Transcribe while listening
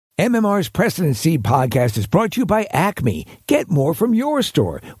MMR's Preston and Steve podcast is brought to you by Acme. Get more from your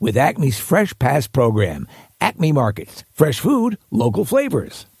store with Acme's Fresh Pass program. Acme Markets. Fresh food, local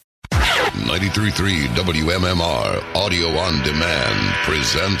flavors. 93.3 WMMR Audio on Demand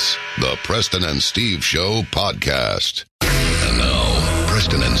presents the Preston and Steve Show podcast. And now,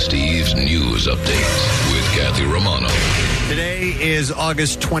 Preston and Steve's news update with Kathy Romano. Today is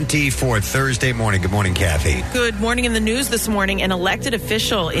August 24th, Thursday morning. Good morning, Kathy. Good morning. In the news this morning, an elected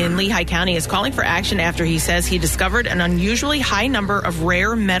official in Lehigh County is calling for action after he says he discovered an unusually high number of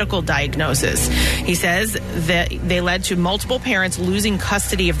rare medical diagnoses. He says that they led to multiple parents losing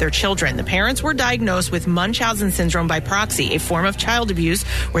custody of their children. The parents were diagnosed with Munchausen syndrome by proxy, a form of child abuse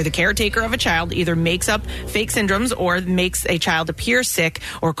where the caretaker of a child either makes up fake syndromes or makes a child appear sick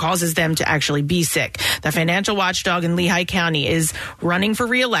or causes them to actually be sick. The financial watchdog in Lehigh County is running for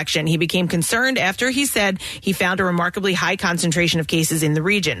re-election. He became concerned after he said he found a remarkably high concentration of cases in the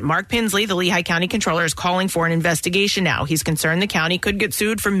region. Mark Pinsley, the Lehigh County Controller, is calling for an investigation now. He's concerned the county could get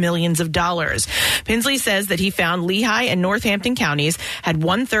sued for millions of dollars. Pinsley says that he found Lehigh and Northampton counties had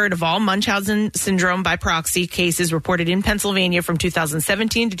 1/3 of all Munchausen syndrome by proxy cases reported in Pennsylvania from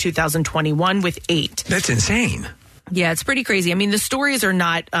 2017 to 2021 with 8. That's insane. Yeah, it's pretty crazy. I mean, the stories are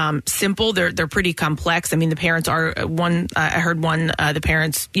not simple. They're pretty complex. I mean, the parents are I heard the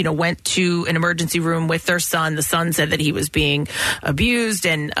parents, went to an emergency room with their son. The son said that he was being abused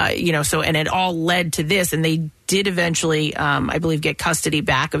and it all led to this. And they did eventually, I believe, get custody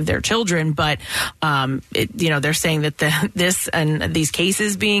back of their children. But, they're saying that this and these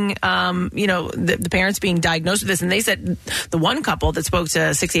cases being, the parents being diagnosed with this. And they said the one couple that spoke to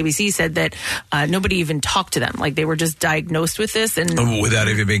 6ABC said that nobody even talked to them. Like they were just diagnosed with this. And without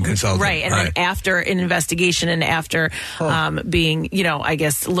even being consulted. Right. And then after an investigation and after being, I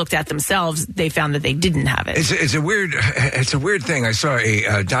guess, looked at themselves, they found that they didn't have it. It's a weird thing. I saw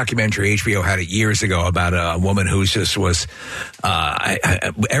a documentary, HBO had it years ago, about a woman who just was,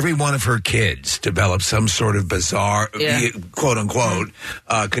 every one of her kids developed some sort of bizarre, quote unquote,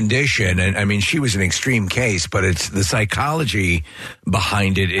 condition. And I mean, she was an extreme case, but it's the psychology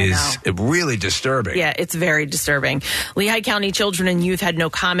behind it is really disturbing. Yeah, it's very disturbing. Lehigh County children and youth had no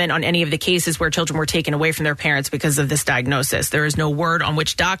comment on any of the cases where children were taken away from their parents because of this diagnosis. There is no word on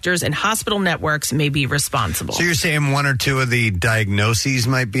which doctors and hospital networks may be responsible. So you're saying one or two of the diagnoses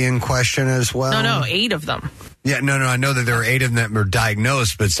might be in question as well? No, 8 of them. Yeah, no, I know that there were 8 of them that were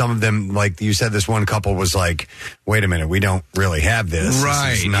diagnosed, but some of them, like you said, this one couple was like, wait a minute, we don't really have this. Right,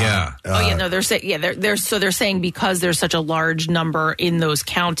 this is not, they're saying because there's such a large number in those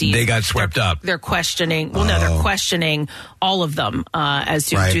counties. They got swept up. They're questioning, they're questioning all of them as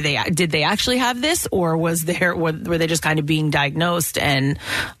to did they actually have this or were they just kind of being diagnosed and,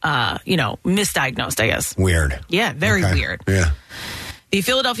 misdiagnosed, I guess. Weird. Yeah, very weird. Yeah. The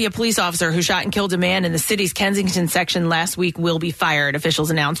Philadelphia police officer who shot and killed a man in the city's Kensington section last week will be fired,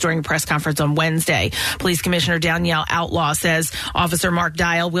 officials announced during a press conference on Wednesday. Police Commissioner Danielle Outlaw says Officer Mark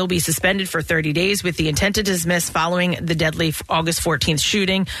Dial will be suspended for 30 days with the intent to dismiss following the deadly August 14th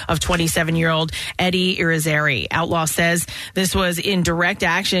shooting of 27-year-old Eddie Irizarry. Outlaw says this was in direct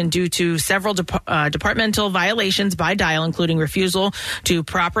action due to several departmental violations by Dial, including refusal to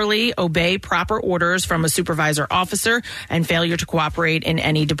properly obey proper orders from a supervisor officer and failure to cooperate in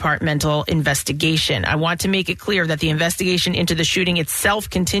any departmental investigation. I want to make it clear that the investigation into the shooting itself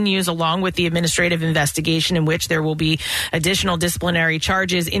continues along with the administrative investigation in which there will be additional disciplinary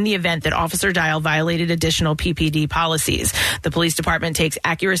charges in the event that Officer Dial violated additional PPD policies. The police department takes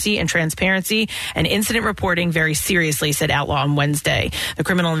accuracy and transparency and incident reporting very seriously, said Outlaw on Wednesday. The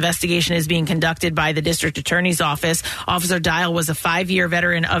criminal investigation is being conducted by the district attorney's office. Officer Dial was a 5-year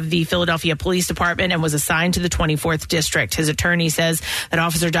veteran of the Philadelphia Police Department and was assigned to the 24th district. His attorney says that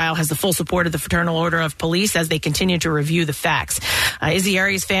Officer Dial has the full support of the Fraternal Order of Police as they continue to review the facts.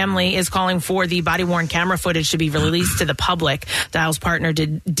 Irizarry's family is calling for the body-worn camera footage to be released to the public. Dial's partner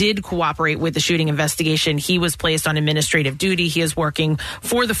did cooperate with the shooting investigation. He was placed on administrative duty. He is working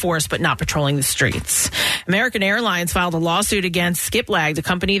for the force but not patrolling the streets. American Airlines filed a lawsuit against Skiplag, the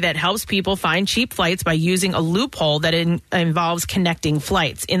company that helps people find cheap flights by using a loophole that involves connecting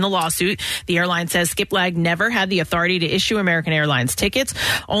flights. In the lawsuit, the airline says Skiplag never had the authority to issue American Airlines tickets.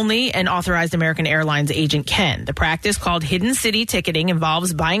 Only an authorized American Airlines agent can. The practice, called hidden city ticketing,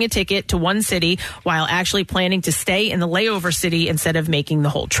 involves buying a ticket to one city while actually planning to stay in the layover city instead of making the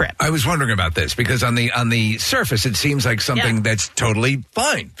whole trip. I was wondering about this because on the surface it seems like something that's totally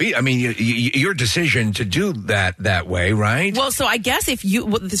fine. I mean, your decision to do that way, right? Well, so I guess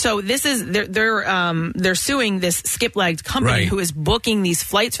this is they're suing this skip-legged company who is booking these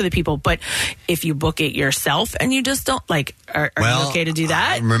flights for the people. But if you book it yourself and you just don't okay to do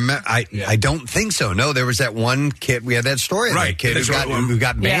that. I don't think so. No, there was that one kid. We had that story of that kid who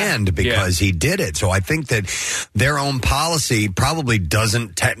got banned because he did it. So I think that their own policy probably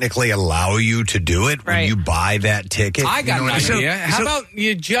doesn't technically allow you to do it when you buy that ticket. I got an idea. How about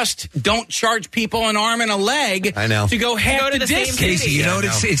you just don't charge people an arm and a leg to go half the distance? Casey, you know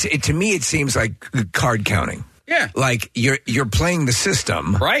what to me it seems like card counting. Yeah. Like you're playing the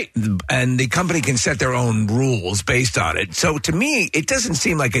system. Right. And the company can set their own rules based on it. So to me, it doesn't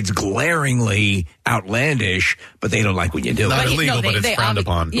seem like it's glaringly outlandish, but they don't like when you do it. Not illegal, but it's frowned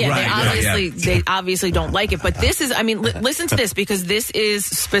upon. Yeah, they obviously don't like it. But this is, I mean, listen to this, because this is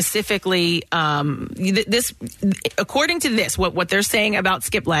specifically, this, according to this, what they're saying about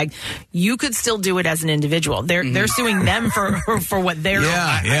skip lag, you could still do it as an individual. They're suing them for what they're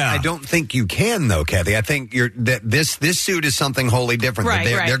I don't think you can, though, Kathy. I think this suit is something wholly different.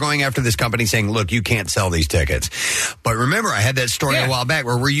 They're going after this company saying, look, you can't sell these tickets. But remember, I had that story a while back.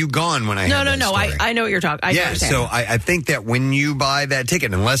 Where were you gone when I had that story? I know what you're talking. So I think that when you buy that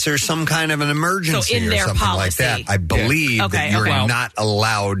ticket, unless there's some kind of an emergency in or their something policy, like that, I believe that you're not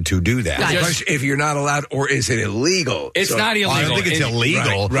allowed to do that. If you're not allowed, or is it illegal? It's not illegal. I don't think it's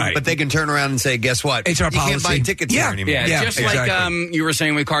illegal, right. But they can turn around and say, guess what? It's our you policy. Can't buy tickets here anymore. Yeah, just like you were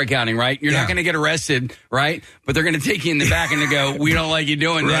saying with card counting, right? You're not going to get arrested, right? But they're going to take you in the back and they go, we don't like you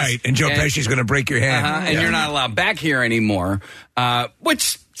doing this. Right, and Joe Pesci's going to break your hand. And you're not allowed back here anymore,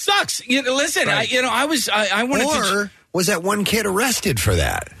 which sucks. Listen, I wanted to... Or was that one kid arrested for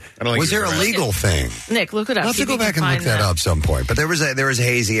that? I don't think was there a legal thing? Nick, look it up. I'll have to go back and look that up some point. But there was a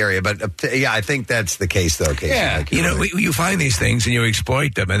hazy area. But I think that's the case, though. Casey. Yeah, like you find these things and you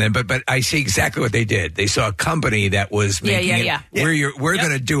exploit them, and then but I see exactly what they did. They saw a company that was making it. We're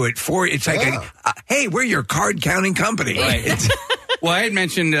going to do it for. It's like, hey, we're your card counting company. Right. Well, I had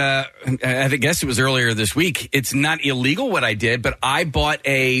mentioned, I guess it was earlier this week, it's not illegal what I did, but I bought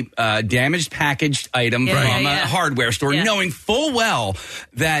a damaged packaged item from a hardware store, knowing full well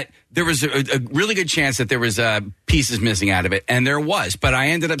that there was a really good chance that there was pieces missing out of it, and there was. But I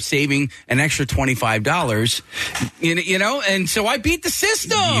ended up saving an extra $25, and so I beat the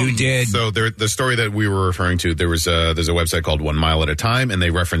system. You did. So the story that we were referring to, there's a website called 1 Mile at a Time, and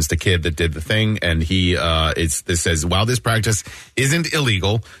they referenced a kid that did the thing, and this says, while this practice isn't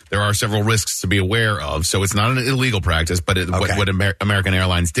illegal, there are several risks to be aware of. So it's not an illegal practice, but what American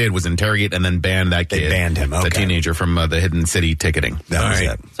Airlines did was interrogate and then ban that kid. They banned him, the teenager, from the hidden city ticketing. That was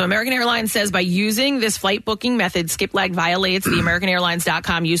it. So American Airlines says by using this flight booking method, skip lag violates the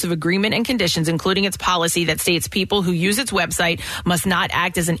AmericanAirlines.com use of agreement and conditions, including its policy that states people who use its website must not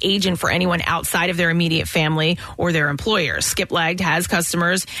act as an agent for anyone outside of their immediate family or their employers. Skip lag has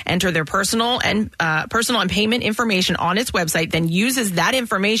customers enter their personal and payment information on its website, then uses that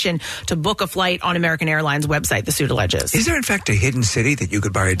information to book a flight on American Airlines website, the suit alleges. Is there, in fact, a hidden city that you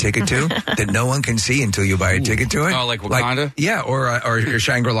could buy a ticket to that no one can see until you buy a ticket to it? Oh, like Wakanda? Or your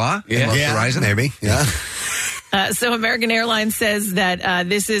Shangri-La? Horizon? Maybe. Yeah. So American Airlines says that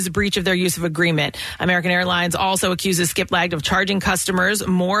this is a breach of their use of agreement. American Airlines also accuses Skip Lag of charging customers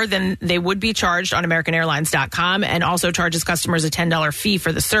more than they would be charged on AmericanAirlines.com, and also charges customers a $10 fee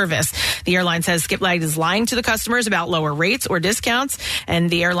for the service. The airline says Skip Lag is lying to the customers about lower rates or discounts, and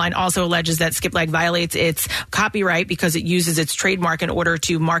the airline also alleges that Skip Lag violates its copyright because it uses its trademark in order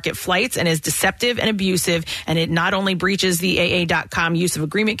to market flights and is deceptive and abusive, and it not only breaches the AA.com use of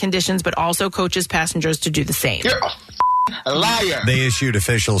agreement conditions, but also coaches passengers to do the same. You're a liar. They issued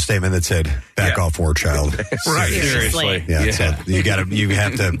official statement that said, back off, war child. Right. Seriously. Yeah. So you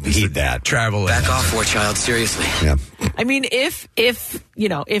have to heed that. Travel. Back off, war child. Seriously. Yeah. I mean, if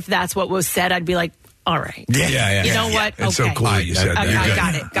that's what was said, I'd be like, all right. Yeah. You know what? It's so cool you said that. I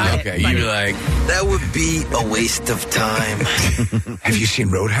got it. Okay, you'd be like, that would be a waste of time. Have you seen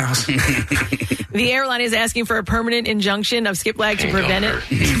Roadhouse? The airline is asking for a permanent injunction of Skip Lag to prevent it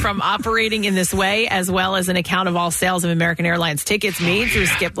from operating in this way, as well as an account of all sales of American Airlines tickets made through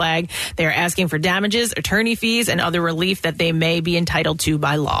Skip Lag. They are asking for damages, attorney fees, and other relief that they may be entitled to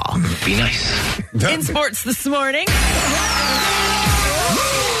by law. Be nice. In sports this morning.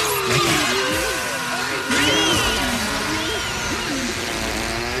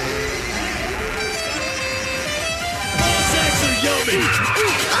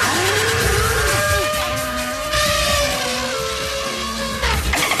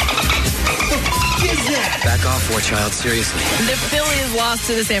 Back off, war child. Seriously. The Phillies lost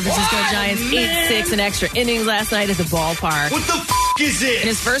to the San Francisco Giants 8-6 in extra innings last night at the ballpark. What the is it? In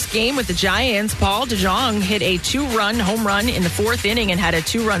his first game with the Giants, Paul DeJong hit a 2-run home run in the fourth inning and had a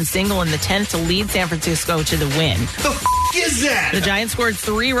 2-run single in the 10th to lead San Francisco to the win. The is that? The Giants scored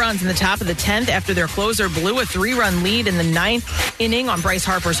 3 runs in the top of the 10th after their closer blew a 3-run lead in the 9th inning on Bryce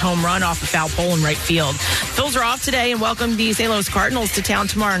Harper's home run off a foul pole in right field. Phils are off today and welcome the St. Louis Cardinals to town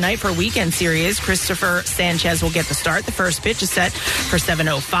tomorrow night for a weekend series. Christopher Sanchez will get the start. The first pitch is set for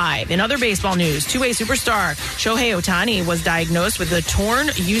 7:05. In other baseball news, two-way superstar Shohei Ohtani was diagnosed with a torn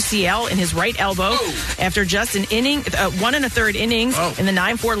UCL in his right elbow after just an inning, 1 1/3 innings in the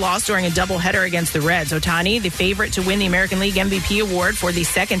 9-4 loss during a doubleheader against the Reds. Ohtani, the favorite to win the American League MVP award for the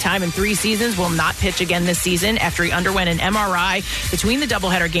second time in 3 seasons, will not pitch again this season after he underwent an MRI between the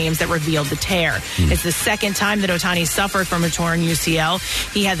doubleheader games that revealed the tear. It's the second time that Ohtani suffered from a torn UCL.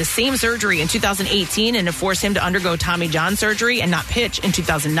 He had the same surgery in 2018 and it forced him to undergo Tommy John surgery and not pitch in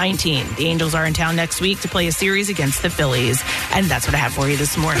 2019. The Angels are in town next week to play a series against the Phillies. And that's what I have for you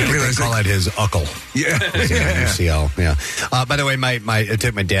this morning. I realize they call it his uckle. Yeah. UCL. Yeah. By the way, I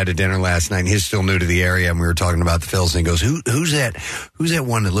took my dad to dinner last night. And he's still new to the area, and we were talking about the Phils, and he goes, "Who's that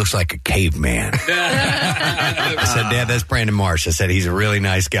one that looks like a caveman?" I said, "Dad, that's Brandon Marsh." I said, "He's a really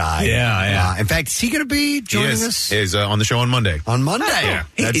nice guy." Yeah. In fact, is he going to be joining us? He's on the show on Monday. On Monday? Yeah.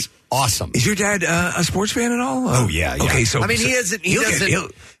 That's awesome. Is your dad a sports fan at all? Oh, yeah. Okay, so... I mean,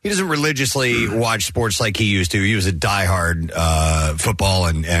 he doesn't religiously watch sports like he used to. He was a diehard football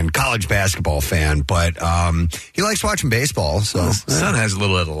and college basketball fan, but he likes watching baseball. So son has a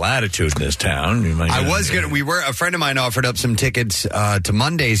little bit of latitude in this town. A friend of mine offered up some tickets to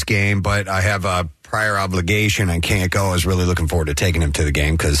Monday's game, but I have a prior obligation. I can't go. I was really looking forward to taking him to the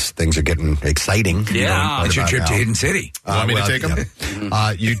game because things are getting exciting. Yeah, it's your trip to Hidden City. You want me to take him?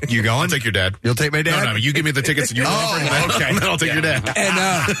 You going? I'll take your dad. You'll take my dad? No, you give me the tickets and you okay. And then I'll take your dad.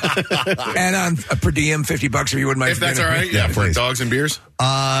 And on a per diem, $50 if you wouldn't mind. If that's all right, yeah, for dogs and beers.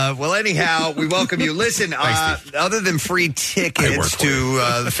 Well, anyhow, we welcome you. Listen, other than free tickets to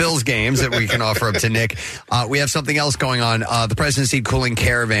the Phils games that we can offer up to Nick, we have something else going on. The Preston Seed Cooling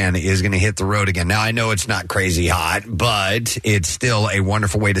Caravan is going to hit the road again. Now, I know it's not crazy hot, but it's still a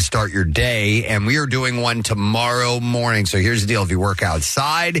wonderful way to start your day, and we are doing one tomorrow morning. So here's the deal. If you work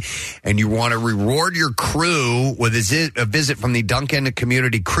outside and you want to reward your crew with a visit from the Duncan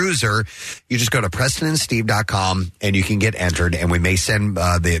Community Cruiser, you just go to PrestonandSteve.com, and you can get entered, and we may send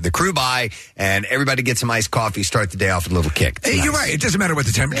the crew by, and everybody gets some iced coffee, start the day off with a little kick. Hey, you're right. It doesn't matter what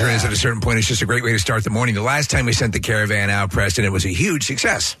the temperature is at a certain point. It's just a great way to start the morning. The last time we sent the caravan out, Preston, it was a huge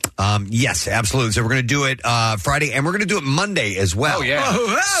success. Yes, absolutely. So we're going to do it Friday, and we're going to do it Monday as well. Oh, yeah.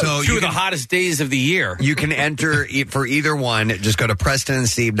 So two of the hottest days of the year. You can enter for either one. Just go to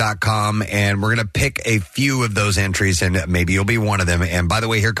PrestonandSteve.com, and we're going to pick a few of those entries, and maybe you'll be one of them. And by the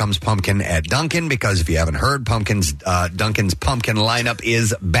way, here comes Pumpkin at Duncan, because if you haven't heard, Duncan's Pumpkin lineup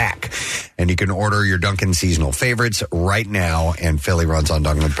is back. And you can order your Duncan seasonal favorites right now. And Philly runs on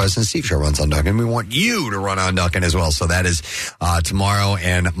Duncan. The President Steve Show runs on Duncan. We want you to run on Duncan as well. So that is tomorrow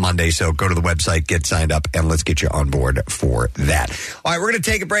and Monday. So go to the website, get signed up, and let's get you on board for that. All right, we're going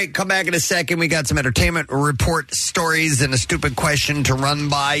to take a break. Come back in a second. We got some entertainment report stories and a stupid question to run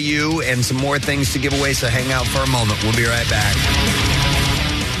by you and some more things to give away. So hang out for a moment. We'll be right back.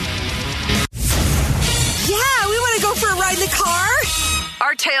 Yeah, we want to go for a ride in the car.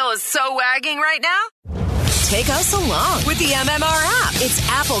 Our tail is so wagging right now. Take us along with the MMR app. It's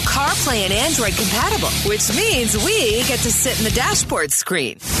Apple CarPlay and Android compatible, which means we get to sit in the dashboard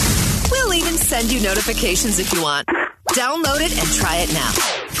screen. We'll even send you notifications if you want. Download it and try it now.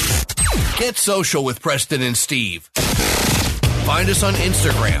 Get social with Preston and Steve. Find us on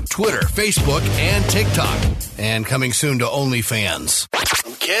Instagram, Twitter, Facebook, and TikTok. And coming soon to OnlyFans.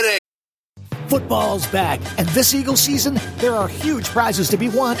 I'm kidding. Football's back, and this Eagle season, there are huge prizes to be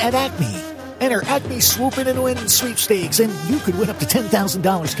won at Acme. Enter Acme Swoop In and Win sweepstakes, and you could win up to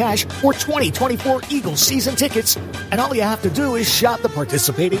 $10,000 cash or 2024 Eagles season tickets. And all you have to do is shop the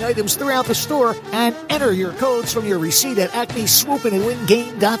participating items throughout the store and enter your codes from your receipt at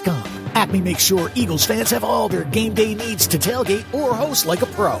acmeswoopinandwingame.com. Acme makes sure Eagles fans have all their game day needs to tailgate or host like a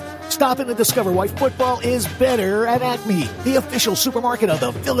pro. Stop in and discover why football is better at Acme, the official supermarket of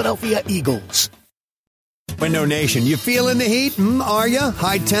the Philadelphia Eagles. Window Nation, you feeling the heat? Are you?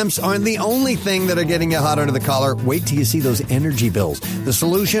 High temps aren't the only thing that are getting you hot under the collar. Wait till you see those energy bills. The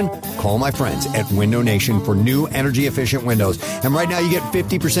solution? Call my friends at Window Nation for new energy-efficient windows. And right now you get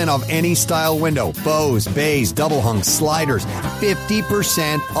 50% off any style window. Bows, bays, double hungs, sliders.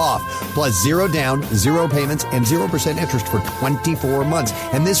 50% off. Plus 0 down, 0 payments, and 0% interest for 24 months.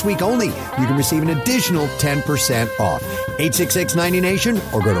 And this week only, you can receive an additional 10% off. 866-90-NATION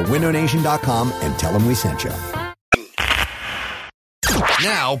or go to windownation.com and tell them we sent you.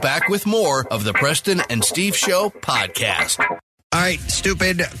 Now, back with more of the Preston and Steve Show podcast. All right,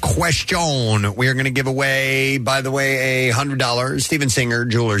 stupid question. We are going to give away, by the way, a $100 Steven Singer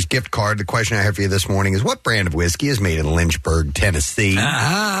Jewelers gift card. The question I have for you this morning is, what brand of whiskey is made in Lynchburg, Tennessee?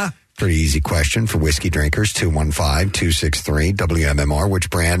 Pretty easy question for whiskey drinkers. 215-263-WMMR.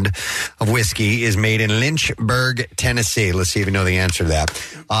 Which brand of whiskey is made in Lynchburg, Tennessee? Let's see if you know the answer to that.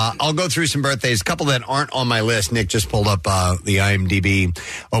 I'll go through some birthdays. A couple that aren't on my list. Nick just pulled up the IMDb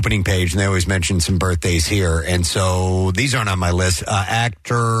opening page, and they always mention some birthdays here. And so these aren't on my list.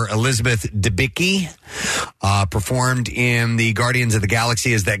 Actor Elizabeth Debicki performed in the Guardians of the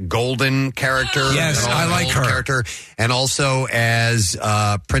Galaxy as that golden character. Yes, I like her. Character, and also as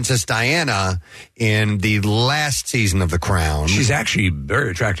Princess Diana in the last season of The Crown. She's actually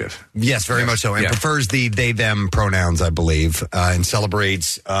very attractive. Yes, very much so. And prefers the they-them pronouns, I believe, and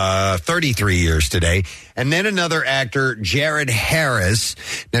celebrates 33 years today. And then another actor, Jared Harris.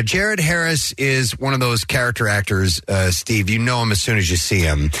 Now, Jared Harris is one of those character actors, Steve. You know him as soon as you see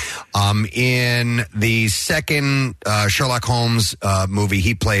him. In the second Sherlock Holmes movie,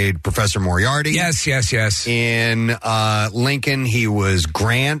 he played Professor Moriarty. Yes. In Lincoln, he was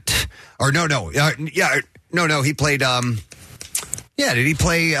Grant. Or no, he played... did he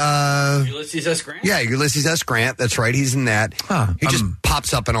play... Ulysses S. Grant? Yeah, Ulysses S. Grant. That's right. He's in that. He just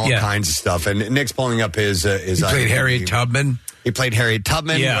pops up in all kinds of stuff. And Nick's pulling up his... he played Harriet Tubman. He played Harriet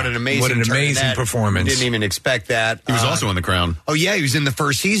Tubman. Yeah. What an amazing performance. Didn't even expect that. He was also in The Crown. Oh, yeah. He was in the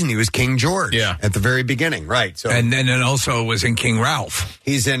first season. He was King George. Yeah. At the very beginning. Right. So, and then also was in King Ralph.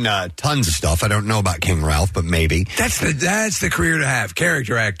 He's in tons of stuff. I don't know about King Ralph, but maybe. That's the career to have.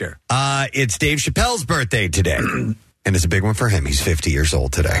 Character actor. It's Dave Chappelle's birthday today. And it's a big one for him. He's 50 years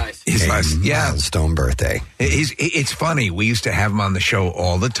old today. Nice. His milestone birthday. It's funny. We used to have him on the show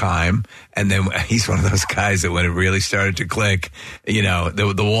all the time, and then he's one of those guys that when it really started to click,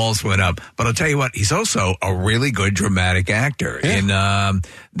 the walls went up. But I'll tell you what, he's also a really good dramatic actor in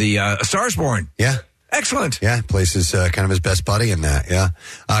the A Star Is Born. Yeah. Excellent. Yeah, plays his kind of his best buddy in that, yeah.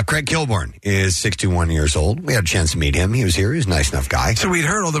 Craig Kilborn is 61 years old. We had a chance to meet him. He was here. He was a nice enough guy. So we'd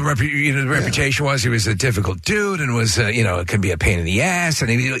heard all the reputation was he was a difficult dude and was, it could be a pain in the ass.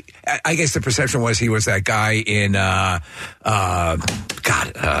 And I guess the perception was he was that guy in,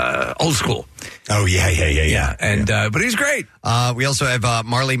 Old School. Oh, yeah. And, but he's great. We also have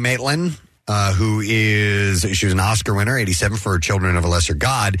Marlee Matlin. She was an Oscar winner, 87 for Children of a Lesser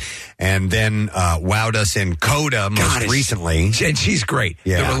God, and then wowed us in Coda most recently. And she's great.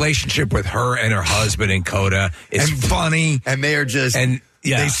 Yeah. The relationship with her and her husband in Coda is funny. And they are just...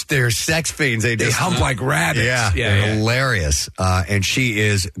 They're sex fiends. They hump like rabbits. Yeah, hilarious. And she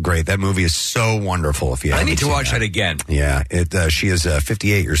is great. That movie is so wonderful. If you, I need to watch that again. Yeah, she is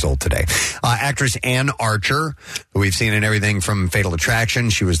 58 years old today. Actress Ann Archer, who we've seen in everything from Fatal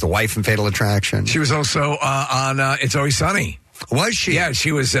Attraction. She was the wife in Fatal Attraction. She was also on It's Always Sunny. Was she? Yeah,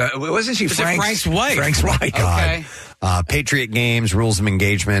 she was. Wasn't she Frank's wife? Frank's wife. Okay. Patriot Games, Rules of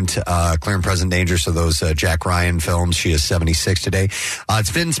Engagement, Clear and Present Danger. So those Jack Ryan films. She is 76 today. It's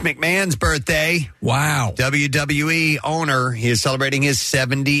Vince McMahon's birthday. Wow. WWE owner. He is celebrating his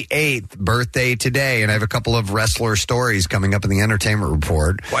 78th birthday today. And I have a couple of wrestler stories coming up in the entertainment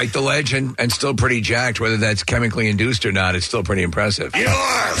report. Quite the legend and still pretty jacked. Whether that's chemically induced or not, it's still pretty impressive. You're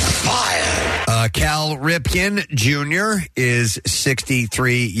fired. Cal Ripken Jr. is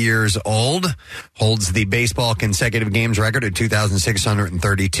 63 years old. Holds the baseball consecutive games record at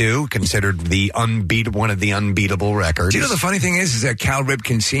 2,632, considered one of the unbeatable records. Do you know the funny thing is that Cal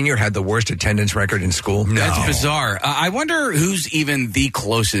Ripken Sr. had the worst attendance record in school? No. That's bizarre. I wonder who's even the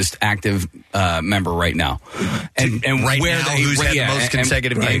closest active member right now, and right where now, who's had the most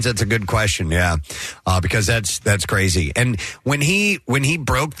consecutive games? That's a good question. Yeah, because that's crazy. And when he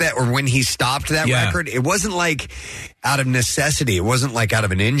broke that, or when he stopped that record, it wasn't like out of necessity. It wasn't like out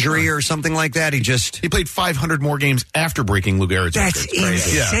of an injury or something like that. He played 500 more games after breaking Lou Gehrig's record. That's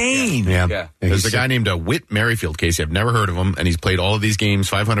insane. Yeah. There's a guy named Whit Merrifield, Casey. I've never heard of him, and he's played all of these games,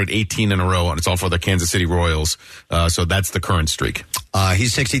 518 in a row, and it's all for the Kansas City Royals. So that's the current streak.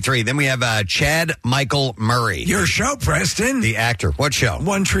 He's 63. Then we have Chad Michael Murray. Your show, Preston. The actor. What show?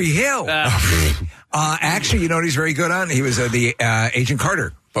 One Tree Hill. Actually, you know what he's very good on? He was the Agent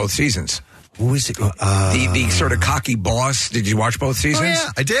Carter, both seasons. Who is it? The sort of cocky boss. Did you watch both seasons? Oh,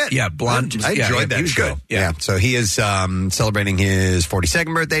 yeah, I did. Yeah, blonde. I enjoyed that. He was show. good. Yeah. So he is celebrating his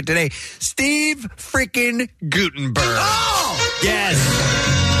 42nd birthday today. Steve freaking Guttenberg. Oh! Yes.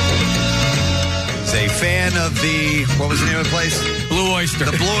 He's a fan of what was the name of the place? Blue Oyster.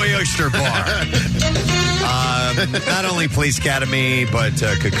 The Blue Oyster Bar. not only Police Academy, but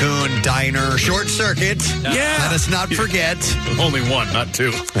Cocoon, Diner, Short Circuit. Yeah. Let us not forget. Only one, not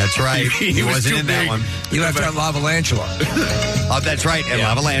two. That's right. He wasn't in that one. You left out Lavalantula. Oh, that's right. And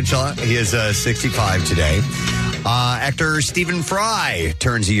Lavalantula. He is 65 today. Actor Stephen Fry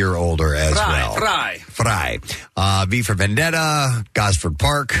turns a year older as well. Fry. V for Vendetta, Gosford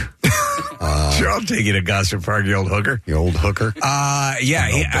Park. Sure, I'll take you to Gosford Park, you old hooker. You old hooker?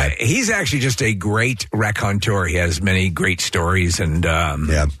 He's actually just a great raconteur. He has many great stories, and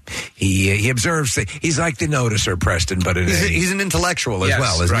he observes. He's like the noticer, Preston, but he's an intellectual as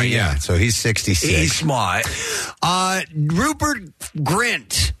well, isn't he? Yeah. So he's 66. He's smart. Rupert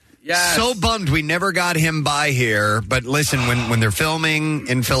Grint. Yes. So bummed we never got him by here. But listen, when they're filming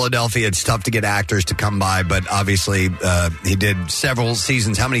in Philadelphia, it's tough to get actors to come by. But obviously, he did several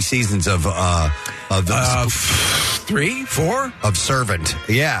seasons. How many seasons of 3, 4 of Servant?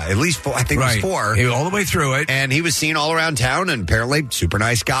 Yeah, at least 4. I think it was 4. He all the way through it, and he was seen all around town. And apparently, super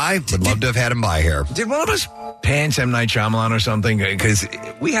nice guy. Would love to have had him by here. Did one of us pants M. Night Shyamalan or something? Because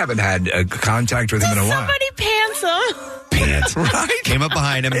we haven't had contact with him in a while. Somebody pants him. Pants, right? Came up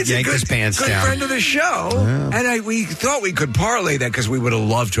behind him, yanked his pants good down. Friend of the show, and we thought we could parlay that because we would have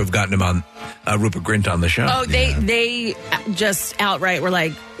loved to have gotten him on Rupert Grint on the show. Oh, they just outright were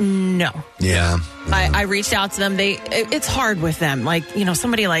like, no. Yeah. I reached out to them. It's hard with them, like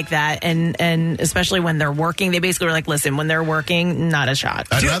somebody like that, and especially when they're working. They basically were like, listen, when they're working, not a shot.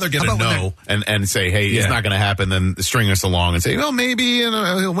 I'd rather get a no and say, hey, it's not going to happen, than string us along and say, well, maybe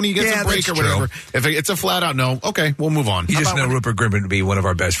when he gets a break or whatever. If it's a flat out no, okay, we'll move on. You just know Rupert Grint would be one of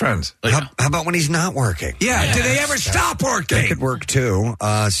our best friends. How about when he's not working? Yeah, do they ever stop working? They could work too.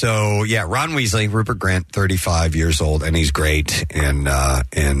 Ron Weasley, Rupert Grint, 35 years old, and he's great in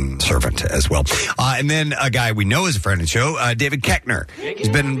Servant as well. And then a guy we know is a friend of the show, David Koechner. He's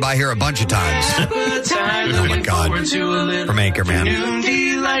been by here a bunch of times. Oh my God. From Anchorman.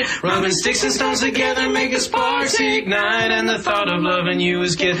 Rubbing sticks and stones together make a sparks ignite, and the thought of loving you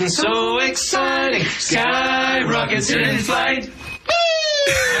is getting so exciting. Skyrockets in flight.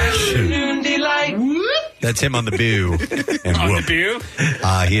 Afternoon delight. That's him on the boo. And on the boo?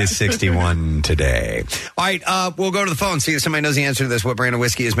 He is 61 today. All right, we'll go to the phone, see if somebody knows the answer to this. What brand of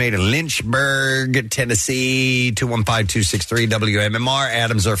whiskey is made in Lynchburg, Tennessee? 215-263-WMMR.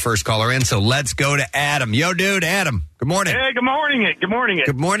 Adam's our first caller in, so let's go to Adam. Yo, dude, Adam. Good morning. Hey, good morning.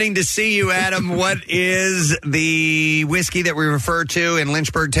 Good morning to see you, Adam. What is the whiskey that we refer to in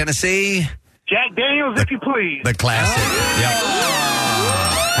Lynchburg, Tennessee? Jack Daniels, if you please. The classic. Yep.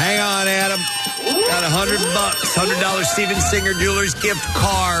 Hang on, Adam. Got $100, $100 Steven Singer Jewelers gift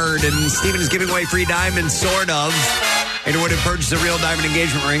card, and Steven is giving away free diamonds, sort of. Anyone who purchases a real diamond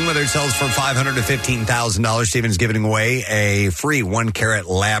engagement ring, whether it sells for $500 to $15,000, Steven's giving away a free 1-carat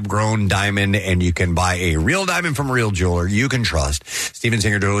lab-grown diamond, and you can buy a real diamond from a real jeweler you can trust. Steven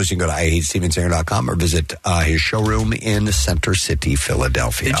Singer Jewelers. You can go to IHateStevenSinger.com or visit his showroom in Center City,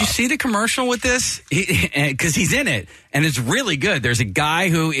 Philadelphia. Did you see the commercial with this? Because he's in it, and it's really good. There's a guy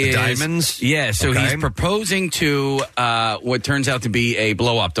who is... diamonds? Yeah, so he's proposing to what turns out to be a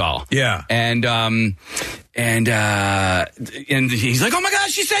blow-up doll. Yeah. And he's like, oh my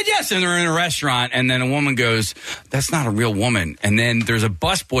gosh, she said yes. And they're in a restaurant, and then a woman goes, that's not a real woman. And then there's a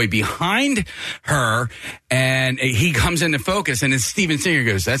busboy behind her, and he comes into focus, and then Steven Singer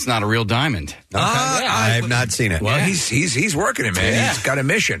goes, that's not a real diamond. Okay. I have not seen it. Well, he's working it, man. Yeah. He's got a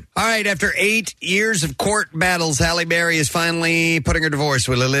mission. All right, after 8 years of court battles, Halle Berry is finally putting her divorce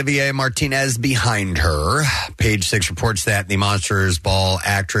with Olivier Martinez behind her. Page 6 reports that the Monsters Ball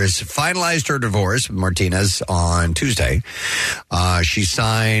actress finalized her divorce with Martinez on Tuesday.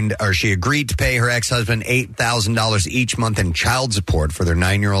 She agreed to pay her ex-husband $8,000 each month in child support for their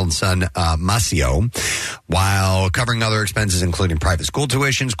 9-year-old son, Maceo, while covering other expenses, including private school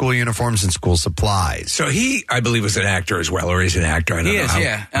tuition, school uniforms, and school supplies. So he, I believe, was an actor as well, or is an actor. I don't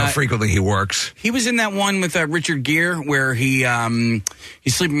know how frequently he works. He was in that one with Richard Gere, where he's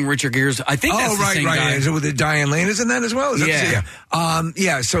sleeping with Richard Gere's. I think that's the same guy. Is it with Diane Lane? Isn't that as well? So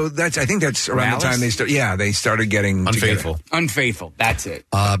I think that's around the time they started getting Unfaithful. together. Unfaithful. That's it.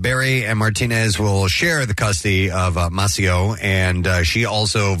 Berry and Martinez will share the custody of Maceo, and she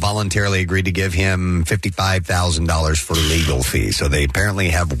also voluntarily agreed to give him $55,000 for legal fees. So they apparently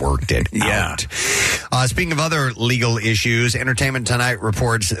have worked it out. Speaking of other legal issues, Entertainment Tonight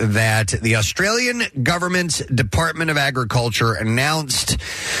reports that the Australian government's Department of Agriculture announced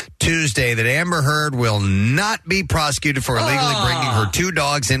Tuesday that Amber Heard will not be prosecuted for illegally bringing her 2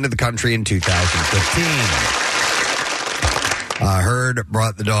 dogs into the country in 2015. Heard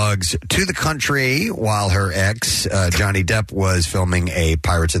brought the dogs to the country while her ex, Johnny Depp, was filming a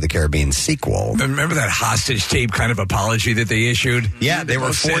Pirates of the Caribbean sequel. Remember that hostage tape kind of apology that they issued? Yeah, they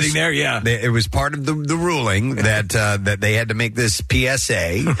were sitting there. Yeah, it was part of the ruling that they had to make this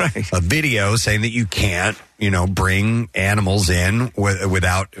PSA, a video saying that you can't, bring animals in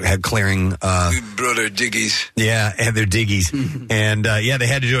without clearing. Brother diggies. Yeah, and their diggies, and they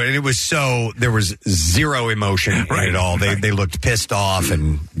had to do it. And it was there was zero emotion in it all. They looked pissed off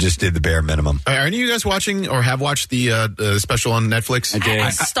and just did the bare minimum. Are any of you guys watching or have watched the special on Netflix? I did. I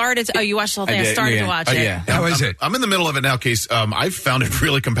started. You watched the whole thing. I started to watch it. Yeah. How is it? I'm in the middle of it now, Case. I found it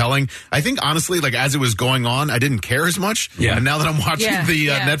really compelling. I think honestly, as it was going on, I didn't care as much. Yeah. And now that I'm watching the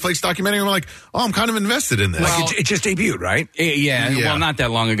Netflix documentary, I'm like, I'm kind of invested in this. Well, it just debuted, right? Yeah. Well, not that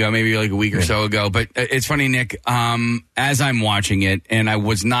long ago, maybe like a week or so ago. But it's funny, Nick, as I'm watching it, and I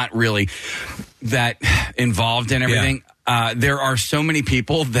was not really that involved in everything. Yeah. There are so many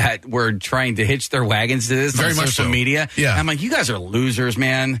people that were trying to hitch their wagons to this on social media. Yeah. I'm like, you guys are losers,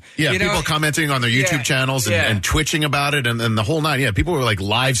 man. Yeah, people commenting on their YouTube channels and twitching about it and the whole nine. Yeah, people were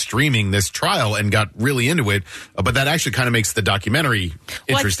live streaming this trial and got really into it. But that actually kind of makes the documentary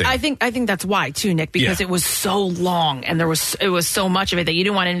interesting. I think that's why too, Nick, because it was so long and it was so much of it that you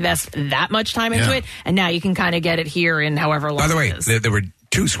didn't want to invest that much time into it. And now you can kind of get it here in however long. By the way, it is. there were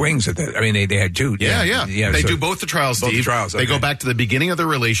two swings at that. I mean, they had two. Yeah. They do both the trials, Steve. Both the trials, They go back to the beginning of their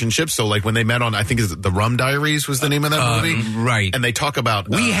relationship. So, when they met on, I think the Rum Diaries was the name of that movie, right? And they talk about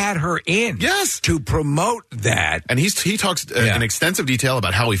we had her in, to promote that, and he talks in extensive detail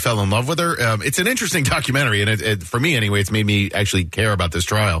about how he fell in love with her. It's an interesting documentary, and it, for me anyway, it's made me actually care about this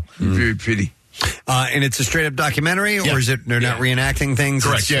trial. Very pretty. And it's a straight up documentary, or is it they're not reenacting things?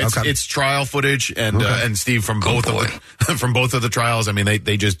 Correct. It's trial footage, and Steve from both of the trials. I mean,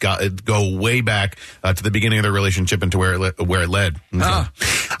 they just go way back to the beginning of their relationship and to where it led. Okay.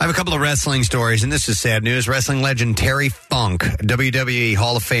 I have a couple of wrestling stories, and this is sad news. Wrestling legend Terry Funk, WWE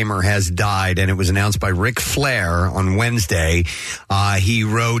Hall of Famer, has died, and it was announced by Ric Flair on Wednesday. He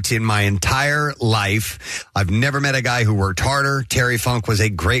wrote, "In my entire life, I've never met a guy who worked harder. Terry Funk was a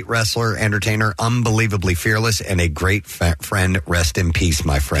great wrestler, entertainer, unbelievably fearless, and a great friend. Rest in peace,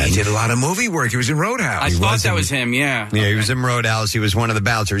 my friend." He did a lot of movie work. He was in Roadhouse. I thought that was him, yeah. Yeah, he was in Roadhouse. He was one of the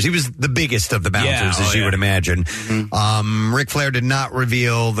bouncers. He was the biggest of the bouncers, as you would imagine. Ric Flair did not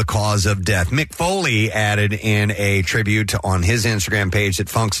reveal the cause of death. Mick Foley added in a tribute on his Instagram page that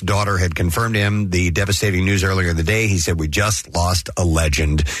Funk's daughter had confirmed to him the devastating news earlier in the day. He said, "We just lost a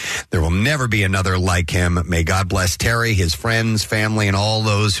legend. There will never be another like him. May God bless Terry, his friends, family, and all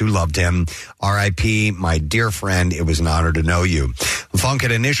those who loved him. R.I.P., my dear friend. It was an honor to know you." Funk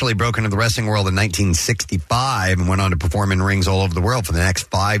had initially broken into the wrestling world in 1965 and went on to perform in rings all over the world for the next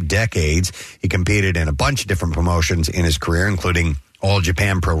 5 decades. He competed in a bunch of different promotions in his career, including All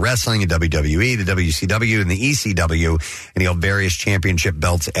Japan Pro Wrestling, the WWE, the WCW, and the ECW, and he held various championship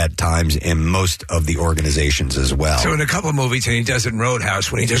belts at times in most of the organizations as well. So in a couple of movies, and he does it in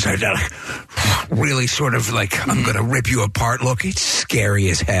Roadhouse, when he just had that really sort of I'm going to rip you apart look, it's scary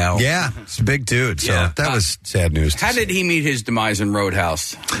as hell. Yeah, it's a big dude, so that was sad news. How did he meet his demise in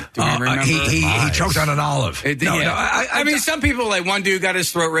Roadhouse? Do you remember? He choked on an olive. I mean, some people, one dude got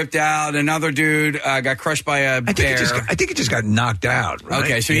his throat ripped out, another dude got crushed by a bear. I think he just got knocked out. Right?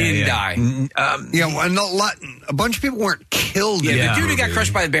 Okay, so he didn't die. A bunch of people weren't killed. The dude who got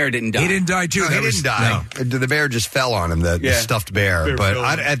crushed by the bear didn't die. He didn't die, too. No, he didn't die. No. The bear just fell on him, the stuffed bear.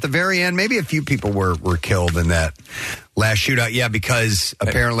 But at the very end, maybe a few people were killed in that last shootout. Yeah, because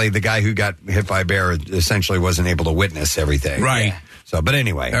apparently the guy who got hit by a bear essentially wasn't able to witness everything. Right. Yeah. So, but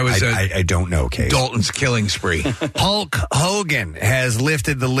anyway, I don't know, Case. Dalton's killing spree. Hulk Hogan has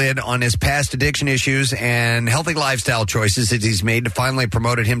lifted the lid on his past addiction issues and healthy lifestyle choices that he's made to finally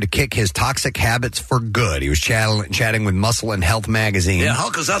promoted him to kick his toxic habits for good. He was chatting with Muscle and Health magazine. Yeah,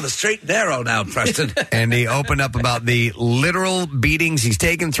 Hulk is on the straight and narrow now, Preston. And he opened up about the literal beatings he's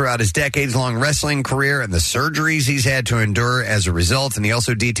taken throughout his decades-long wrestling career and the surgeries he's had to endure as a result. And he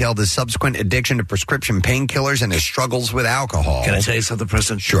also detailed his subsequent addiction to prescription painkillers and his struggles with alcohol. Can I tell you something,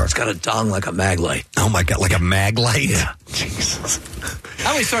 Preston? Sure. It's got a dong like a mag light. Oh, my God, like a mag light? Yeah. Jesus.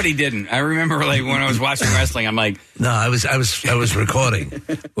 I always thought he didn't. I remember when I was watching wrestling, I'm like... No, I was recording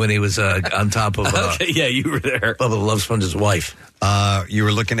when he was on top of... yeah, you were there. Bubba Love Sponge's wife. You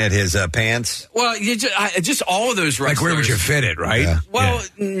were looking at his pants? Well, just all of those wrestlers. Like, where would you fit it, right? Yeah. Well,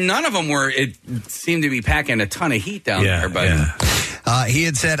 none of them were. It seemed to be packing a ton of heat down there. But He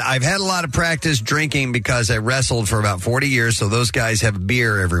had said, I've had a lot of practice drinking because I wrestled for about 40 years, so those guys have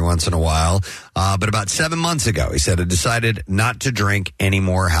beer every once in a while. But about 7 months ago, he said, I decided not to drink any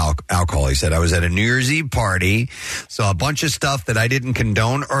more alcohol. He said, I was at a New Year's Eve party, saw a bunch of stuff that I didn't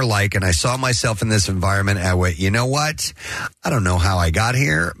condone or like, and I saw myself in this environment. I went, you know what? I don't know how I got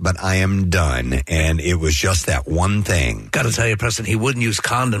here, but I am done. And it was just that one thing. Got to tell you, Preston, he wouldn't use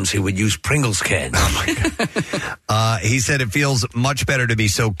condoms. He would use Pringles cans. Oh, my God. He said it feels much better to be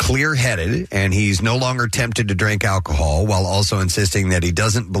so clear-headed, and he's no longer tempted to drink alcohol, while also insisting that he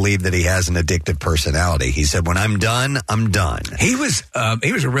doesn't believe that he has an addictive personality. He said, when I'm done, I'm done. He was a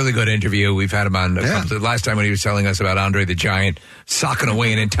really good interview. We've had him on the last time when he was telling us about Andre the Giant socking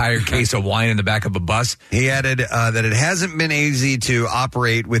away an entire case of wine in the back of a bus. He added that it hasn't been easy to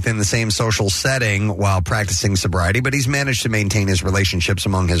operate within the same social setting while practicing sobriety, but he's managed to maintain his relationships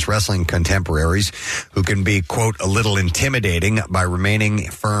among his wrestling contemporaries, who can be, quote, a little intimidating, by remaining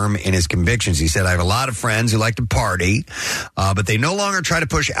firm in his convictions. He said, I have a lot of friends who like to party, but they no longer try to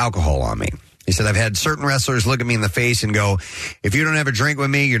push alcohol on me. He said, I've had certain wrestlers look at me in the face and go, if you don't have a drink with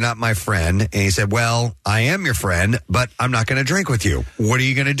me, you're not my friend. And he said, well, I am your friend, but I'm not going to drink with you. What are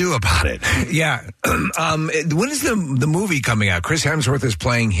you going to do about it? Yeah. When is the movie coming out? Chris Hemsworth is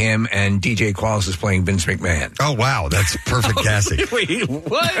playing him and DJ Qualls is playing Vince McMahon. Oh, wow. That's perfect casting. Wait,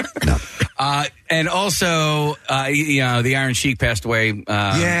 what? No. And also, the Iron Sheik passed away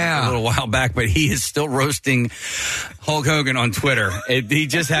a little while back, but he is still roasting Hulk Hogan on Twitter. He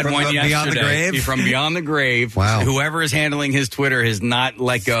just had one yesterday. Beyond the Grave? From Beyond the Grave. Wow. Whoever is handling his Twitter has not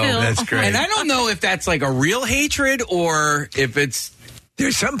let go. That's great. And I don't know if that's like a real hatred or if it's...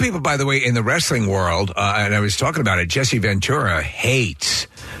 There's some people, by the way, in the wrestling world, and I was talking about it, Jesse Ventura hates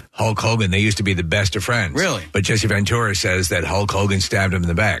Hulk Hogan. They used to be the best of friends. Really? But Jesse Ventura says that Hulk Hogan stabbed him in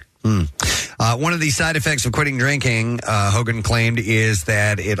the back. One of the side effects of quitting drinking, Hogan claimed, is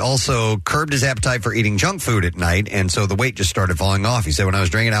that it also curbed his appetite for eating junk food at night, and so the weight just started falling off. He said, when I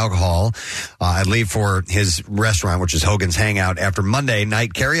was drinking alcohol, I'd leave for his restaurant, which is Hogan's Hangout, after Monday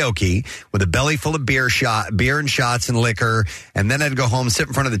night karaoke with a belly full of beer and shots and liquor, and then I'd go home, sit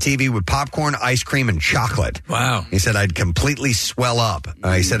in front of the TV with popcorn, ice cream, and chocolate. Wow. He said, I'd completely swell up.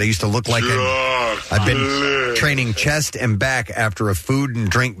 He said, I used to look like I've been training chest and back after a food and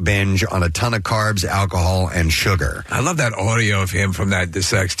drink binge on a ton of carbs, alcohol, and sugar. I love that audio of him from the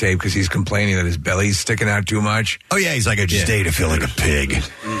sex tape because he's complaining that his belly's sticking out too much. Oh, yeah, he's like, I just ate. I feel like a pig.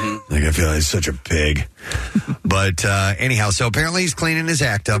 Like, I feel like such a pig. But anyhow, so apparently he's cleaning his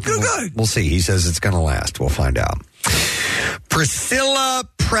act up. We'll see. He says it's going to last. We'll find out. Priscilla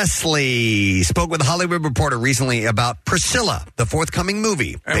Presley spoke with a Hollywood Reporter recently about Priscilla, the forthcoming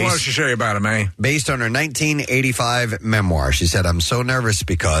movie. And what did she say about it, man? Based on her 1985 memoir. She said, I'm so nervous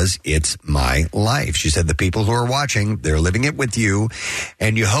because it's my life. She said, the people who are watching, they're living it with you,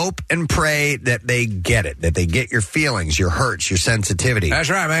 and you hope and pray that they get it, that they get your feelings, your hurts, your sensitivity. That's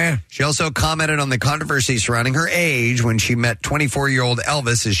right, man. She also commented on the controversy surrounding her age when she met 24-year-old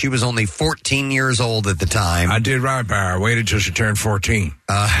Elvis, as she was only 14 years old at the time. I did right by her. Waited till she turned 14.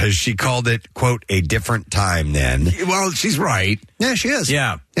 She called it, quote, a different time then. Well, she's right. Yeah, she is.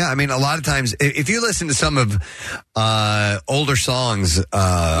 Yeah. Yeah, I mean, a lot of times, if you listen to some of older songs,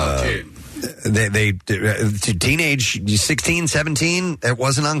 they teenage 16, 17, it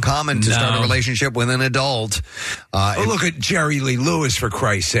wasn't uncommon to start a relationship with an adult. Look at Jerry Lee Lewis, for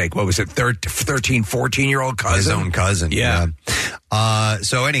Christ's sake. What was it, 13, 14-year-old cousin? His own cousin. Yeah.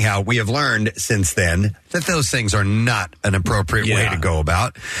 So anyhow, we have learned since then that those things are not an appropriate way to go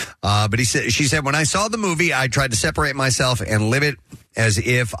about. But she said, when I saw the movie, I tried to separate myself and live it as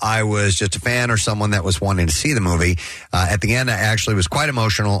if I was just a fan or someone that was wanting to see the movie. At the end, I actually was quite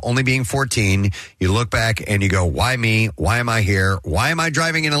emotional. Only being 14, you look back and you go, why me? Why am I here? Why am I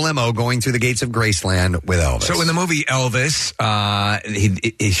driving in a limo going through the gates of Graceland with Elvis? So in the movie Elvis,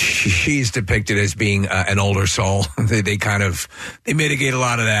 she's depicted as being an older soul. They mitigate a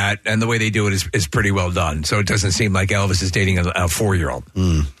lot of that, and the way they do it is pretty well done. So it doesn't seem like Elvis is dating a 4-year-old.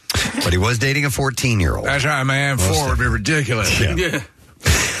 But he was dating a 14-year-old. That's right, man. 4 would be ridiculous. Yeah.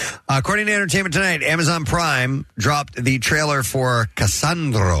 According to Entertainment Tonight, Amazon Prime dropped the trailer for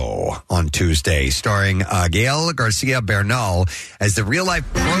Cassandro on Tuesday, starring Gael Garcia Bernal as the real-life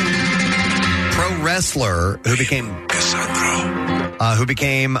pro wrestler who became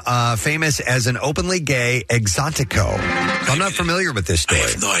famous as an openly gay exotico. I'm not familiar with this story. I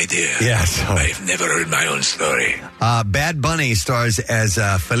have no idea. Yeah, I've never heard my own story. Bad Bunny stars as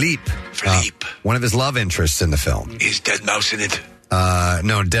Philippe, one of his love interests in the film. Is Dead Mouse in it?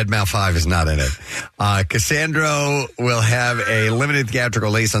 No, Dead Mouse 5 is not in it. Cassandra will have a limited theatrical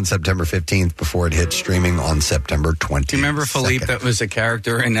release on September 15th before it hits streaming on September 20th. Do you remember Philippe that was a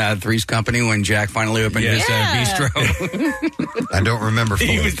character in Three's Company when Jack finally opened his bistro? I don't remember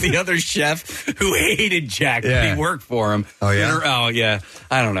Philippe. He was the other chef who hated Jack, but he worked for him. Oh, yeah? Oh, yeah.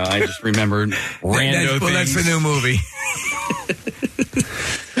 I don't know. I just remembered rando things. Well, that's the new movie.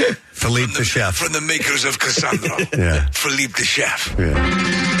 Philippe the chef. From the makers of Cassandra. Yeah. Philippe the chef. Yeah.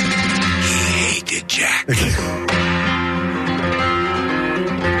 He hated Jack.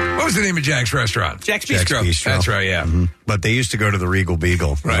 What was the name of Jack's restaurant? Jack's Bistro. That's right, yeah. Mm-hmm. But they used to go to the Regal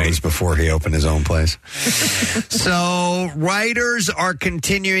Beagle. Right. That was before he opened his own place. So, writers are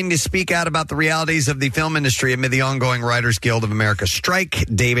continuing to speak out about the realities of the film industry amid the ongoing Writers Guild of America strike.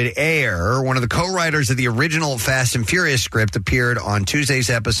 David Ayer, one of the co-writers of the original Fast and Furious script, appeared on Tuesday's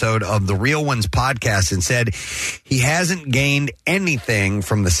episode of the Real Ones podcast and said he hasn't gained anything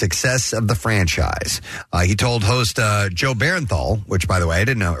from the success of the franchise. He told host Joe Barenthal, which, by the way, I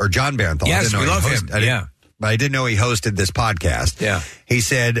didn't know, or John Barenthal. Yes, we love him. But I didn't know he hosted this podcast. Yeah. He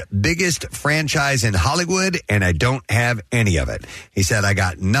said, biggest franchise in Hollywood, and I don't have any of it. He said, I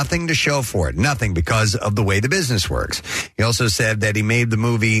got nothing to show for it. Nothing because of the way the business works. He also said that he made the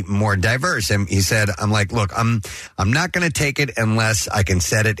movie more diverse. And he said, I'm like, look, I'm not going to take it unless I can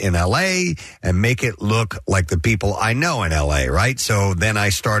set it in L.A. and make it look like the people I know in L.A., right? So then I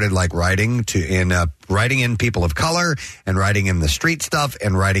started like writing in people of color and writing in the street stuff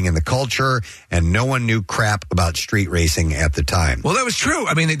and writing in the culture, and no one knew crap about street racing at the time. Well, that was true.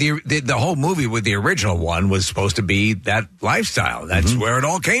 I mean, the whole movie with the original one was supposed to be that lifestyle. That's where it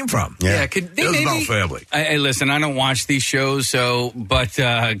all came from. Yeah, could they it was maybe, about family. Hey, listen, I don't watch these shows, but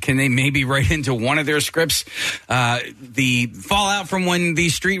can they maybe write into one of their scripts the fallout from when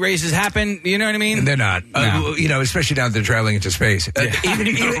these street races happen? You know what I mean? They're not. No. Especially now that they're traveling into space. Even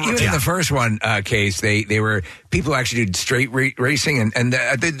in the first one case, they were people who actually did straight racing, and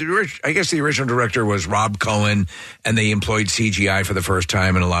I guess the original director was Rob Cohen, and they employed CGI for the first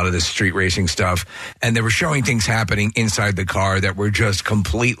time in a lot of this street racing stuff, and they were showing things happening inside the car that were just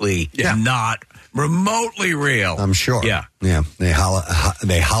completely not remotely real. I'm sure. Yeah. Yeah. They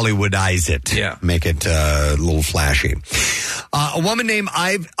Hollywoodize it. Yeah. Make it a little flashy. A woman named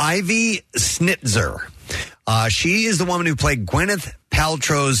Ivy Snitzer. She is the woman who played Gwyneth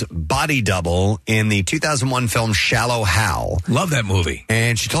Paltrow's body double in the 2001 film Shallow Hal. Love that movie.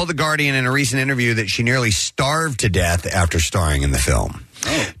 And she told The Guardian in a recent interview that she nearly starved to death after starring in the film.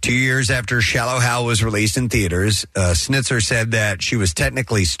 2 years after Shallow Hal was released in theaters, Snitzer said that she was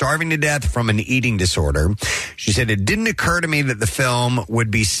technically starving to death from an eating disorder. She said, it didn't occur to me that the film would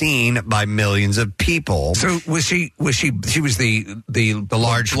be seen by millions of people. So she was the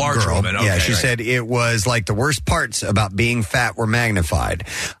large girl. woman. Okay, yeah, she said it was like the worst parts about being fat were magnified.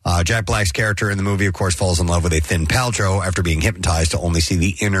 Jack Black's character in the movie, of course, falls in love with a thin Paltrow after being hypnotized to only see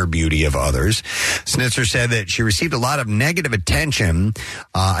the inner beauty of others. Snitzer said that she received a lot of negative attention.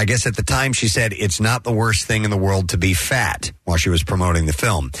 I guess at the time she said it's not the worst thing in the world to be fat while she was promoting the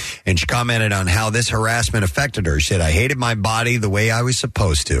film. And she commented on how this harassment affected her. She said, I hated my body the way I was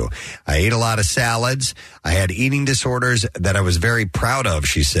supposed to. I ate a lot of salads. I had eating disorders that I was very proud of,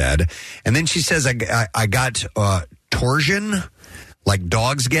 she said. And then she says, I got torsion, like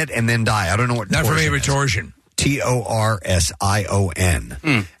dogs get and then die. I don't know what Not torsion familiar with is. torsion. Torsion.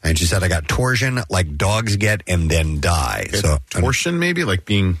 And she said, I got torsion like dogs get and then die. So torsion, maybe like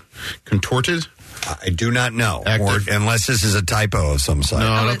being contorted? I do not know, or unless this is a typo of some sort.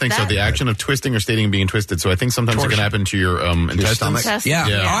 No, I don't think so. The action of twisting or stating being twisted. So I think sometimes it can happen to your intestines. Stomach. Yeah.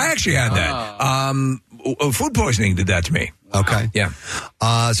 Oh, I actually had that. Food poisoning did that to me. Okay. Yeah.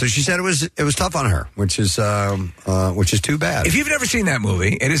 So she said it was tough on her, which is too bad. If you've never seen that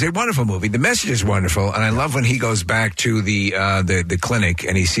movie, it is a wonderful movie. The message is wonderful, and I love when he goes back to the clinic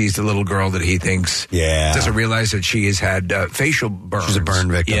and he sees the little girl that he thinks doesn't realize that she has had facial burns. She's a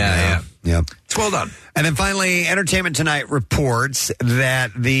burn victim. Yeah. Yep. It's well done. And then finally, Entertainment Tonight reports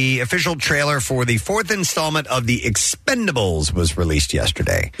that the official trailer for the fourth installment of The Expendables was released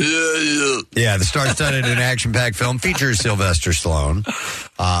yesterday. Yeah, the star-studded and action-packed film features Sylvester Stallone,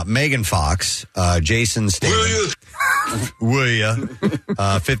 Megan Fox, Jason Statham,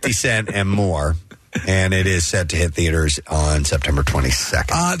 50 Cent, and more. And it is set to hit theaters on September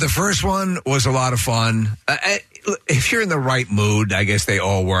 22nd. The first one was a lot of fun. If you're in the right mood, I guess they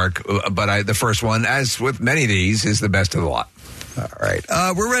all work. But the first one, as with many of these, is the best of the lot. All right.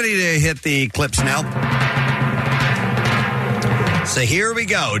 We're ready to hit the clips now. So here we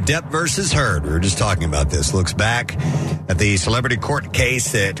go. Depp versus Heard. We were just talking about this. Looks back at the celebrity court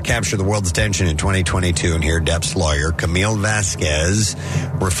case that captured the world's attention in 2022. And here Depp's lawyer, Camille Vasquez,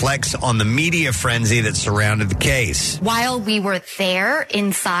 reflects on the media frenzy that surrounded the case. While we were there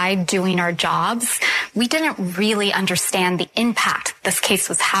inside doing our jobs, we didn't really understand the impact this case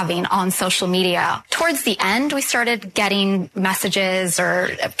was having on social media. Towards the end, we started getting messages or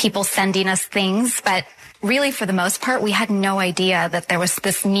people sending us things, but really, for the most part, we had no idea that there was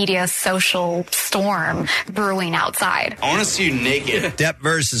this media social storm brewing outside. I want to see you naked. Depp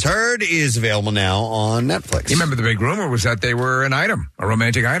versus Heard is available now on Netflix. You remember the big rumor was that they were an item, a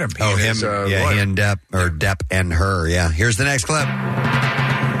romantic item. He and Depp, or Depp and her. Yeah. Here's the next clip.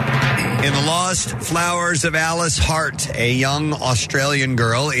 In The Lost Flowers of Alice Hart, a young Australian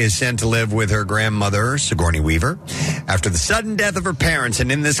girl is sent to live with her grandmother, Sigourney Weaver, after the sudden death of her parents.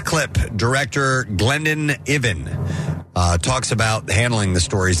 And in this clip, director Glendon Ivan talks about handling the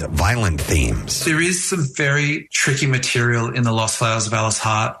story's violent themes. There is some very tricky material in The Lost Flowers of Alice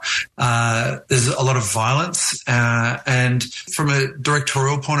Hart. There's a lot of violence. And from a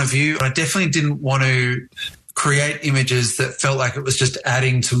directorial point of view, I definitely didn't want to create images that felt like it was just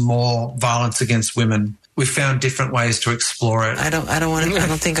adding to more violence against women. We found different ways to explore it. I don't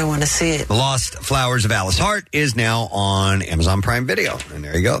think I want to see it. The Lost Flowers of Alice Hart is now on Amazon Prime Video. And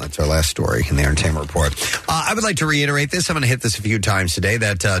there you go. That's our last story in the Entertainment Report. I would like to reiterate this. I'm going to hit this a few times today,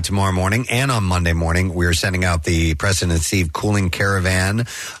 that tomorrow morning and on Monday morning, we're sending out the Preston and Steve Cooling Caravan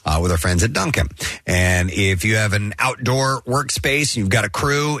with our friends at Dunkin'. And if you have an outdoor workspace, you've got a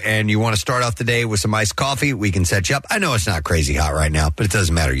crew, and you want to start off the day with some iced coffee, we can set you up. I know it's not crazy hot right now, but it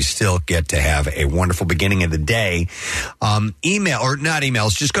doesn't matter. You still get to have a wonderful beginning of the day. Email, or not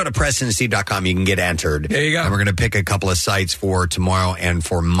emails, just go to PrestonandSteve.com. You can get entered. There you go. And we're going to pick a couple of sites for tomorrow and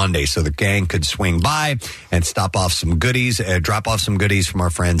for Monday. So the gang could swing by and stop off some goodies, drop off some goodies from our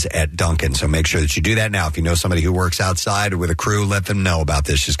friends at Dunkin'. So make sure that you do that now. If you know somebody who works outside with a crew, let them know about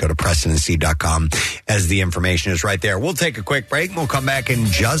this. Just go to PrestonandSteve.com as the information is right there. We'll take a quick break and we'll come back in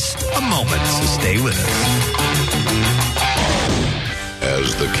just a moment. So stay with us.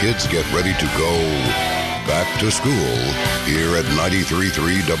 As the kids get ready to go back to school here at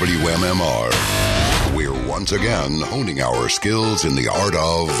 93.3 WMMR. We're once again honing our skills in the art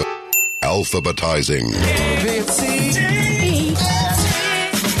of alphabetizing.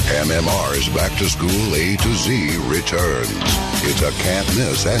 MMR's Back to School A to Z returns. It's a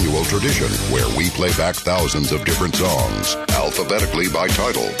can't-miss annual tradition where we play back thousands of different songs, alphabetically by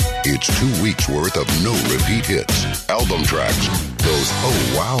title. It's 2 weeks' worth of no-repeat hits, album tracks, those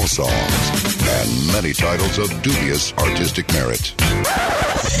oh wow songs, and many titles of dubious artistic merit.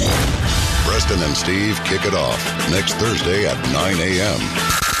 Preston and Steve kick it off next Thursday at 9 a.m.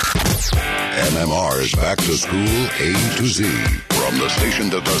 MMR's Back to School A to Z. From the station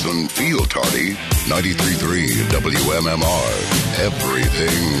that doesn't feel tardy, 93.3 WMMR.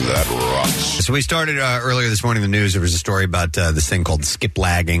 Everything that rocks. So we started earlier this morning in the news. There was a story about this thing called skip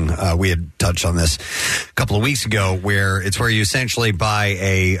lagging. We had touched on this a couple of weeks ago, where you essentially buy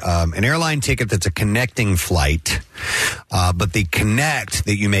an airline ticket that's a connecting flight, but the connect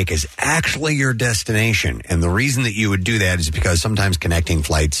that you make is actually your destination. And the reason that you would do that is because sometimes connecting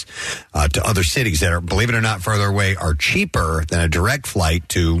flights to other cities that are, believe it or not, further away are cheaper than a direct flight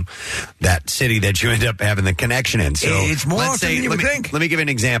to that city that you end up having the connection in. So it's more often than you would think. Let me give you an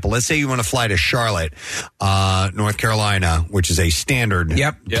example. Let's say you want to fly to Charlotte, North Carolina, which is a standard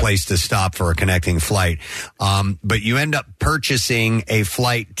place to stop for a connecting flight. But you end up purchasing a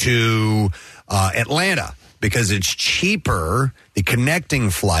flight to Atlanta because it's cheaper. The connecting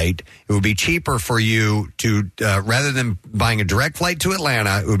flight, it would be cheaper for you to, rather than buying a direct flight to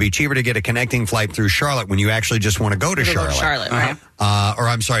Atlanta, it would be cheaper to get a connecting flight through Charlotte when you actually just want to go to Charlotte. Right? Or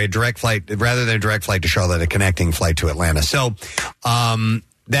I'm sorry, a direct flight, rather than a direct flight to Charlotte, a connecting flight to Atlanta. So,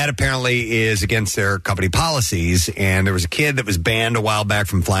 that apparently is against their company policies, and there was a kid that was banned a while back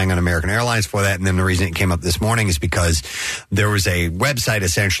from flying on American Airlines for that, and then the reason it came up this morning is because there was a website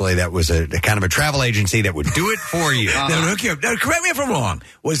essentially that was a kind of a travel agency that would do it for you. Now, correct me if I'm wrong.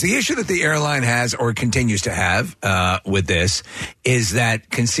 Was the issue that the airline has or continues to have with this is that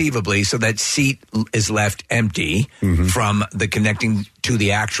conceivably, so that seat is left empty from the connecting to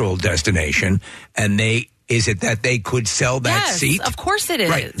the actual destination, and is it that they could sell that seat? Of course it is.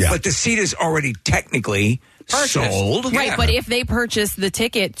 Right. Yeah. But the seat is already technically sold. Right, but if they purchase the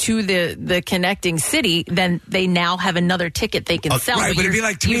ticket to the connecting city, then they now have another ticket they can sell. Right, but it'd be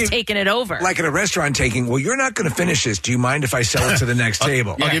like you've taken it over. Like at a restaurant taking, well, you're not going to finish this. Do you mind if I sell it to the next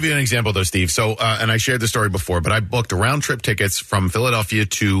table? I'll give you an example, though, Steve. So, and I shared the story before, but I booked round-trip tickets from Philadelphia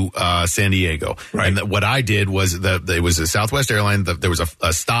to San Diego. Right. And what I did was, it was a Southwest airline. There was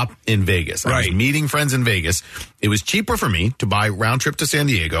a stop in Vegas. I was meeting friends in Vegas. It was cheaper for me to buy round-trip to San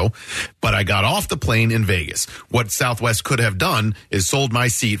Diego, but I got off the plane in Vegas. What Southwest could have done is sold my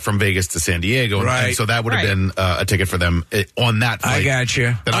seat from Vegas to San Diego. Right. And so that would have been a ticket for them on that flight. I got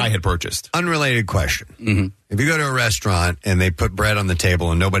you. That I had purchased. Unrelated question. Mm-hmm. If you go to a restaurant and they put bread on the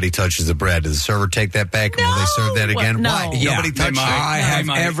table and nobody touches the bread, does the server take that back and will they serve that again? No. Why? Yeah, Nobody touched it. I have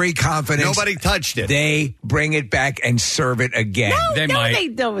every confidence. Nobody touched it. They bring it back and serve it again. No, They might. they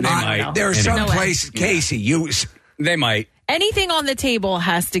don't. They might. There are some places, Casey, They might. Anything on the table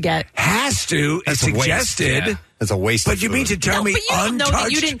has to get it's suggested. Yeah. That's a waste. But of you food. mean to tell me but you don't know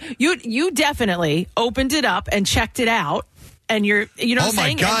that untouched? you definitely opened it up and checked it out, and you know what I'm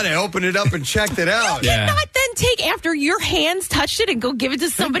saying? God, I opened it up and checked it out. You cannot then take after your hands touched it and go give it to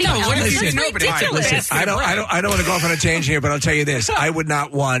somebody else. what if you That's didn't open it? ridiculous. Listen, I don't want to go off on a tangent here, but I'll tell you this: I would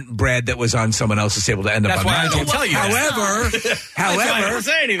not want bread that was on someone else's table to end up That's on why my I don't table. tell you that. However, I don't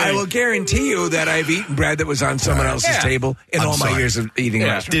say anything. I will guarantee you that I've eaten bread that was on someone else's table in all my years of eating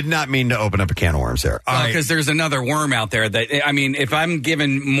restaurants. Did not mean to open up a can of worms there. Because there's another worm out there that, I mean, if I'm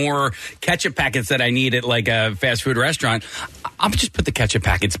given more ketchup packets that I need at like a fast food restaurant, I'll just put the ketchup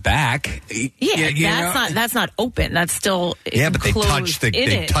packets back. That's not open. That's still but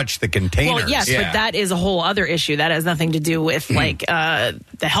they touch the containers. Well, yes, but that is a whole other issue. That has nothing to do with the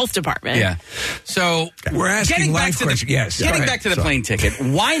health department. Yeah. So we're asking life questions. Yes. Getting back to the plane ticket,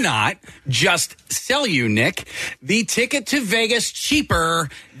 why not just sell you, Nick, the ticket to Vegas cheaper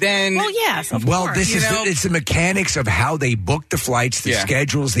than? Well, yes. Of Well, course. this is it's the mechanics of how they book the flights, the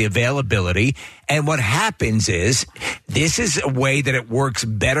schedules, the availability, and what happens is this is a way that it works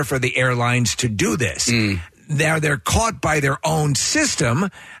better for the airlines to do this. Now they're caught by their own system,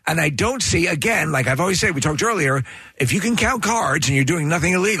 and I don't see, again, like I've always said, we talked earlier, if you can count cards and you're doing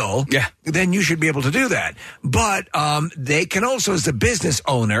nothing illegal, then you should be able to do that. But they can also, as the business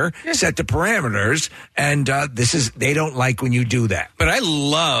owner, set the parameters, and they don't like when you do that. But I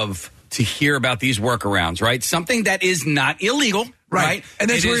love to hear about these workarounds, right? Something that is not illegal. Right. And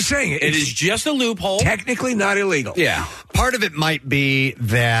that's what we're saying. It is just a loophole. Technically not illegal. Yeah. Part of it might be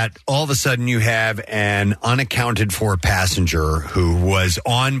that all of a sudden you have an unaccounted for passenger who was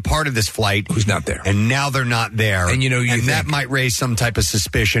on part of this flight who's not there, and now they're not there, and that might raise some type of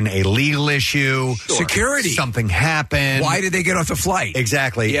suspicion, a legal issue, security, something happened. Why did they get off the flight?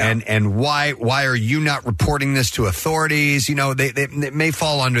 Exactly, and why are you not reporting this to authorities? You know, they may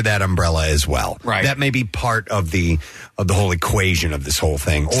fall under that umbrella as well. Right, that may be part of the whole equation of this whole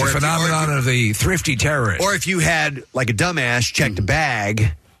thing, or the phenomenon of the thrifty terrorist, or if you had like a dumbass checked a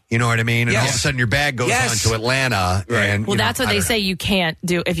bag. You know what I mean? And all of a sudden your bag goes on to Atlanta. Right. And, well, that's what they say you can't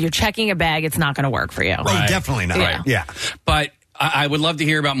do. If you're checking a bag, it's not going to work for you. Oh, definitely not. Yeah. Yeah. But I would love to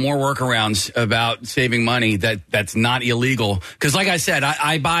hear about more workarounds about saving money that's not illegal. Because like I said,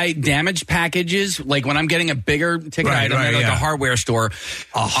 I buy damaged packages. Like when I'm getting a bigger ticket item at like a hardware store.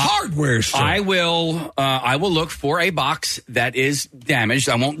 A hardware store? I will look for a box that is damaged.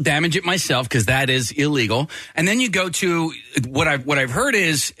 I won't damage it myself because that is illegal. And then you go to what I've heard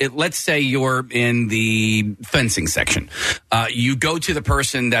is, let's say you're in the fencing section. You go to the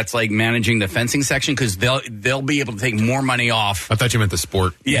person that's like managing the fencing section because they'll be able to take more money off. I thought you meant the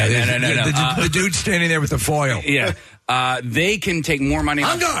sport. Yeah, no. The dude standing there with the foil. Yeah. They can take more money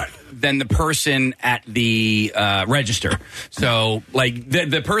than the person at the register. So, like,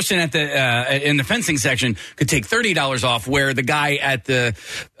 the person at the in the fencing section could take $30 off, where the guy at the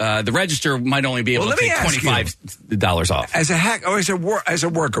register might only be able to take $25 off. As a hack, or as a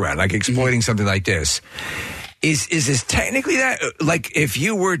workaround, like exploiting something like this. Is this technically that? Like, if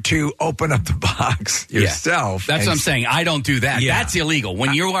you were to open up the box yourself, that's what I'm saying. I don't do that. Yeah. That's illegal.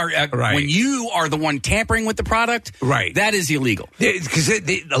 When you are when you are the one tampering with the product, that is illegal. Because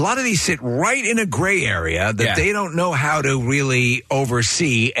a lot of these sit right in a gray area that they don't know how to really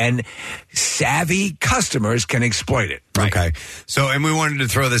oversee, and savvy customers can exploit it. Right. Okay. So, and we wanted to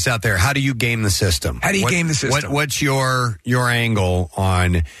throw this out there. How do you game the system? How do you game the system? What's your angle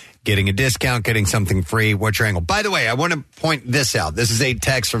on getting a discount, getting something free? What's your angle? By the way, I want to point this out. This is a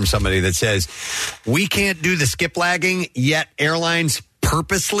text from somebody that says, we can't do the skip lagging, yet airlines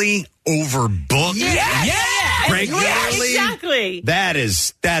purposely overbook. Yes! regularly. Exactly.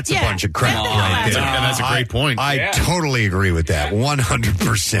 That's a bunch of crap right there. And that's a great point. I totally agree with that.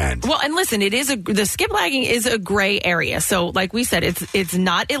 100%. Well, and listen, the skip lagging is a gray area. So, like we said, it's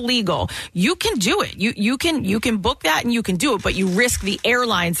not illegal. You can do it. You can book that and you can do it, but you risk the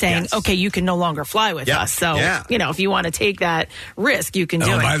airline saying, okay, you can no longer fly with us. So, if you want to take that risk, you can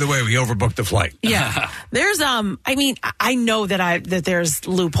do it. By the way, we overbooked the flight. Yeah. There's I know that there's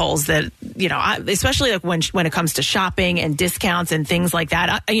loopholes that, especially like when it comes to shopping and discounts and things like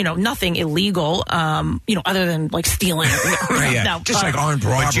that. Nothing illegal, other than like stealing. Just like armed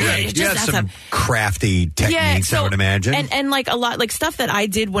robbery. You have some crafty techniques, I would imagine. And like a lot, like stuff that I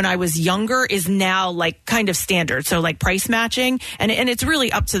did when I was younger is now like kind of standard. So like price matching, and it's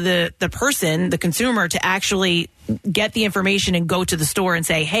really up to the person, the consumer, to actually get the information and go to the store and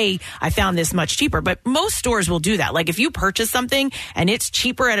say, hey, I found this much cheaper. But most stores will do that. Like if you purchase something and it's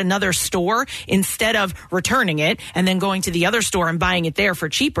cheaper at another store, instead of returning it and then going to the other store and buying it there for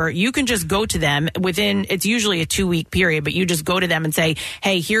cheaper, you can just go to them it's usually a 2-week period, but you just go to them and say,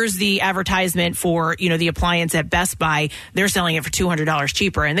 hey, here's the advertisement for, the appliance at Best Buy. They're selling it for $200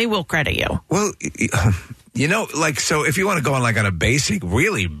 cheaper, and they will credit you. Well, so if you want to go on like on a basic,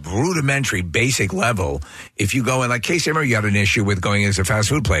 really rudimentary basic level, if you go in, like Casey, I remember you had an issue with going as a fast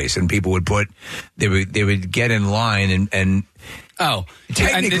food place and people would they would get in line and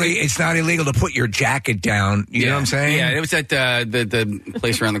technically, it's not illegal to put your jacket down. You know what I'm saying? Yeah, it was at the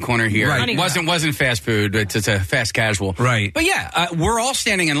place around the corner here. Right. It wasn't fast food. It's a fast casual. Right. But we're all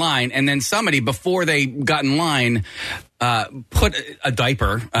standing in line, and then somebody, before they got in line, put a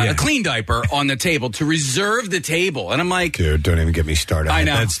diaper, a clean diaper, on the table to reserve the table. And I'm like, dude, don't even get me started. I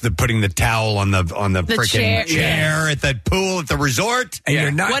know. That's putting the towel on the freaking chair at the pool at the resort. And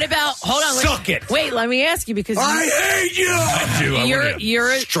you're not. What about? Hold on. Suck it. Wait, let me ask you, because I hate you. I do.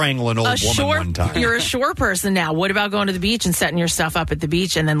 You're strangling an old woman one time. You're a shore person now. What about going to the beach and setting your stuff up at the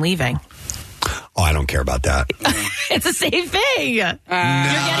beach and then leaving? Oh, I don't care about that. It's the same thing. You're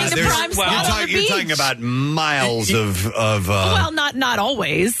getting the prime spot on the beach. You're talking about miles of well, not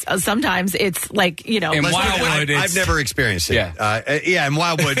always. Sometimes it's like, in Wildwood, I've never experienced it. In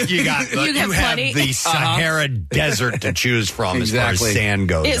Wildwood, you have the Sahara Desert to choose from as far as sand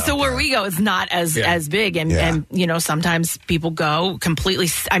goes. So where we go is not as big, and sometimes people go completely.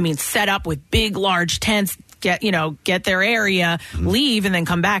 Set up with big, large tents. Get their area, leave, and then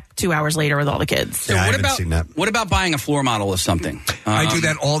come back 2 hours later with all the kids. So what about buying a floor model of something? I do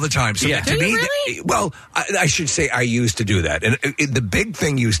that all the time. So to me, really? Well, I should say I used to do that. And the big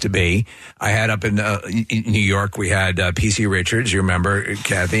thing used to be, I had up in New York, we had PC Richards, you remember,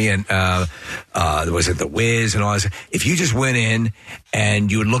 Kathy, and was it The Wiz and all this. If you just went in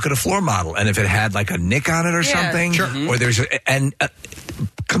and you would look at a floor model, and if it had like a nick on it or something, or there's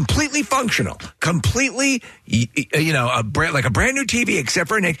completely functional, completely, like a brand new TV except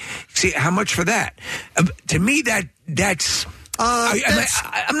for a nick. See, how much for that? To me, that's.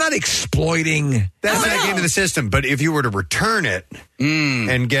 I'm not exploiting. That's back into the system. But if you were to return it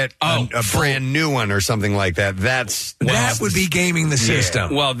and get a brand new one or something like that, that would be gaming the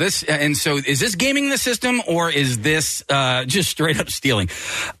system. Well, so is this gaming the system, or is this just straight up stealing?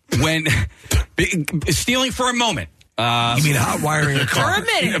 When stealing for a moment. You mean hot wiring a car?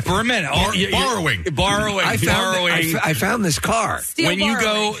 For a minute. Borrowing. I found this car. You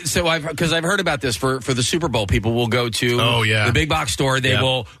go, because I've heard about this for the Super Bowl, people will go to the big box store. They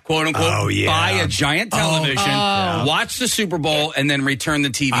will, quote unquote, buy a giant television, watch the Super Bowl, and then return the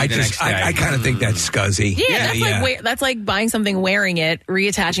TV the next day. I kind of think that's scuzzy. Yeah, that's like buying something, wearing it,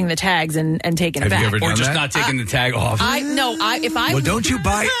 reattaching the tags, and taking it back. You ever done or just that? not taking the tag off.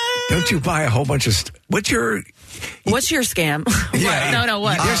 Don't you buy a whole bunch of what's your scam? Yeah. No,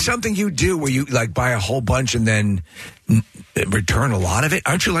 what? There's something you do where you like buy a whole bunch and then return a lot of it.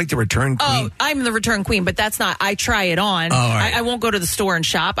 Aren't you like the return queen? Oh, I'm the return queen, but that's not. I try it on. Right. I won't go to the store and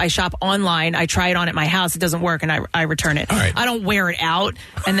shop. I shop online. I try it on at my house. It doesn't work, and I return it. Right. I don't wear it out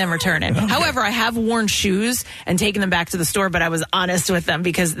and then return it. Okay. However, I have worn shoes and taken them back to the store, but I was honest with them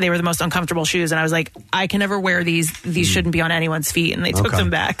because they were the most uncomfortable shoes, and I was like, I can never wear these. These shouldn't be on anyone's feet, and they took them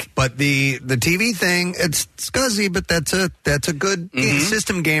back. But the TV thing, it's scuzzy, but that's a good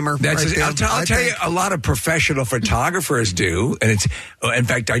system gamer. I'll tell you, a lot of professional photographers do, and it's. In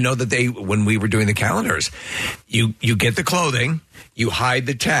fact, I know that when we were doing the calendars, you get the clothing, you hide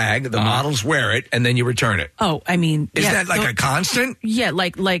the tag, the models wear it, and then you return it. Oh, I mean, is that like a constant? Yeah,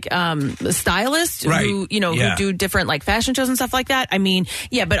 like stylists who do different like fashion shows and stuff like that. I mean,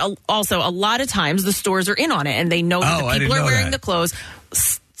 yeah, but also a lot of times the stores are in on it, and they know that the people are wearing the clothes.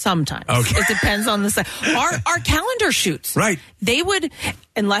 Sometimes. Okay. It depends on the size. Our calendar shoots. Right. They would,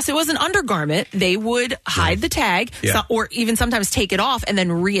 unless it was an undergarment, they would hide the tag or even sometimes take it off and then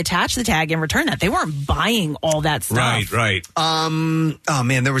reattach the tag and return that. They weren't buying all that stuff. Right. Oh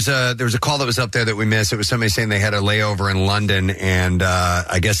man, there was a call that was up there that we missed. It was somebody saying they had a layover in London, and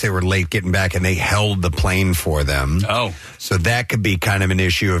I guess they were late getting back, and they held the plane for them. Oh, so that could be kind of an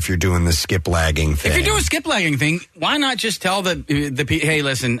issue if you're doing the skip lagging thing. If you do a skip lagging thing, why not just tell the hey,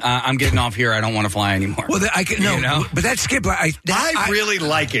 listen, I'm getting off here. I don't want to fly anymore. Well, but that skip lag. I really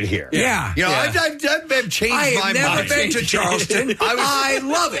like it here. Yeah, I've changed my mind. I have never been to Charleston. I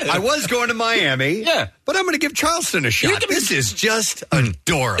love it. I was going to Miami. Yeah. But I'm going to give Charleston a shot. This is just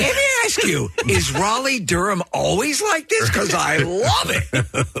adorable. Let me ask you, is Raleigh-Durham always like this? Because I love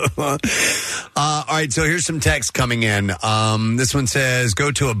it. All right, so here's some text coming in. This one says,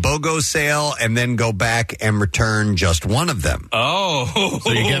 go to a BOGO sale and then go back and return just one of them. Oh.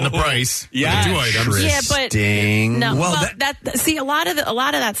 So you're getting the price. Yeah. 2 items. Yeah, but no. Well, see, a lot of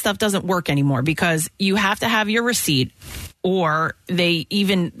that stuff doesn't work anymore because you have to have your receipt. Or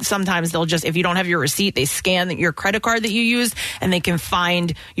sometimes they'll just, if you don't have your receipt, they scan your credit card that you used and they can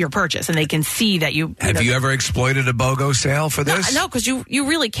find your purchase and they can see that you. Have you ever exploited a BOGO sale for this? No, because you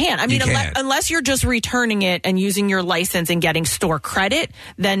really can't. I mean, unless you're just returning it and using your license and getting store credit,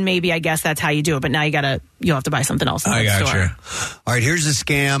 then maybe I guess that's how you do it. But now you'll have to buy something else. I got you. All right, here's a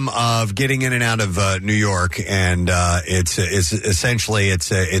scam of getting in and out of New York, and it's essentially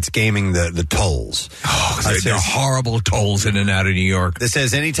it's gaming the tolls. Oh, they're horrible tolls in and out of New York. This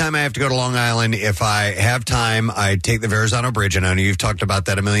says, anytime I have to go to Long Island, if I have time, I take the Verrazano Bridge, and I know you've talked about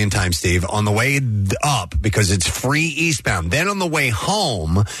that a million times, Steve, on the way up because it's free eastbound. Then on the way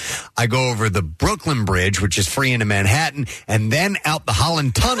home, I go over the Brooklyn Bridge, which is free into Manhattan, and then out the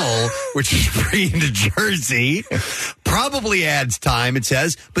Holland Tunnel, which is free into Jersey. Probably adds time, it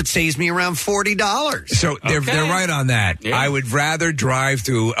says, but saves me around $40. So they're right on that. Yeah. I would rather drive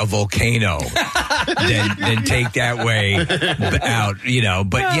through a volcano than take that way out,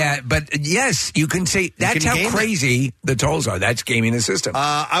 but yes, you can say that's how crazy the tolls are. That's gaming the system.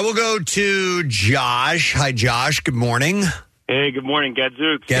 I will go to Josh. Hi, Josh. Good morning. Hey, good morning,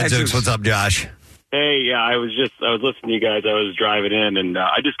 Gadzooks. Gadzooks, what's up, Josh? Hey, yeah, I was listening to you guys. I was driving in, and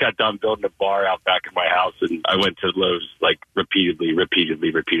I just got done building a bar out back in my house, and I went to Lowe's like repeatedly, and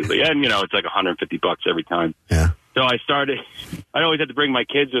it's like $150 every time. Yeah. So I always had to bring my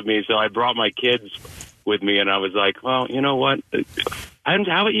kids with me, so I brought my kids with me, and I was like, well, you know what?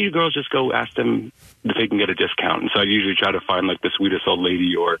 How about you girls just go ask them if they can get a discount? And so I usually try to find like the sweetest old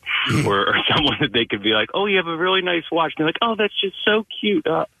lady or someone that they could be like, oh, you have a really nice watch. And they're like, oh, that's just so cute.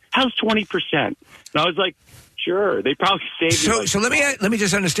 How's 20%? And I was like, sure. They probably saved me. So let me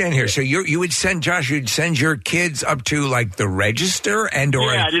just understand here. So you'd send your kids up to like the register and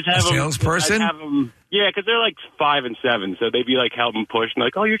or a salesperson? Yeah, because they're like 5 and 7, so they'd be like helping push and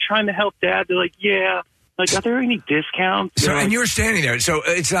like, oh, you're trying to help Dad. They're like, yeah. Like, are there any discounts? So, and you're standing there. So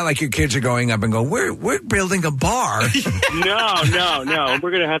it's not like your kids are going up and going, we're building a bar. No. We're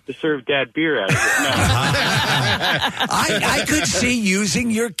going to have to serve Dad beer out of it. No. I could see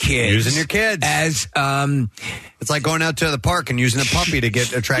using your kids as it's like going out to the park and using a puppy to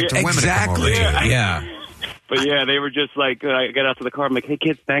get attractive women. Exactly. Yeah. But yeah, they were just like, I got out to the car. I'm like, hey,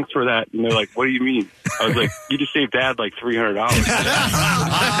 kids, thanks for that. And they're like, what do you mean? I was like, you just saved Dad like $300.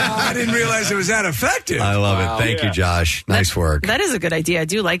 I didn't realize it was that effective. I love it. Thank you, Josh. Nice work. That is a good idea. I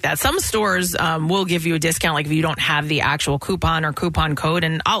do like that. Some stores will give you a discount, like if you don't have the actual coupon or coupon code.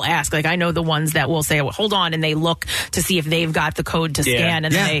 And I'll ask, like I know the ones that will say, well, hold on, and they look to see if they've got the code to scan,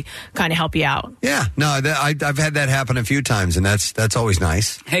 and then they kind of help you out. Yeah. No, I've had that happen a few times, and that's always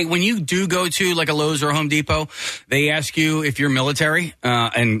nice. Hey, when you do go to like a Lowe's or a Home Depot, they ask you if you're military,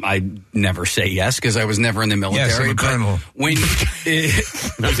 and I never say yes because I was never in the military. Yes, I'm a colonel. When I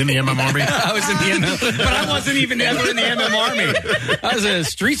was in the MM Army. I was in the MM, but I wasn't even ever in the MM Army. I was a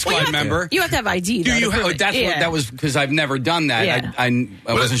street squad member. You have to have ID. Do you? That was because I've never done that. Yeah. I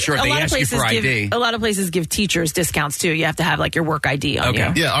wasn't sure if they asked you for ID. A lot of places give teachers discounts too. You have to have like your work ID on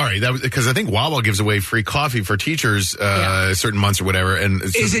you. Yeah, all right. That was because I think Wawa gives away free coffee for teachers certain months or whatever. And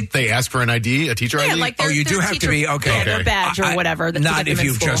they ask for an ID, a teacher ID? Like you do have to be their badge or whatever. Not if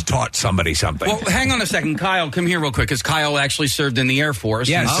you've just taught somebody something. Well, hang on a second. Kyle, come here real quick, because Kyle actually served in the Air Force.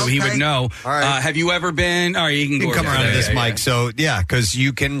 Yes. So he would know. All right. Have you ever been... All right, you can come around to this mic. So, because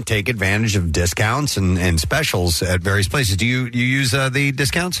you can take advantage of discounts and specials at various places. Do you use the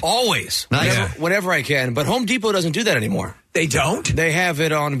discounts? Always. Nice. Whenever I can. But Home Depot doesn't do that anymore. They don't? They have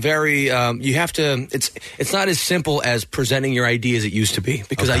it on very, you have to, it's not as simple as presenting your ID as it used to be,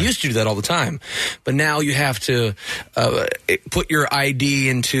 because I used to do that all the time. But now you have to put your ID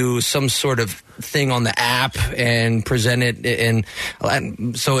into some sort of thing on the app and present it, and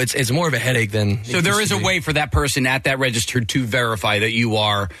so it's more of a headache than. So there is a way for that person at that register to verify that you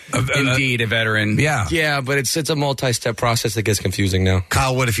are indeed a veteran. Yeah, but it's a multi-step process that gets confusing now.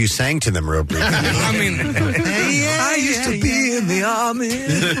 Kyle, what if you sang to them real briefly? I mean, I used to be in the army and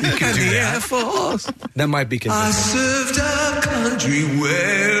the Air Force. That might be confusing. I served our country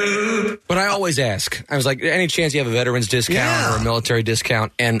well. But I always ask. I was like, any chance you have a veterans discount or a military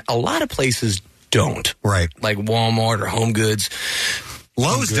discount? And a lot of places don't. Right. Like Walmart or Home Goods.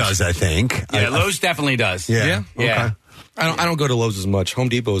 Lowe's does, I think. Yeah, Lowe's definitely does. Yeah. Yeah. I don't go to Lowe's as much. Home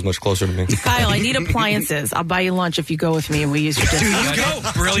Depot is much closer to me. Kyle, I need appliances. I'll buy you lunch if you go with me and we use your discount. Do you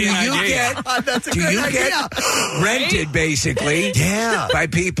get brilliant idea? Get rented basically? Yeah. By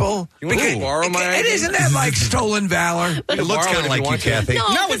people? You want to borrow my And idea? isn't that like stolen valor? It looks kind of like you, Kathy.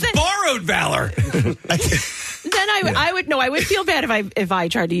 No, it's borrowed valor. Then I would feel bad if I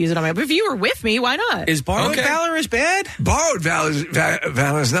tried to use it on my. But if you were with me, why not? Is borrowed valor as bad? Borrowed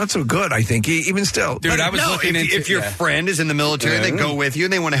valor is not so good, I think, even still. Dude, I was looking into if your friend is in the military, they go with you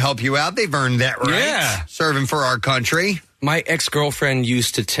and they want to help you out. They've earned that right. Yeah. Serving for our country. My ex-girlfriend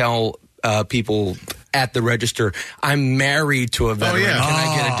used to tell people at the register, I'm married to a veteran. Can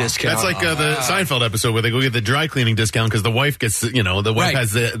I get a discount? That's like the Seinfeld episode where they go get the dry cleaning discount because the wife gets, the wife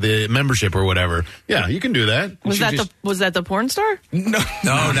has the membership or whatever. Yeah, you can do that. Was that the porn star? No.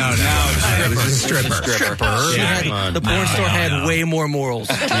 It was a stripper. The porn store had way more morals.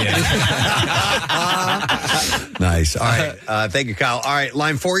 Nice. All right. Thank you, Kyle. All right.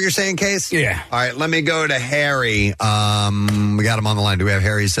 Line 4, you're saying, Case? Yeah. All right. Let me go to Harry. We got him on the line. Do we have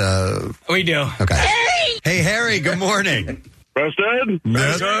Harry's? We do. Okay. Hey, Harry. Good morning. Preston?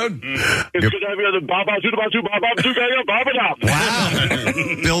 Yes. It's good to have you on the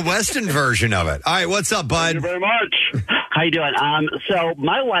Wow. Bill Weston version of it. All right. What's up, bud? Thank you very much. How you doing? So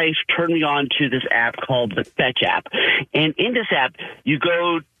my wife turned me on to this app called the Fetch app, and in this app, you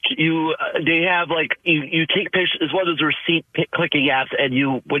go. They have you take pictures. It's one of those receipt clicking apps,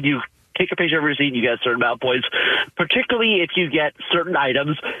 and when you take a picture of a receipt, you get a certain amount of points. Particularly if you get certain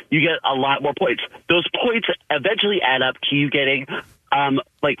items, you get a lot more points. Those points eventually add up to you getting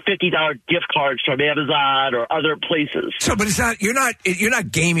 $50 gift cards from Amazon or other places. So, but it's not. You're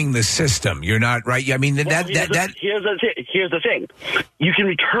not gaming the system. You're not right. I mean, here's the thing. You can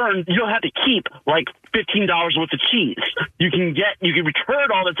return. You don't have to keep $15 worth of cheese. You can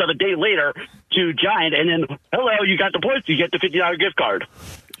return all that stuff a day later to Giant, and then you got the points. You get the $50 gift card.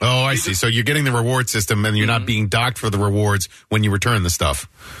 Oh, I see. So you're getting the reward system, and you're not being docked for the rewards when you return the stuff.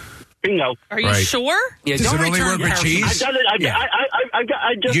 Bingo. Are you sure? Yeah, does it only work with cheese? I've done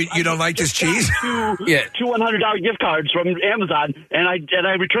it. You don't like this cheese? Two $100 gift cards from Amazon, and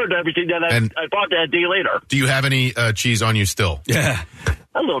I returned everything that I bought that a day later. Do you have any cheese on you still? Yeah.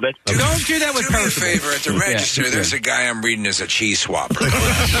 A little bit. Don't do that with Do me a favor. At the register, there's a guy I'm reading as a cheese swapper.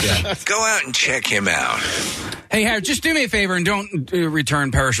 Go out and check him out. Hey, Harry, just do me a favor and don't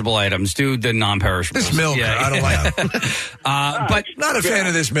return perishable items. Do the non-perishables. This milk, I don't like it. But not a fan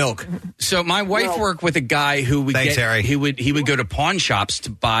of this milk. So my wife worked with a guy who would Harry. He would go to pawn shops to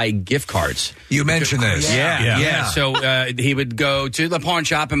buy gift cards. You mentioned this. Yeah. So he would go to the pawn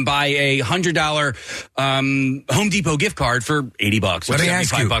shop and buy a $100 Home Depot gift card for $80 or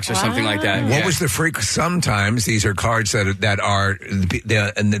 $75 or something like that. What was the freak? Sometimes these are cards that are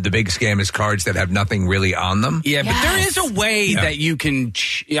the big scam is cards that have nothing really on them. Yeah, but there is a way that you can.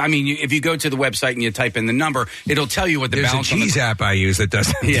 If you go to the website and you type in the number, it'll tell you what the balance. There's a cheese app I use that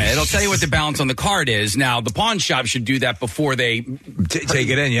does. Yeah, it'll tell you what the balance on the card is. Now, the pawn shop should do that before they take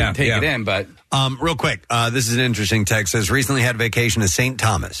it in. Yeah, take it in. But real quick, this is an interesting text. Says recently had a vacation to St.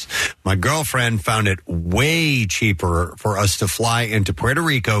 Thomas. My girlfriend found it way cheaper for us to fly into Puerto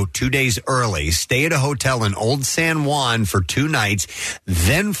Rico 2 days early, stay at a hotel in Old San Juan for 2 nights,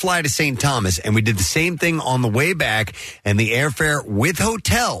 then fly to St. Thomas, and we did the same thing on the way back, and the airfare with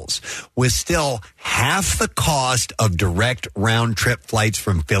hotels was still half the cost of direct round-trip flights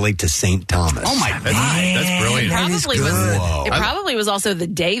from Philly to St. Thomas. Oh, my God. That's brilliant. It probably was also the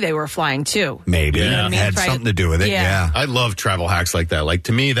day they were flying, too. Maybe. You know what I mean? Had something to do with it, yeah. I love travel hacks like that. Like,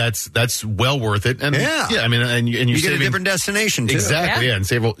 to me, that's well worth it. And I mean, and you're you saving, get a different destination, too. Exactly, and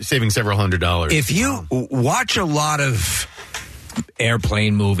saving several $100s. If you watch a lot of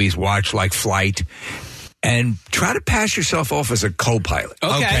airplane movies, watch like Flight, and try to pass yourself off as a co-pilot.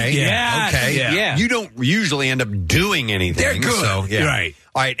 Okay. Yeah. Okay. Yeah. You don't usually end up doing anything. They're good. So, yeah. Right.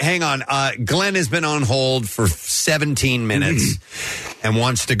 All right, hang on. Glenn has been on hold for 17 minutes and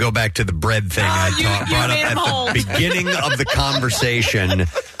wants to go back to the bread thing I brought up at the beginning of the conversation.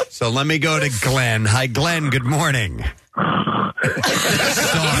 So let me go to Glenn. Hi, Glenn. Good morning.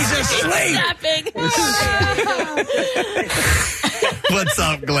 He's asleep. What's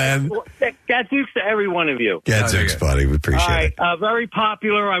up, Glenn? Gadzooks to every one of you. Gadzooks, buddy. We appreciate it. Very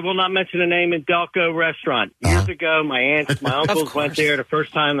popular. I will not mention the name. In Delco restaurant. Years ago, my aunts, my uncles went there. The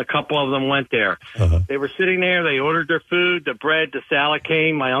first time, a couple of them went there. They were sitting there. They ordered their food. The bread, the salad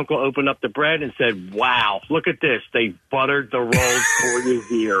came. My uncle opened up the bread and said, "Wow, look at this. They buttered the rolls for you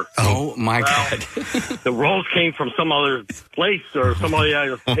here." Oh, my God. The rolls came from some other place or some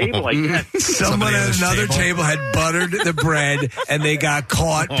other table, I guess. Someone at another table had buttered the bread, and they got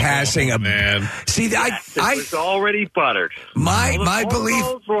caught passing a man. See, it was already buttered. My belief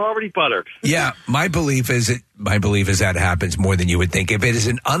rolls were already buttered. Yeah, my belief is that happens more than you would think. If it is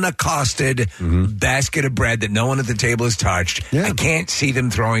an unaccosted basket of bread that no one at the table has touched, I can't see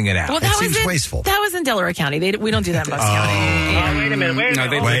them throwing it out. Well, that seems wasteful. That was in Delaware County. We don't do that in Bucks County. Wait a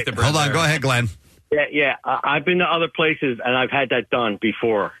minute. Hold on. Go ahead, Glenn. Yeah. I've been to other places, and I've had that done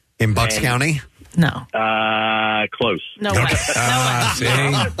before. In Bucks County? No. Close. No way. See?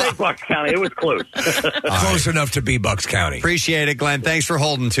 Bucks County. It was close. Close enough to be Bucks County. Appreciate it, Glenn. Thanks for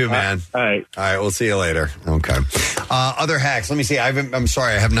holding too, man. All right. We'll see you later. Okay. Other hacks. Let me see. I'm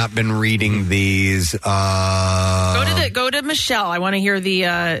sorry. I have not been reading these. Go to Michelle. I want to hear the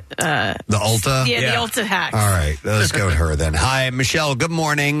Ulta? Yeah, the Ulta hack. All right. Let's go to her then. Hi, Michelle. Good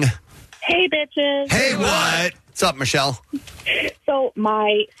morning. Hey, bitches. Hey, what? What's up, Michelle? So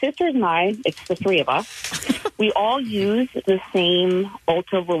my sisters and I, it's the three of us, we all use the same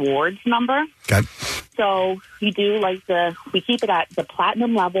Ulta Rewards number. Okay. So we keep it at the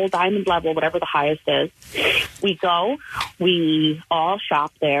platinum level, diamond level, whatever the highest is. We all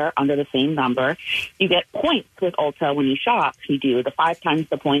shop there under the same number. You get points with Ulta when you shop. You do the 5 times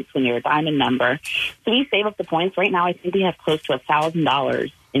the points when you're a diamond member. So we save up the points. Right now, I think we have close to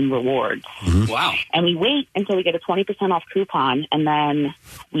 $1,000 in rewards. Wow. And we wait until we get a 20% off coupon, and then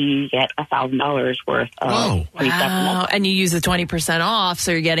we get $1,000 worth of free stuff. Wow. And you use the 20% off,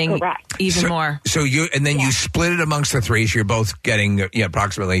 so you're getting even more. So you split it amongst the three, so you're both getting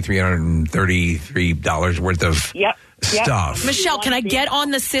approximately $333 worth of stuff. Michelle, can I get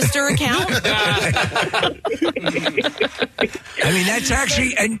on the sister account? I mean, that's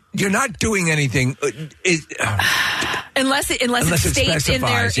actually, and you're not doing anything. Unless it states in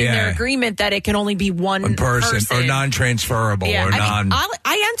their agreement that it can only be one person or non-transferable or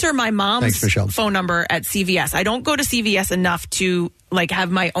I enter my mom's Thanks, phone number at CVS. I don't go to CVS enough to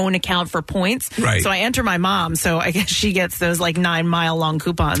have my own account for points. Right. So I enter my mom. So I guess she gets those 9-mile long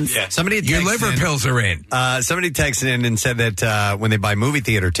coupons. Yeah. Your liver pills are in. Somebody texted in and said that when they buy movie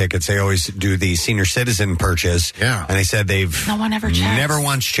theater tickets, they always do the senior citizen purchase. Yeah. And they said no one ever checks. Never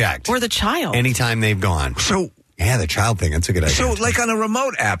once checked. Or the child. Anytime they've gone. So. Yeah, the child thing. That's a good idea. So, on a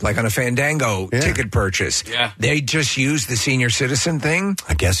remote app, like on a Fandango ticket purchase, they just use the senior citizen thing?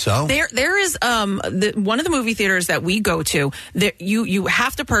 I guess so. There is one of the movie theaters that we go to. You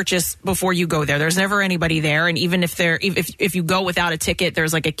have to purchase before you go there. There's never anybody there, and even if you go without a ticket,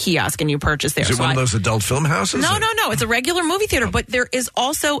 there's a kiosk and you purchase there. Is it one of those adult film houses? No. It's a regular movie theater, but there is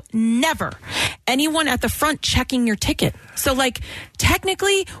also never anyone at the front checking your ticket. So,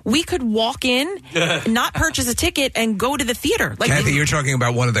 technically, we could walk in, not purchase a ticket, and go to the theater. Kathy, you're talking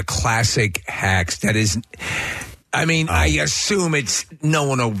about one of the classic hacks that is... I mean, I assume no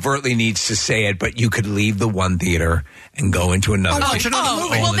one overtly needs to say it, but you could leave the one theater and go into another. Movie.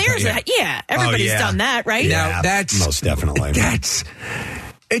 Well, everybody's done that, right? Now, that's... Most definitely.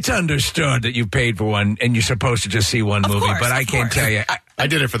 It's understood that you paid for one and you're supposed to just see one movie, but I can't tell you. I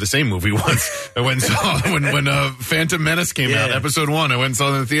did it for the same movie once. I went and saw when Phantom Menace came out, episode 1. I went and saw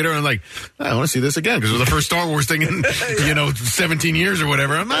it in the theater, and I'm like, I want to see this again because it was the first Star Wars thing in 17 years or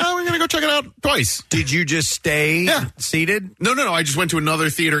whatever. I'm like, we're going to go check it out twice. Did you just stay seated? No. I just went to another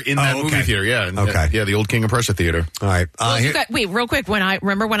theater in that movie theater. Yeah. Okay. Yeah, the old King of Prussia theater. All right. Wait, real quick. When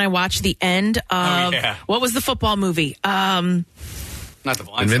I watched the end of what was the football movie? Not the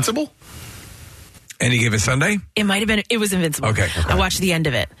Blind Invincible? Side. Any Given Sunday? It might have been. It was Invincible. Okay. I watched the end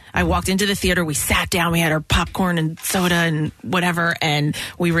of it. I walked into the theater. We sat down. We had our popcorn and soda and whatever, and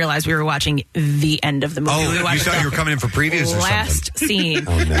we realized we were watching the end of the movie. You thought you were coming in for previews or something? Last scene.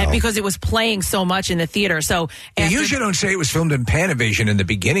 Because it was playing so much in the theater. So you usually don't say it was filmed in Panavision in the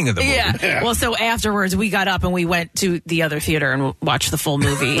beginning of the movie. Yeah. Well, so afterwards, we got up and we went to the other theater and watched the full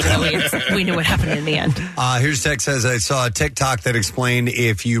movie. So we knew what happened in the end. Here's text says, I saw a TikTok that explained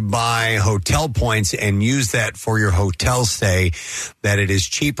if you buy hotel points points and use that for your hotel stay, that it is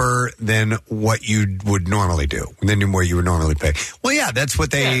cheaper than what you would normally do, than what you would normally pay. Well, yeah, that's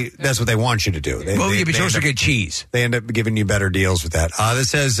what they want you to do. They also get cheese. They end up giving you better deals with that. This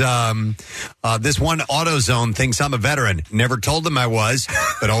says, this one AutoZone thinks I'm a veteran. Never told them I was,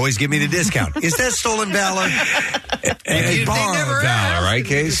 but always give me the discount. Is that stolen valor? It's borrowed valor, right,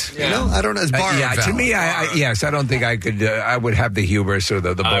 Case? Yeah. No, I don't know. It's borrowed valor. To me, yes, I don't think I could. I would have the hubris or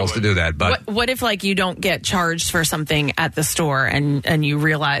the balls to do that. But what if, like, you don't get charged for something at the store and you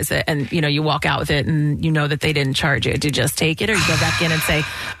realize it, and you walk out with it, and you know that they didn't charge you? Do you just take it, or you go back in and say,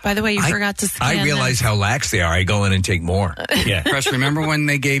 by the way, you forgot to scan? I realize how lax they are. I go in and take more. Yeah. Press, remember when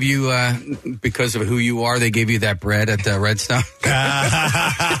they gave you, because of who you are, they gave you that bread at Redstone?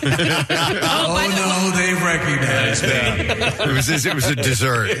 No, they recognize me. It was a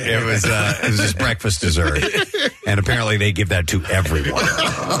dessert. It was this breakfast dessert, and apparently they give that to everyone.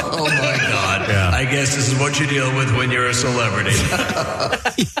 Oh my God! Yeah. I guess this is what you deal with when you're a celebrity.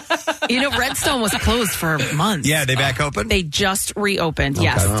 Redstone was closed for months. Yeah, they back open? They just reopened, Okay.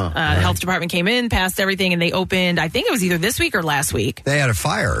 yes. Oh, The health department came in, passed everything, and they opened, I think it was either this week or last week. They had a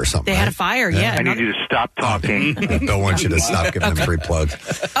fire or something. They had a fire, yeah. I need you to stop talking. Don't want you to stop giving them free plugs.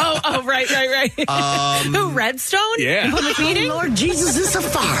 Oh, right. Who, Redstone? Yeah. Plymouth Meeting? Lord Jesus, it's a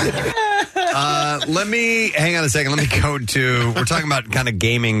fire. Let me hang on a second. Let me go to. We're talking about kind of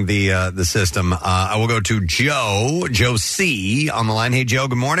gaming the system. I will go to Joe C on the line. Hey, Joe.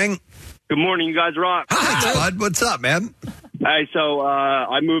 Good morning. Good morning. You guys rock. Hi, bud. What's up, man? Hey, so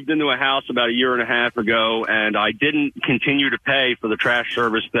I moved into a house about a year and a half ago, and I didn't continue to pay for the trash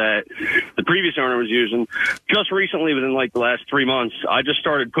service that the previous owner was using. Just recently, within like the last 3 months, I just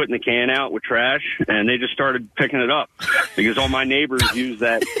started putting the can out with trash, and they just started picking it up because all my neighbors use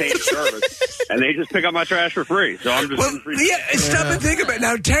that same service, and they just pick up my trash for free. So I'm just stop and think about it.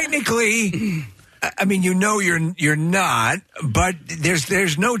 Now, technically, I mean, you're not, but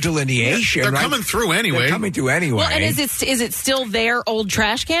there's no delineation. They're right? coming through anyway. They're coming through anyway. Well, and is it still their old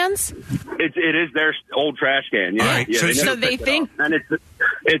trash cans? It is their old trash can. Yeah. Right. Yeah, So they they think, and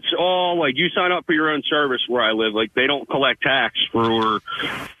it's all like you sign up for your own service where I live. Like they don't collect tax for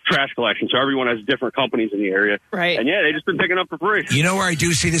trash collection, so everyone has different companies in the area. Right. And yeah, they just been picking up for free. You know where I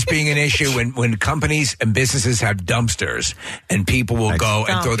do see this being an issue when companies and businesses have dumpsters and people will go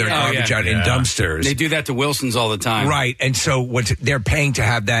and throw their garbage out in dumpsters. They do that to Wilson's all the time. Right. And so they're paying to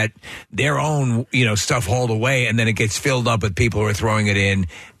have that their own, stuff hauled away, and then it gets filled up with people who are throwing it in,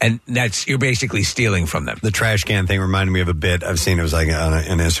 and you're basically stealing from them. The trash can thing reminded me of a bit I've seen. It was like on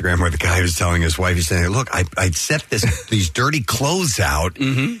Instagram where the guy was telling his wife, he's saying, "Look, I set these dirty clothes out,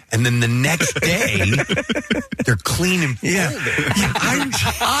 and then the next day they're clean and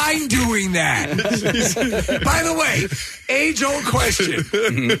I'm doing that." By the way, age-old question,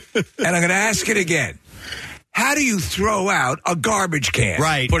 and I'm going to ask it again. How do you throw out a garbage can?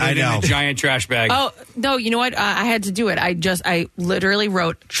 Right, Put it in a giant trash bag. Oh, no, you know what? I had to do it. I literally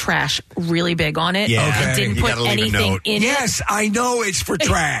wrote trash really big on it. Yeah. And Okay. didn't You put gotta leave a anything note. in Yes, I know it's for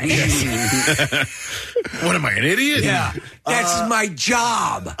trash. What am I, an idiot? Yeah. That's my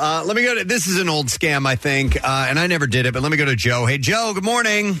job. Let me go to. This is an old scam, I think, and I never did it. But let me go to Joe. Hey, Joe. Good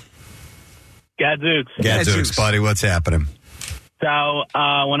morning. Gadzooks. Gadzooks, buddy. What's happening? So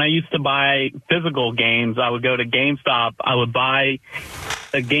when I used to buy physical games, I would go to GameStop. I would buy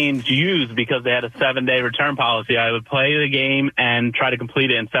the games used because they had a 7-day return policy. I would play the game and try to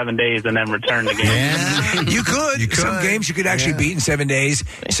complete it in 7 days and then return the game. Yeah. You could. Some games you could actually beat in 7 days.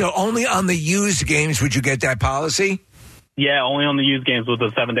 So only on the used games would you get that policy? Yeah, only on the used games with a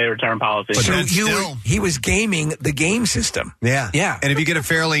 7-day return policy. So he was gaming the game system. Yeah. Yeah. And if you get a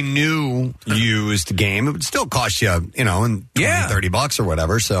fairly new used game, it would still cost you, $20, $30 or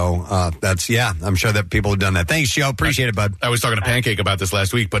whatever. So I'm sure that people have done that. Thanks, Joe. Appreciate it, bud. I was talking to Pancake about this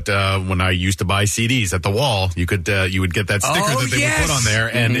last week, but when I used to buy CDs at the wall, you would get that sticker that they would put on there.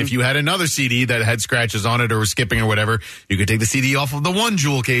 And if you had another CD that had scratches on it or was skipping or whatever, you could take the CD off of the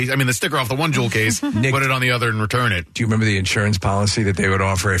the sticker off the one jewel case, Nick, put it on the other and return it. Do you remember the insurance policy that they would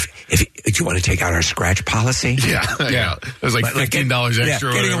offer if you want to take out our scratch policy? Yeah. It was like $15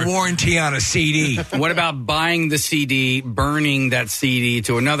 extra. Yeah, getting a warranty on a CD. What about buying the CD, burning that CD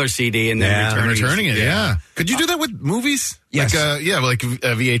to another CD, and then returning it? Yeah. Could you do that with movies? Yes. Like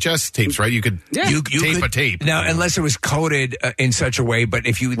VHS tapes, right? You could tape a tape. Now, unless it was coded in such a way, but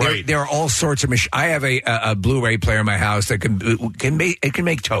if you there are all sorts of I have a Blu-ray player in my house that can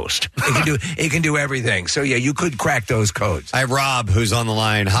make toast. It can do everything. So yeah, you could crack those codes. I have Rob who's on the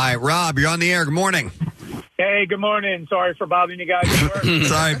line. Hi, Rob. You're on the air. Good morning. Hey, good morning. Sorry for bothering you guys at work.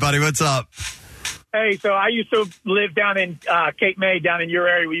 Sorry, buddy. What's up? Hey, so I used to live down in Cape May, down in your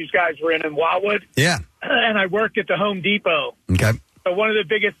area where you guys were in Wildwood. Yeah. And I worked at the Home Depot. Okay. So one of the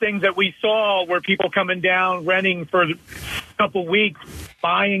biggest things that we saw were people coming down, renting for a couple weeks,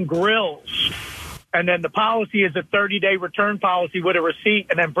 buying grills. And then the policy is a 30-day return policy with a receipt,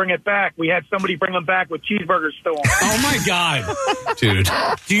 and then bring it back. We had somebody bring them back with cheeseburgers still on. Oh, my God. Dude.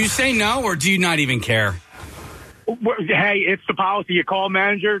 Do you say no, or do you not even care? Hey, it's the policy. You call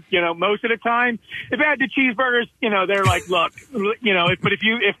manager, most of the time. If they had the cheeseburgers, they're like, look, but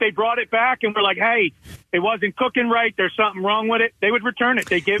if they brought it back and we're like, hey, it wasn't cooking right, there's something wrong with it, they would return it.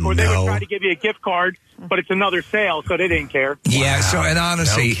 They would try to give you a gift card, but it's another sale, so they didn't care. Yeah, Wow. so, and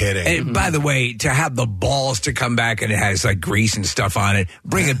honestly, No kidding. And by the way, to have the balls to come back and it has like grease and stuff on it,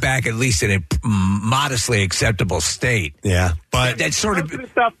 bring it back at least in a modestly acceptable state. Yeah, but that's sort of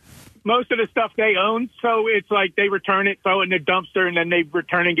most of the stuff they own, so it's like they return it, throw it in the dumpster, and then they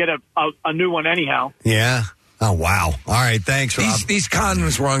return and get a new one anyhow. Yeah. Oh, wow. All right, thanks, Rob. These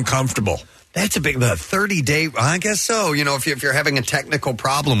condoms were uncomfortable. That's a big, the 30-day, I guess so. If you're having a technical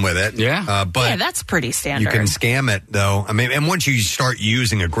problem with it. Yeah. But yeah, that's pretty standard. you can scam it, though. I mean, and once you start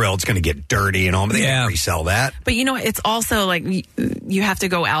using a grill, it's going to get dirty and all, but they can resell that. But it's also like you have to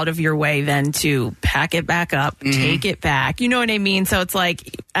go out of your way then to pack it back up, take it back. You know what I mean? So it's like...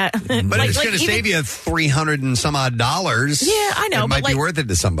 but it's going to save you $300 and some odd dollars. Yeah, I know. It might be worth it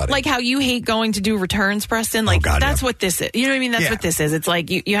to somebody. Like how you hate going to do returns, Preston. Like, that's what this is. You know what I mean? That's what this is. It's like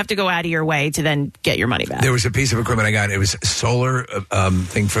you have to go out of your way to then get your money back. There was a piece of equipment I got. It was a solar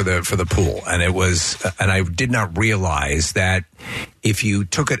thing for the pool, and it was. And I did not realize that if you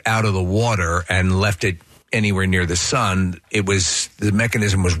took it out of the water and left it anywhere near the sun, the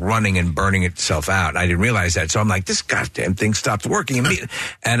mechanism was running and burning itself out. I didn't realize that, so I'm like, this goddamn thing stopped working.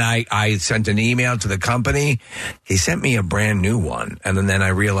 And I sent an email to the company. He sent me a brand new one, and then I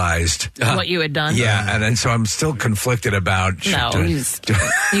realized what you had done. Yeah, and then so I'm still conflicted about. No,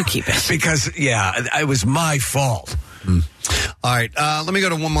 you keep it because it was my fault. All right, let me go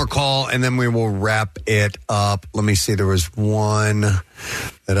to one more call, and then we will wrap it up. Let me see. There was one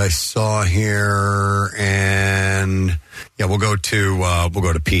that I saw here, and we'll go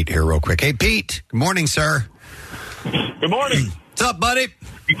to Pete here real quick. Hey, Pete. Good morning, sir. Good morning. What's up, buddy?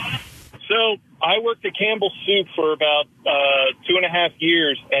 So I worked at Campbell's Soup for about 2.5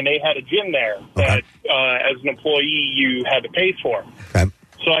 years, and they had a gym there that, as an employee, you had to pay for. Okay.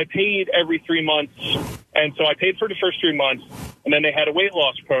 So I paid every 3 months, and so I paid for the first 3 months, and then they had a weight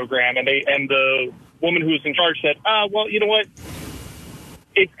loss program, and the woman who was in charge said, well, you know what?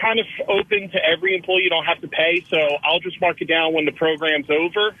 It's kind of open to every employee. You don't have to pay, so I'll just mark it down when the program's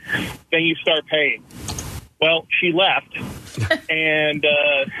over. Then you start paying. Well, she left, and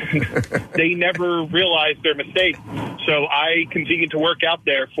they never realized their mistake. So I continued to work out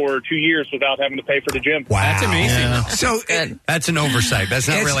there for 2 years without having to pay for the gym. Wow. That's amazing. Yeah. So that's an oversight. That's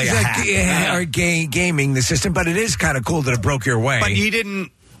not really a hack. Or gaming the system, but it is kind of cool that it broke your way. But he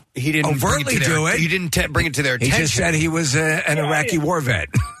didn't overtly do it. He didn't bring it to their attention. He just said he was an Iraqi war vet.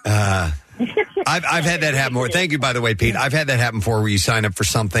 I've had that happen before. Thank you, by the way, Pete. I've had that happen before where you sign up for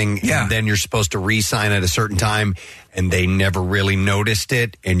something and then you're supposed to re-sign at a certain time and they never really noticed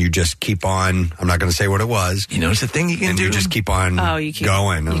it and you just keep on. I'm not going to say what it was. You know, it's a thing you can do. You just keep on going. You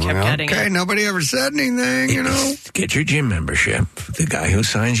kept getting okay, it. nobody ever said anything, Get your gym membership. The guy who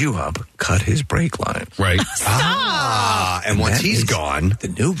signs you up, cut his brake line. Right. And once he's gone, the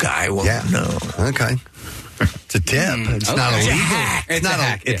new guy will know. Okay. It's a tip. It's not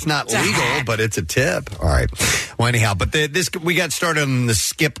illegal. It's not legal, but it's a tip. All right. Well, anyhow, but we got started on the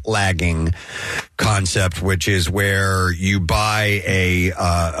skip lagging concept, which is where you buy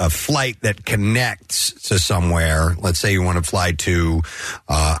a flight that connects to somewhere. Let's say you want to fly to,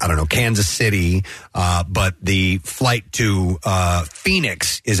 Kansas City, but the flight to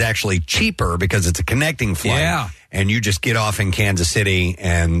Phoenix is actually cheaper because it's a connecting flight. Yeah. And you just get off in Kansas City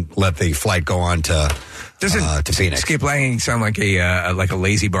and let the flight go on to Phoenix. Skip lagging sound like a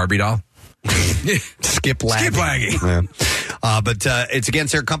lazy Barbie doll? Skip lagging. Skip lagging. Yeah. But it's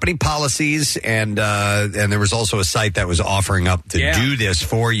against their company policies, and there was also a site that was offering up to do this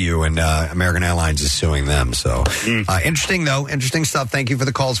for you, and American Airlines is suing them. So interesting, though. Interesting stuff. Thank you for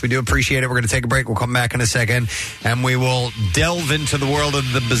the calls. We do appreciate it. We're going to take a break. We'll come back in a second, and we will delve into the world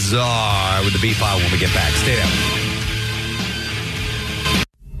of the bizarre with the B-File when we get back. Stay there.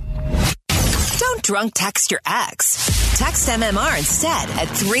 Don't drunk text your ex. Text MMR instead at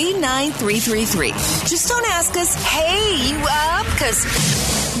 39333. Just don't ask us, hey, you up? Because,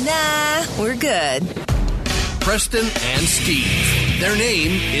 nah, we're good. Preston and Steve. Their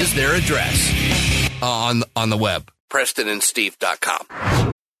name is their address on the web.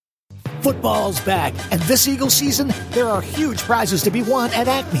 PrestonandSteve.com. Football's back, and this Eagles season, there are huge prizes to be won at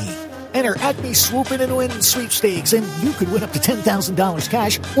Acme. Enter Acme Swoop In and Win sweepstakes, and you could win up to $10,000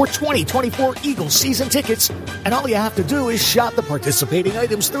 cash or 2024 Eagles season tickets. And all you have to do is shop the participating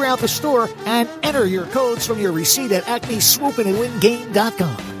items throughout the store and enter your codes from your receipt at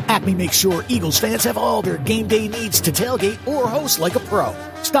acmeswoopinandwingame.com. Acme makes sure Eagles fans have all their game day needs to tailgate or host like a pro.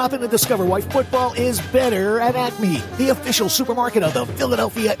 Stop in and discover why football is better at Acme, the official supermarket of the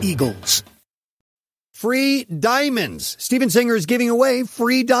Philadelphia Eagles. Free diamonds. Steven Singer is giving away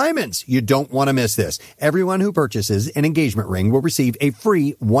free diamonds. You don't want to miss this. Everyone who purchases an engagement ring will receive a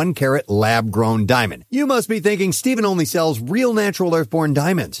free 1-carat lab-grown diamond. You must be thinking Steven only sells real natural earth-born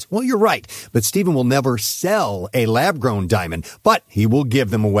diamonds. Well, you're right, but Steven will never sell a lab-grown diamond, but he will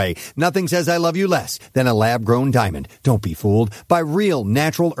give them away. Nothing says I love you less than a lab-grown diamond. Don't be fooled by real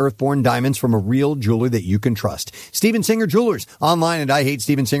natural earth-born diamonds from a real jeweler that you can trust. Steven Singer Jewelers, online at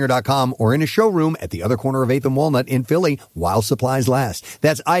IHateStevenSinger.com or in a showroom at the other corner of 8th and Walnut in Philly while supplies last.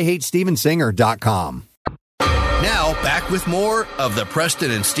 That's IHateStevenSinger.com. Now, back with more of the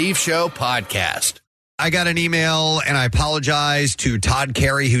Preston and Steve Show podcast. I got an email, and I apologize to Todd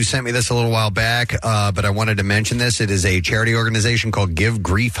Carey, who sent me this a little while back, but I wanted to mention this. It is a charity organization called Give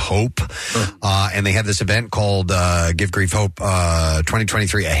Grief Hope, and they have this event called Give Grief Hope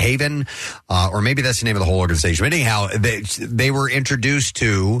 2023 A Haven, or maybe that's the name of the whole organization. But anyhow, they were introduced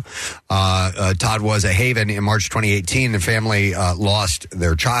to, Todd was A Haven in March 2018. The family lost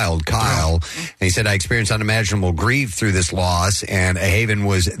their child, Kyle, and he said, I experienced unimaginable grief through this loss, and A Haven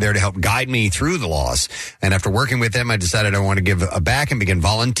was there to help guide me through the loss. And after working with them, I decided I want to give back and begin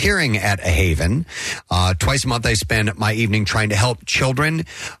volunteering at A Haven. Twice a month, I spend my evening trying to help children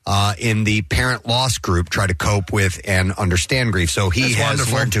in the parent loss group try to cope with and understand grief. So he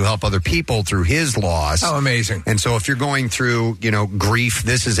has learned to help other people through his loss. Oh, amazing. And so if you're going through, grief,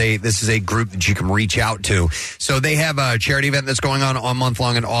 this is a group that you can reach out to. So they have a charity event that's going on all month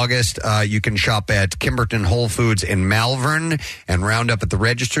long in August. You can shop at Kimberton Whole Foods in Malvern and round up at the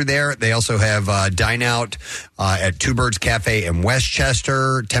register there. They also have Dine Out at Two Birds Cafe in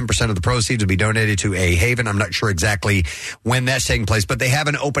Westchester. 10% of the proceeds will be donated to A Haven. I'm not sure exactly when that's taking place, but they have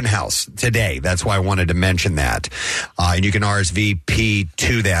an open house today. That's why I wanted to mention that. And you can RSVP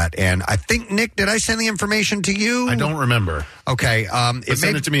to that. And I think, Nick, did I send the information to you? I don't remember. Okay.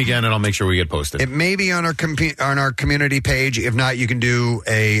 Send it to me again, and I'll make sure we get posted. It may be on our community page. If not, you can do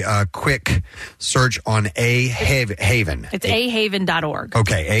a quick search on A Haven. It's ahaven.org.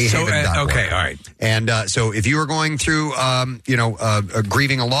 Okay, ahaven.org. Okay, all right. And so if you are going through,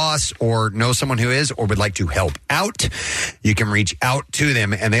 grieving a loss or know someone who is or would like to help out, you can reach out to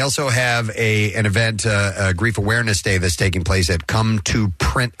them. And they also have an event, a Grief Awareness Day that's taking place at Come to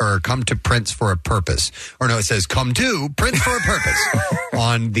Prince for a Purpose. Or no, it says Come to Prince for a Purpose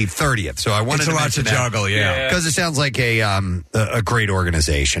on the 30th. So I wanted to mention that. Juggle, yeah. Because it sounds like a great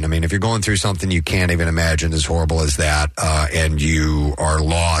organization. I mean, if you're going through something you can't even imagine as horrible as that, and you are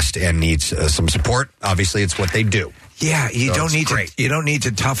lost and needs some support, obviously it's what they do. Yeah, you don't need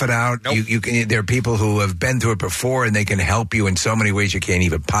to tough it out. Nope. You can. There are people who have been through it before, and they can help you in so many ways you can't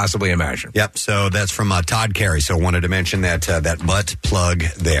even possibly imagine. Yep. So that's from Todd Carey. So wanted to mention that butt plug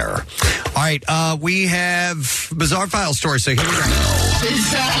there. All right, we have Bizarre File story. So here we go.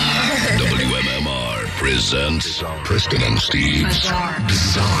 WMMR presents Preston and Steve's Bizarre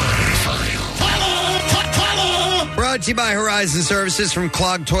File. Brought to you by Horizon Services. From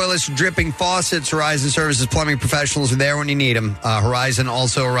clogged toilets to dripping faucets, Horizon Services plumbing professionals are there when you need them. Horizon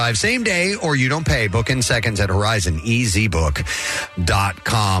also arrives same day or you don't pay. Book in seconds at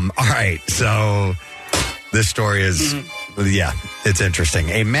horizonezbook.com. All right, so this story is... Yeah, it's interesting.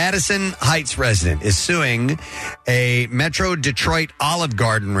 A Madison Heights resident is suing a Metro Detroit Olive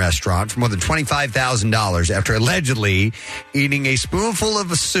Garden restaurant for more than $25,000 after allegedly eating a spoonful of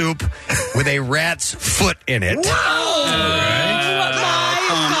a soup with a rat's foot in it.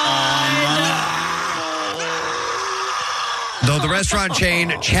 Though the restaurant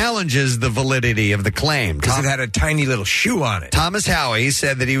chain challenges the validity of the claim. Because it had a tiny little shoe on it. Thomas Howie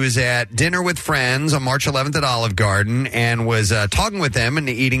said that he was at dinner with friends on March 11th at Olive Garden and was talking with them and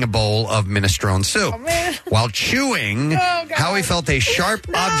eating a bowl of minestrone soup. Oh, while chewing, Howie felt a sharp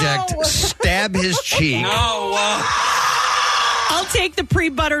object stab his cheek. I'll take the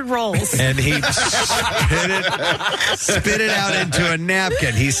pre-buttered rolls. And he spit it out into a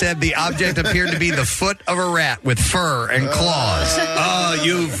napkin. He said the object appeared to be the foot of a rat with fur and claws.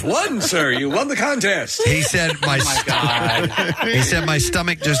 You've won, sir. You won the contest. He said, He said my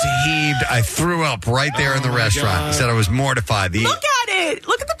stomach just heaved. I threw up right there in the restaurant. He said I was mortified. Look at it.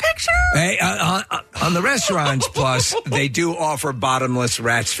 Look at the picture. Hey, on the Restaurants Plus, they do offer bottomless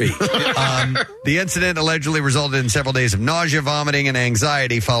rat's feet. The incident allegedly resulted in several days of nausea, vomiting, and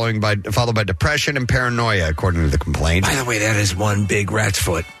anxiety, followed by depression and paranoia, according to the complaint. By the way, that is one big rat's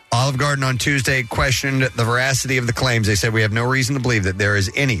foot. Olive Garden on Tuesday questioned the veracity of the claims. They said, we have no reason to believe that there is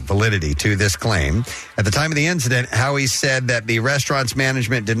any validity to this claim. At the time of the incident, Howie said that the restaurant's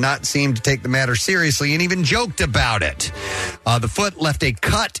management did not seem to take the matter seriously and even joked about it. The foot left a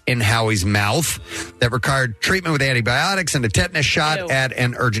cut in Howie's mouth that required treatment with antibiotics and a tetanus shot at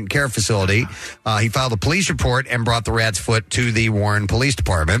an urgent care facility. He filed a police report and brought the rat's foot to the Warren Police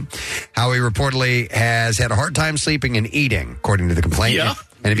Department. Howie reportedly has had a hard time sleeping and eating, according to the complaint. Yeah.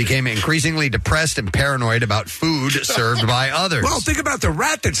 And he became increasingly depressed and paranoid about food served by others. Well, think about the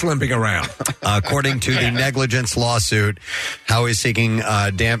rat that's limping around. According to the negligence lawsuit, Howie is seeking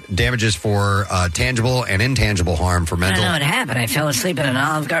damages for tangible and intangible harm for I mental... don't know what happened. I fell asleep in an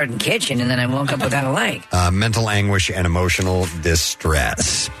Olive Garden kitchen, and then I woke up without a leg. mental anguish and emotional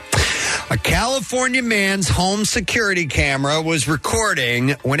distress. A California man's home security camera was recording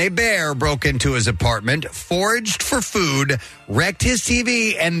when a bear broke into his apartment, foraged for food, wrecked his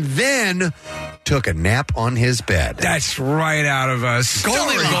TV, and then took a nap on his bed. That's right out of us.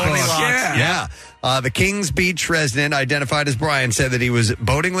 Goldilocks. Yeah. The Kings Beach resident, identified as Brian, said that he was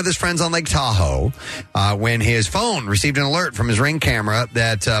boating with his friends on Lake Tahoe when his phone received an alert from his Ring camera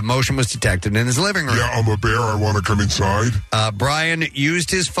that motion was detected in his living room. Yeah, I'm a bear. I want to come inside. Brian used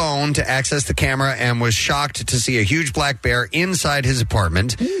his phone to access the camera and was shocked to see a huge black bear inside his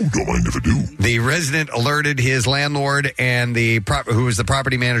apartment. Ooh, don't mind if I do. The resident alerted his landlord and who was the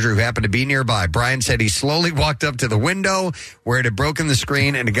property manager who happened to be nearby. Brian said he slowly walked up to the window where it had broken the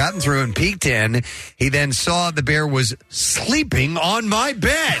screen and had gotten through and peeked in. He then saw the bear was sleeping on my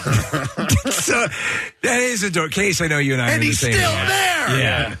bed. So, that is a case. I know you and I and are he's the same. still there.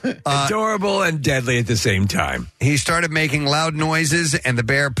 Yeah. Adorable and deadly at the same time. He started making loud noises, and the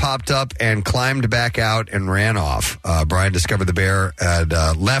bear popped up and climbed back out and ran off. Brian discovered the bear had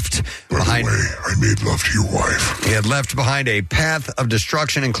left behind. By the way, I made love to your wife. He had left behind a path of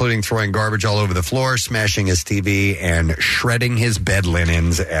destruction, including throwing garbage all over the floor, smashing his TV, and shredding his bed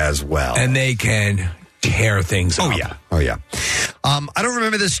linens as well. And they can tear things up. Oh, yeah. I don't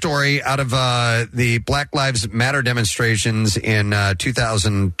remember this story out of the Black Lives Matter demonstrations in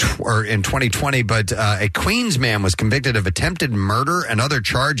 2020, but a Queens man was convicted of attempted murder and other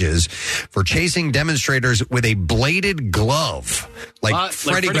charges for chasing demonstrators with a bladed glove. Like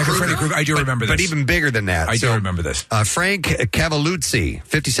Freddy Krueger. I do remember this. But even bigger than that. I do remember this. Frank Cavalluzzi,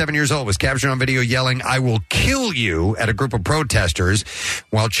 57 years old, was captured on video yelling, "I will kill you," at a group of protesters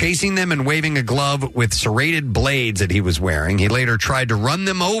while chasing them and waving a glove with serrated blades that he was wearing. He later tried to run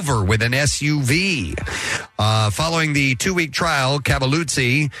them over with an SUV. Following the 2-week trial,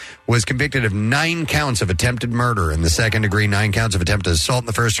 Cavalluzzi was convicted of 9 counts of attempted murder in the second degree, 9 counts of attempted assault in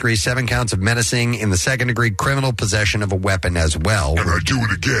the first degree, 7 counts of menacing in the second degree, criminal possession of a weapon as well. And I do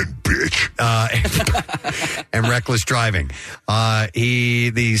it again, bitch. And reckless driving. He's going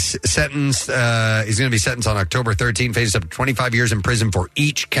to be sentenced on October 13, faces up to 25 years in prison for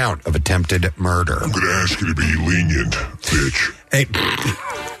each count of attempted murder. I'm going to ask you to be lenient, bitch. Hey,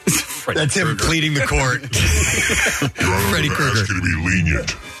 that's him pleading the court. Your Honor, Freddy I'm going to ask you to be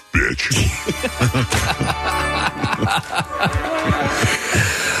lenient, bitch.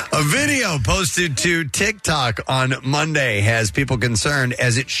 A video posted to TikTok on Monday has people concerned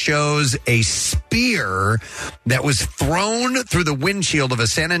as it shows a spear that was thrown through the windshield of a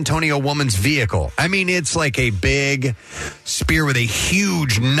San Antonio woman's vehicle. I mean, it's like a big spear with a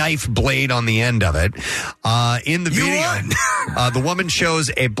huge knife blade on the end of it. In the video, the woman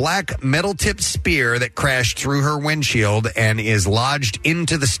shows a black metal-tipped spear that crashed through her windshield and is lodged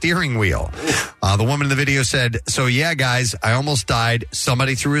into the steering wheel. The woman in the video said, "So yeah, guys, I almost died.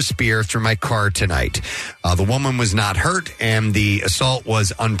 Somebody threw a spear through my car tonight." The woman was not hurt, and the assault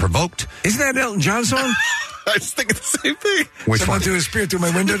was unprovoked. Isn't that Elton John song? I was thinking the same thing. Someone threw a spear through my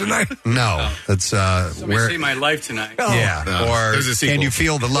window tonight? No. That's Somebody Save My Life Tonight. Yeah. Or There's a sequel. Can You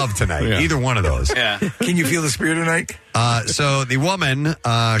Feel the Love Tonight? Yeah. Either one of those. Yeah. Can you feel the spear tonight? So the woman,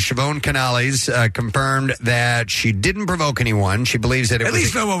 Siobhan Canales, confirmed that she didn't provoke anyone. She believes that it At was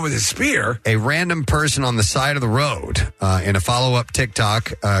least no one with a spear. A random person on the side of the road. In a follow-up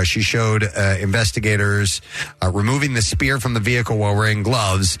TikTok, she showed investigators removing the spear from the vehicle while wearing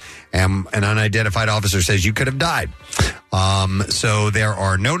gloves, and an unidentified officer says you could have died. So there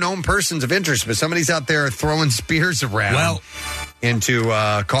are no known persons of interest, but somebody's out there throwing spears around. Well, into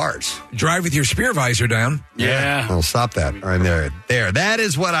cars. Drive with your spear visor down. Yeah. I'll stop that. All right, there. That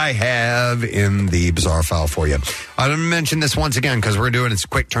is what I have in the bizarre file for you. I'm going to mention this once again because we're doing this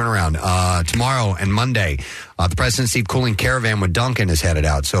quick turnaround. Tomorrow and Monday, the Preston and Steve Cooling Caravan with Duncan is headed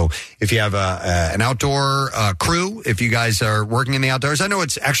out. So if you have an outdoor crew, if you guys are working in the outdoors, I know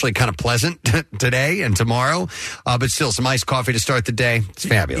it's actually kind of pleasant today and tomorrow, but still some iced coffee to start the day. It's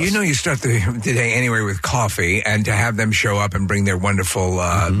fabulous. You know, you start the day anyway with coffee, and to have them show up and bring their wonderful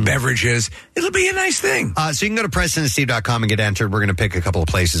beverages, it'll be a nice thing. So you can go to PrestonandSteve.com and get entered. We're going to pick a couple of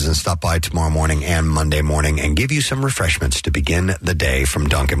places and stop by tomorrow morning and Monday morning and give you some refreshments to begin the day from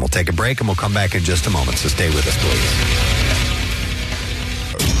Duncan. We'll take a break and we'll come back in just a moment, so stay with us, please.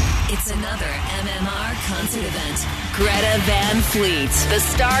 It's another MMR concert event. Greta Van Fleet, the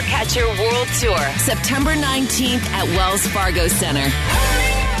Starcatcher World Tour, September 19th at Wells Fargo Center.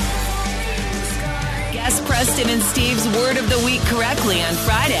 Guess Preston and Steve's word of the week correctly on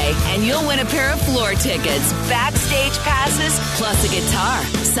Friday, and you'll win a pair of floor tickets, backstage passes, plus a guitar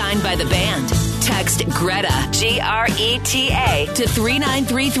signed by the band. Text Greta, Greta, to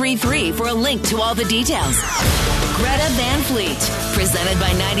 39333 for a link to all the details. Greta Van Fleet, presented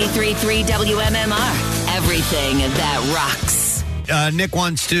by 93.3 WMMR. Everything that rocks. Nick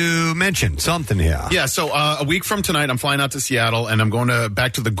wants to mention something here. Yeah, so a week from tonight, I'm flying out to Seattle, and I'm going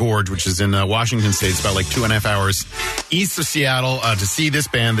back to the Gorge, which is in Washington State. It's about like 2.5 hours east of Seattle to see this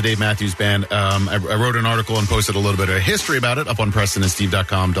band, the Dave Matthews Band. I wrote an article and posted a little bit of history about it up on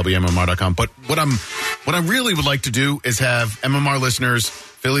PrestonandSteve.com, WMMR.com. But what I really would like to do is have MMR listeners,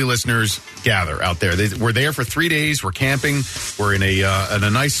 Philly listeners, gather out there. We're there for 3 days. We're camping. We're in a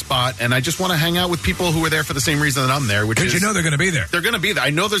nice spot, and I just want to hang out with people who are there for the same reason that I'm there. Because you know they're going to be there. They're going to be there.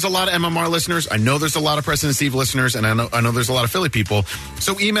 I know there's a lot of MMR listeners. I know there's a lot of Preston and Steve listeners, and I know there's a lot of Philly people.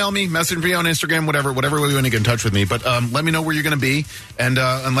 So email me, message me on Instagram, whatever way you want to get in touch with me. But let me know where you're going to be, and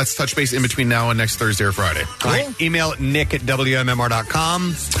let's touch base in between now and next Thursday or Friday. Cool. Right. Email Nick at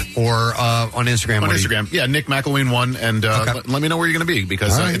WMMR.com or on Instagram. On Instagram. Yeah, Nick McElwain1, and let me know where you're going to be,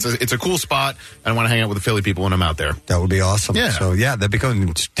 because it's a cool spot, and I want to hang out with the Philly people when I'm out there. That would be awesome. Yeah. So, that'd be cool.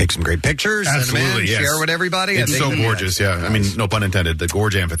 Take some great pictures. Absolutely, send them in, yes. Share with everybody. It's so gorgeous, yeah. Nice. I mean, no pun intended. The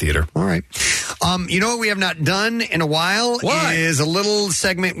Gorge Amphitheater. All right. You know what we have not done in a while? What? Is a little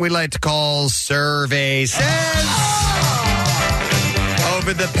segment we like to call Survey Says.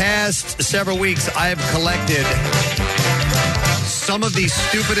 Over the past several weeks, I have collected some of the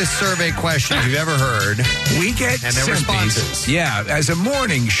stupidest survey questions you've ever heard. We get and their responses. Yeah, as a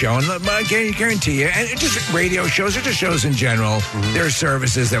morning show, and I guarantee you, and just radio shows or just shows in general, there are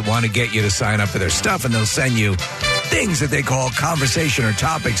services that want to get you to sign up for their stuff, and they'll send you things that they call conversation or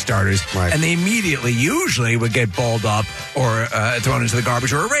topic starters, and they immediately, usually, would get balled up or thrown into the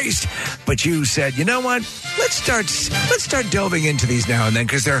garbage or erased. But you said, you know what? Let's start delving into these now and then,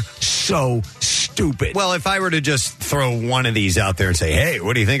 because they're so stupid. Well, if I were to just throw one of these out there and say, hey,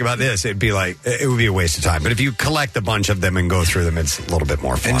 what do you think about this? It would be a waste of time. But if you collect a bunch of them and go through them, it's a little bit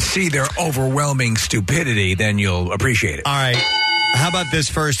more fun. And see their overwhelming stupidity, then you'll appreciate it. All right. How about this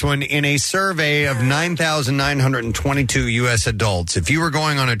first one? In a survey of 9,922 U.S. adults, if you were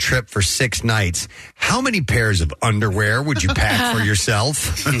going on a trip for 6 nights, how many pairs of underwear would you pack for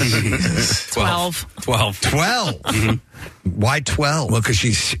yourself? 12. 12. Mm-hmm. Why 12? Well, because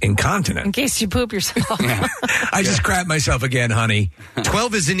she's incontinent. In case you poop yourself. I just crapped myself again, honey.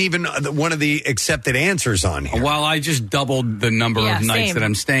 12 isn't even one of the accepted answers on here. Well, I just doubled the number of nights same. that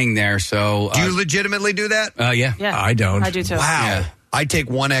I'm staying there. So, do you legitimately do that? Yeah. I don't. I do too. Wow. Yeah. I take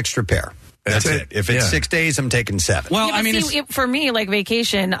one extra pair. That's it. If it's 6 days, I'm taking 7. Well, Yeah, I mean, for me, like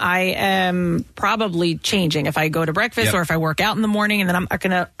vacation, I am probably changing if I go to breakfast or if I work out in the morning, and then I'm not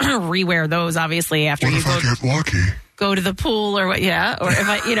going to rewear those, obviously, after What you if I get lucky? go to the pool or what? Yeah. Or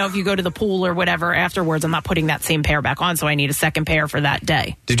if if you go to the pool or whatever afterwards, I'm not putting that same pair back on. So I need a second pair for that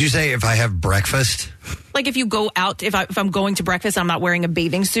day. Did you say if I have breakfast? Like if you go out, if I'm going to breakfast, I'm not wearing a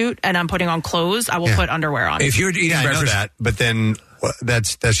bathing suit and I'm putting on clothes, I will put underwear on. If you're eating I know breakfast, that, but then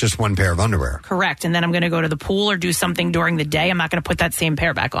that's just one pair of underwear. Correct. And then I'm going to go to the pool or do something during the day. I'm not going to put that same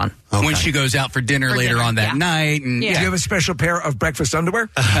pair back on. Okay. When she goes out for dinner later on that night. And, do you have a special pair of breakfast underwear?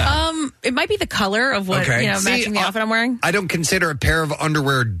 It might be the color of what, matching the outfit I'm wearing. I don't consider a pair of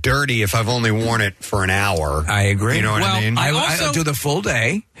underwear dirty if I've only worn it for an hour. I agree. You know what I mean? I'll do the full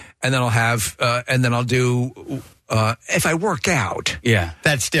day, and then I'll have, and then I'll do if I work out. Yeah.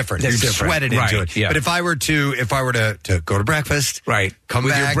 That's different. That's You've different. sweated into Right, it. yeah. But if I were to go to breakfast, right, come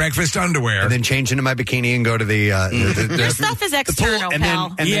with back, your breakfast underwear, and then change into my bikini and go to the Your stuff is external, and pal.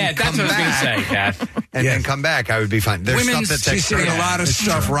 then Yeah, come that's what I was going to back. say, Kath. And then come back, I would be fine. There's Women's, stuff that's she's saying external. a lot of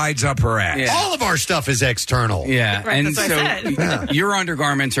stuff rides up her ass. Yeah. All of our stuff is external. Yeah, Right, and that's what I so your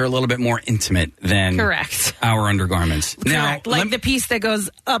undergarments are a little bit more intimate than Correct. our undergarments. Correct. Like the piece that goes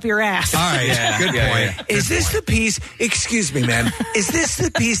up your ass. All right, good point. Yeah. Is this the piece? Excuse me, ma'am. Is this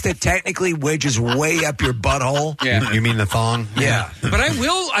the piece that technically wedges way up your butthole? Yeah. You mean the thong? Yeah. But I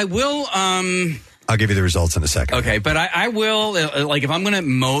will. I'll give you the results in a second. Okay, but I will, like, if I'm going to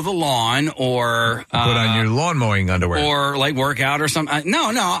mow the lawn or Put on your lawn mowing underwear. or like work out or something. No,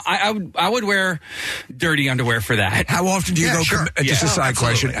 I would wear dirty underwear for that. How often do you go? sure. Just a side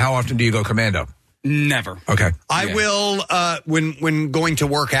question. How often do you go commando? Never. Okay. I will when going to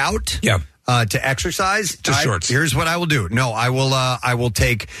work out. Yeah. To exercise, Just shorts. Here's what I will do. No, I will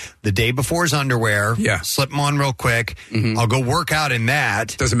take the day before's underwear. Yeah. Slip them on real quick. I'll go work out in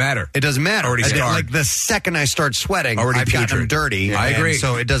that. Doesn't matter. It doesn't matter. Already scarred. Like the second I start sweating, Already I've gotten them putrid. dirty. Yeah. I and agree.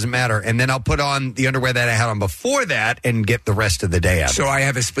 So it doesn't matter. And then I'll put on the underwear that I had on before that and get the rest of the day out. So I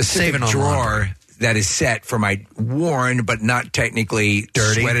have a specific Saving on drawer laundry. that is set for my worn but not technically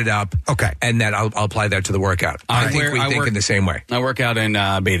Dirty? sweated up. Okay. And that I'll apply that to the workout. I think we think in the same way. I work out in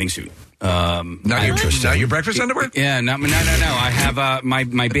a bathing suit. Not your breakfast underwear? Yeah, no. I have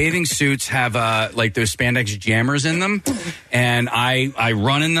my bathing suits have like those spandex jammers in them, and I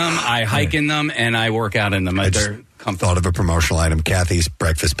run in them, I hike in them, and I work out in them. They're comfortable. Thought of a promotional item: Kathy's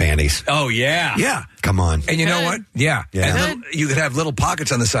breakfast panties. Oh yeah, Yeah. Come on, And you know what? Yeah. Yeah. And you could have little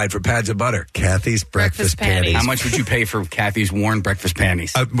pockets on the side for pads of butter. Kathy's breakfast panties. How much would you pay for Kathy's worn breakfast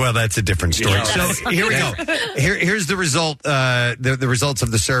panties? Well, that's a different story. Yeah. So here we go. Here's the result. The results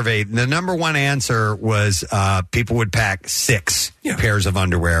of the survey. The number one answer was people would pack 6 pairs of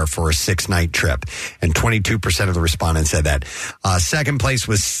underwear for a 6-night trip, and 22% of the respondents said that. Second place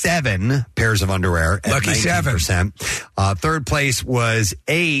was 7 pairs of underwear. At Lucky 19%. Third place was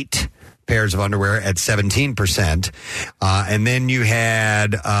 8 pairs of underwear at 17%. And then you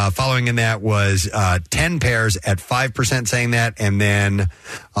had, following in that was 10 pairs at 5% saying that. And then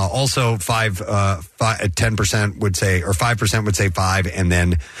also 10% would say, or 5% would say 5. And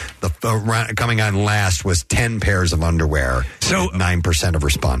then coming on last was 10 pairs of underwear. So 9% of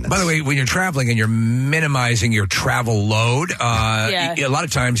respondents. By the way, when you're traveling and you're minimizing your travel load, a lot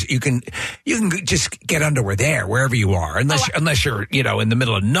of times you can just get underwear there wherever you are, unless you're in the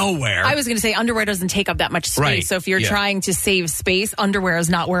middle of nowhere. I was going to say underwear doesn't take up that much space. Right. So if you're trying to save space, underwear is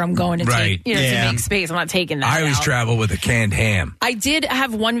not where I'm going to take, to make space. I'm not taking that. I always out. travel with a canned ham. I did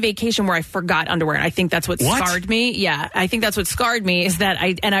have one vacation where I forgot underwear. I think that's what scarred me. Yeah, I think that's what scarred me is that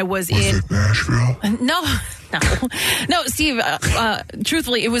I was in Nashville? No, Steve.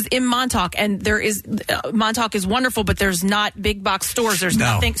 Truthfully, it was in Montauk, and Montauk is wonderful, but there's not big box stores. There's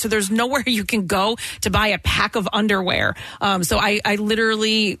nothing, so there's nowhere you can go to buy a pack of underwear. So I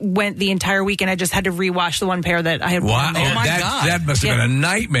literally went the entire week, and I just had to rewash the one pair that I had worn there. Oh my God, that must have been a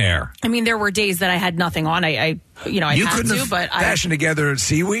nightmare. I mean, there were days that I had nothing on. I you had couldn't to, but fashion together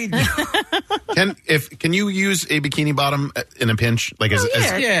seaweed. Can you use a bikini bottom in a pinch? Like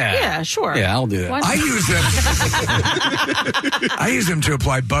yeah, sure. Yeah, I'll do that. I use them. I use them to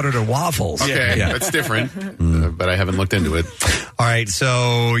apply butter to waffles. Okay, that's different, but I haven't looked into it. All right,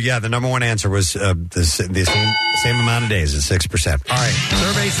 so the number one answer was the same amount of days at 6%. All right,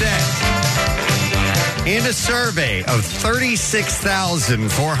 survey said, in a survey of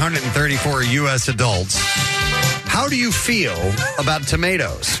 36,434 U.S. adults, how do you feel about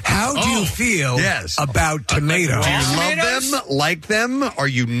tomatoes? How do you feel about tomatoes? Do you love them, like them? Are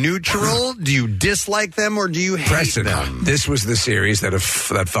you neutral? Do you dislike them, or do you hate Preston, them? this was the series that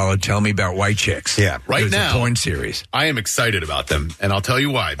followed Tell Me About White Chicks. Yeah. Right now, now, a porn series. I am excited about them, and I'll tell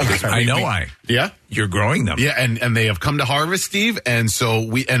you why. Because I know why. Yeah? You're growing them. Yeah, and they have come to harvest, Steve, and so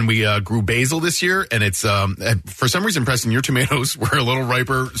we grew basil this year, and it's for some reason, Preston, your tomatoes were a little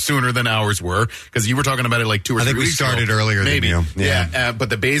riper sooner than ours were, because you were talking about it like 2 or 3 weeks ago. I think we started earlier Maybe. than you. Yeah, but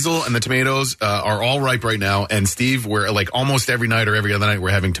the basil and the tomatoes are all ripe right now, and Steve, we're like almost every night or every other night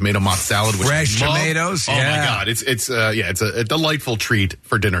we're having tomato mozz salad with fresh tomatoes. Oh my God, it's a delightful treat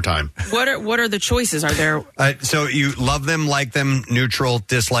for dinner time. What are the choices? Are there? So you love them, like them, neutral,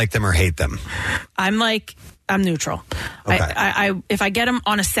 dislike them, or hate them? I'm neutral. Okay. I if I get them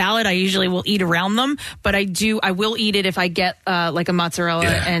on a salad, I usually will eat around them, but I will eat it if I get like a mozzarella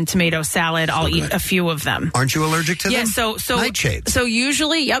and tomato salad. I'll eat a few of them. Aren't you allergic to them? Yeah. So nightshades. So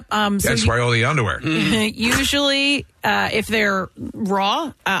usually, yep. That's why all the underwear. Usually, if they're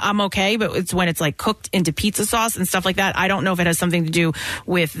raw, I'm okay. But it's when it's like cooked into pizza sauce and stuff like that. I don't know if it has something to do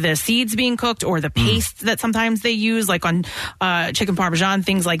with the seeds being cooked or the paste that sometimes they use, like on chicken parmesan,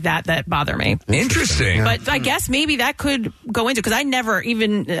 things like that bother me. Interesting. But I guess maybe that could go into, because I never,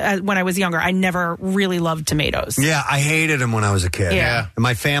 even when I was younger, I never really loved tomatoes. Yeah, I hated them when I was a kid. Yeah. And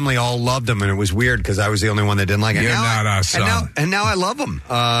my family all loved them, and it was weird because I was the only one that didn't like it. You're not us, son. And now I love them.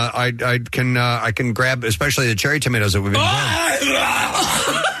 I can grab, especially the cherry tomatoes that we've been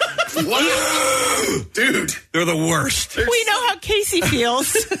Dude, they're the worst. We know how Casey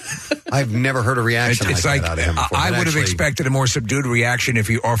feels. I've never heard a reaction It's like like, that out of him before. I That would have actually- expected a more subdued reaction if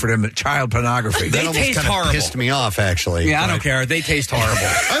you offered him child pornography. That almost kind of pissed me off, actually. Yeah, I don't But- care. They taste horrible.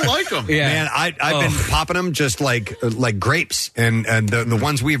 I like them. Yeah. Man, I've been popping them just like grapes, and the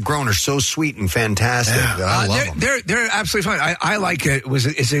ones we've grown are so sweet and fantastic. that I love them. They're absolutely fine. I like it.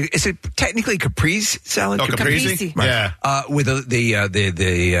 Is it technically caprese salad? Oh, caprese? Right. Yeah. With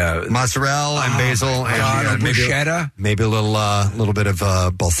the mozzarella and basil and bruschetta. Maybe a little bit of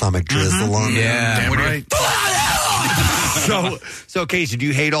balsamic drizzle on there. Yeah. Damn What do right. So Casey, do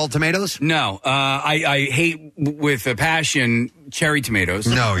you hate all tomatoes? No, I hate with a passion cherry tomatoes.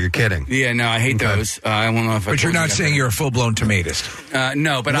 No, you're kidding. Yeah, no, I hate those. I don't know if. But you're not saying you're a full blown tomatist.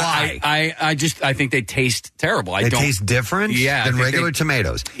 No, but Why? I think they taste terrible. They taste different than regular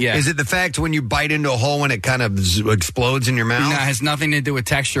tomatoes. Yeah. Is it the fact when you bite into a hole and it kind of explodes in your mouth? No, it has nothing to do with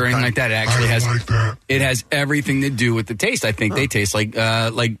texture or anything like that. It actually has. It has everything to do with the taste. I think they taste like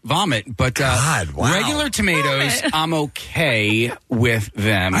vomit. But regular tomatoes, I'm okay with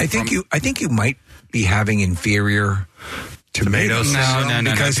them. I think you might be having inferior tomatoes. No.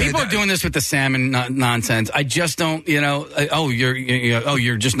 Because People are doing this with the salmon nonsense. I just don't.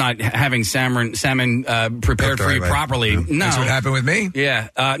 You're just not having salmon prepared for you properly. Yeah. No, That's what happened with me. Yeah,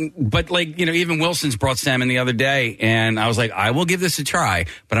 but even Wilson's brought salmon the other day, and I was like, I will give this a try.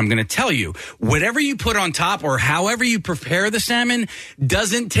 But I'm going to tell you, whatever you put on top or however you prepare the salmon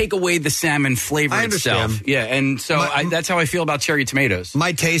doesn't take away the salmon flavor I understand. itself. Yeah, and so that's how I feel about cherry tomatoes.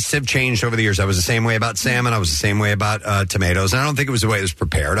 My tastes have changed over the years. I was the same way about salmon. I was the same way about tomatoes. And I don't think it was the way it was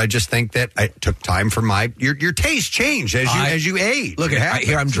prepared. I just think that it took time for your taste changed as you ate. Look,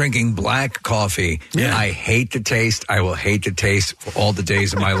 here I'm drinking black coffee. Yeah. I hate the taste. I will hate the taste for all the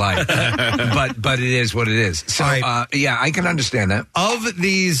days of my life. but it is what it is. So, yeah, I can understand that. Of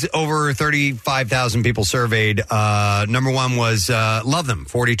these over 35,000 people surveyed, number one was love them.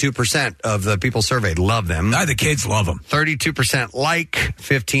 42% of the people surveyed love them. The kids love them. 32% like.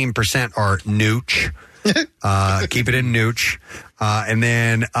 15% are nooch. Keep it in nooch. And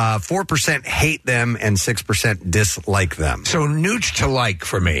then 4% hate them and 6% dislike them. So nooch to like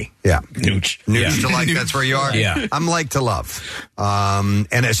for me. Yeah. Nooch. Nooch to like, that's where you are? Yeah. I'm like to love.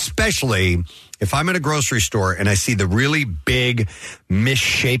 And especially if I'm at a grocery store and I see the really big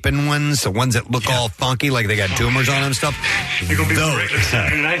misshapen ones, the ones that look all funky, like they got tumors on them and stuff,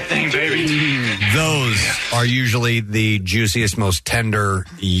 Nice thing, baby. those are usually the juiciest, most tender,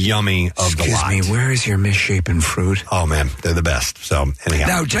 yummy of the lot. Excuse me, where is your misshapen fruit? Oh, man, they're the best. So, anyhow.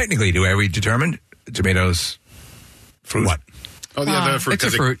 Now, technically, have we determined tomatoes fruit? What? Oh, yeah, the fruit. It's a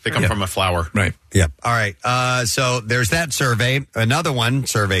 'cause fruit. They come from a flower. Right. Yep. All right. So there's that survey. Another one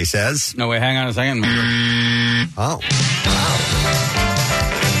survey says. No, wait, hang on a second. Oh.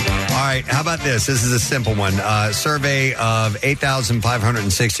 All right. How about this? This is a simple one. Survey of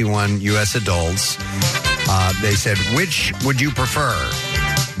 8,561 U.S. adults. They said, which would you prefer?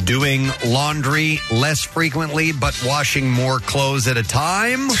 Doing laundry less frequently but washing more clothes at a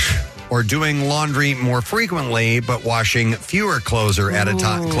time? Or doing laundry more frequently but washing fewer clothes at a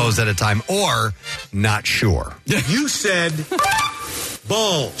time? Or not sure? You said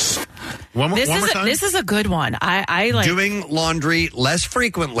balls. One more This is a good one. I like doing laundry less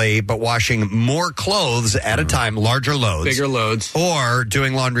frequently, but washing more clothes at a time, larger loads. Bigger loads. Or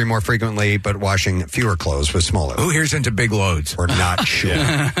doing laundry more frequently, but washing fewer clothes with smaller. Who here's into big loads? Or not sure.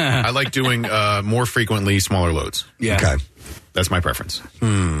 I like doing more frequently smaller loads. Yeah. Okay. That's my preference. I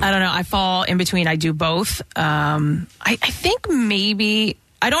don't know. I fall in between. I do both. I think maybe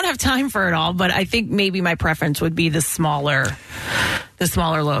I don't have time for it all, but I think maybe my preference would be the smaller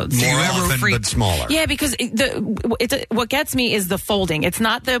loads. More often, but smaller. Yeah, because what gets me is the folding. It's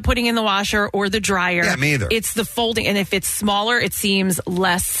not the putting in the washer or the dryer. Yeah, me either. It's the folding, and if it's smaller, it seems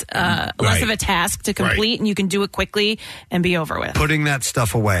less of a task to complete, and you can do it quickly and be over with. Putting that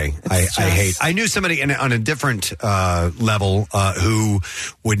stuff away, I hate. I knew somebody on a different level who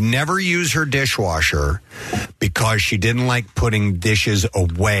would never use her dishwasher because she didn't like putting dishes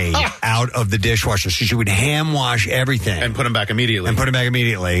away out of the dishwasher. So she would ham wash everything And put them back immediately. them back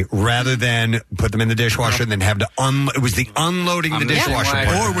immediately, rather than put them in the dishwasher and then have to it was the unloading the dishwasher part.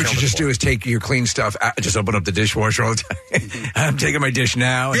 Or what you just do is take your clean stuff, just open up the dishwasher all the time. I'm taking my dish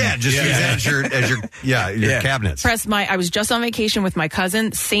now. Yeah, just use that as your cabinets. I was just on vacation with my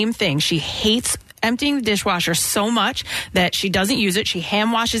cousin. Same thing. She hates emptying the dishwasher so much that she doesn't use it. She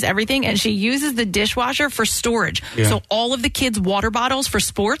hand washes everything, and she uses the dishwasher for storage. Yeah. So all of the kids' water bottles for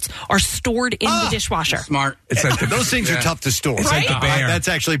sports are stored in the dishwasher. Smart. It's like those things are tough to store. It's like the bear. That's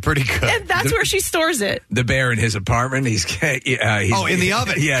actually pretty good. And that's where she stores it. The bear in his apartment. He's in the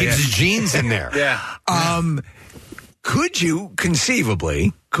oven. Keeps his jeans in there. Could you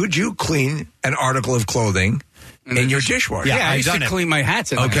clean an article of clothing in your dishwasher? Yeah, I used to clean my hats.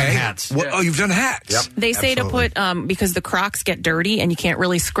 Hats. Well, oh, you've done hats. Yep. They say to put because the Crocs get dirty and you can't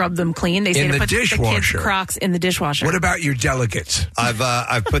really scrub them clean. They say to put the kids' Crocs in the dishwasher. What about your delicates?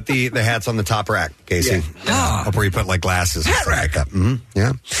 I've put the hats on the top rack, Casey, up where you put like glasses. Hat rack. Like that. Mm-hmm.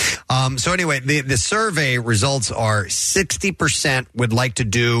 Yeah. So anyway, the survey results are 60% would like to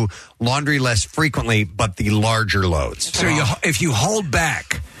do laundry less frequently, but the larger loads. So if you hold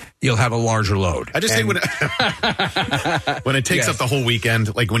back, you'll have a larger load. I just think when it takes up the whole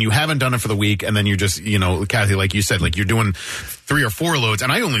weekend, like when you haven't done it for the week, and then you're just, Kathy, like you said, like you're doing 3 or 4 loads,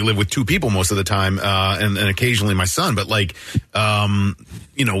 and I only live with 2 people most of the time, and occasionally my son, but like, and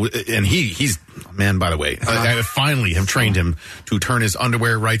he's, man, by the way, I finally have trained him to turn his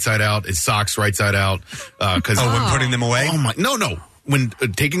underwear right side out, his socks right side out. When putting them away? Oh my, no. When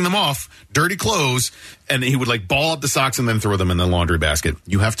taking them off, dirty clothes, and he would like ball up the socks and then throw them in the laundry basket.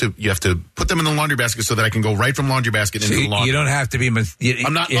 You have to put them in the laundry basket so that I can go right from laundry basket into the laundry. You don't have to be.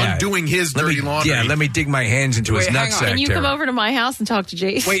 I'm not undoing his dirty laundry. Yeah, let me dig my hands into his nutsack. Can you come over to my house and talk to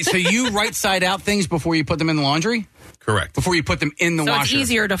Jace? Wait, so you right side out things before you put them in the laundry? Correct. Before you put them in the washer. So it's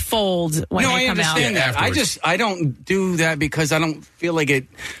easier to fold when they come out. I understand that. I don't do that because I don't feel like it.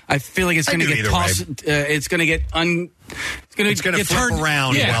 I feel like it's going to get tossed. It's going to get It's going to flip turned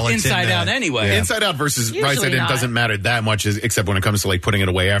around while it's inside out anyway. Yeah. Inside out versus right side in not. doesn't matter that much, except when it comes to like putting it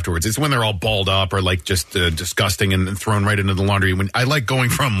away afterwards. It's when they're all balled up or like just disgusting and thrown right into the laundry. When I like going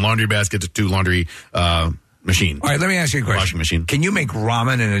from laundry basket to laundry machine. All right, let me ask you a question. Washing machine. Can you make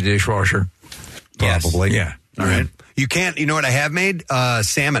ramen in a dishwasher? Probably. Yeah. All right. You can't. You know what I have made?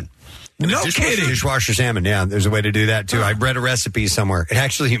 Salmon. No kidding. Dishwasher salmon. Yeah, there's a way to do that too. I read a recipe somewhere.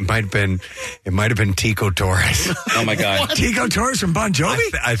 It might have been Tico Torres. Oh my God, Tico Torres from Bon Jovi.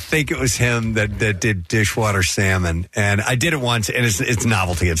 I think it was him that did dishwater salmon, and I did it once, and it's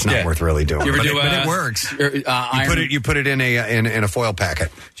novelty. It's not worth really doing. You ever but it works. You put it in a foil packet.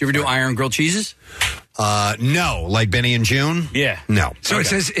 Do you ever do iron grilled cheeses? No, like Benny and June. Yeah, no. So it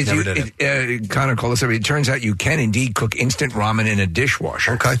says Connor called us up. It turns out you can indeed cook instant ramen in a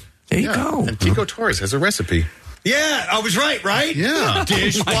dishwasher. Okay. There you go. And Tico Torres has a recipe. Yeah, I was right? Yeah.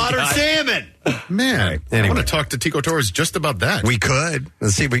 Dishwater salmon. Man, Anyway. I want to talk to Tico Torres just about that. We could.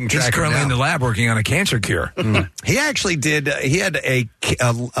 Let's see if we can track He's him currently down. in the lab working on a cancer cure. He actually did. He had a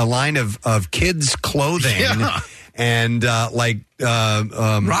line of kids' clothing. Yeah. And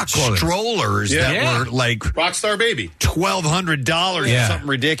rock strollers that were like Rockstar Baby, $1,200 or something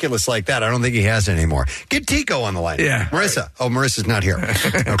ridiculous like that. I don't think he has it anymore. Get Tico on the line. Yeah, Marissa. Oh, Marissa's not here.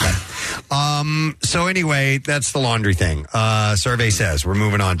 Okay. So anyway, that's the laundry thing. Survey says we're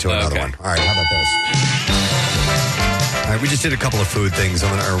moving on to another one. All right, how about this? All right, we just did a couple of food things.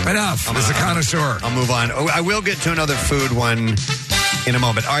 Enough. I'm a connoisseur. I'll move on. Oh, I will get to another food one in a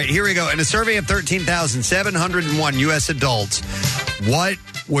moment. All right, here we go. In a survey of 13,701 U.S. adults, what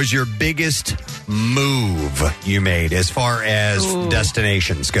was your biggest move you made as far as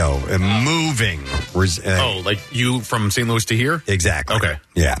destinations go? Moving. Like you from St. Louis to here? Exactly. Okay.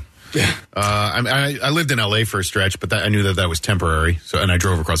 Yeah. I lived in L.A. for a stretch, but I knew that was temporary. And I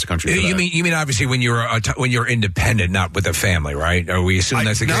drove across the country. You mean obviously when you're independent, not with a family, right? Are we assuming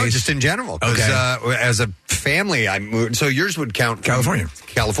that's the case? No, just in general. Because as a family, I moved. So yours would count California.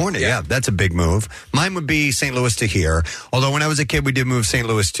 Yeah, that's a big move. Mine would be St. Louis to here. Although when I was a kid, we did move St.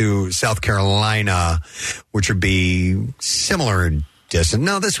 Louis to South Carolina, which would be similar in distance.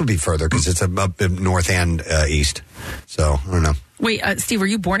 No, this would be further because it's up north and east. So I don't know. Wait, Steve, were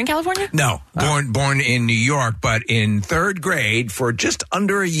you born in California? No, born in New York, but in third grade, for just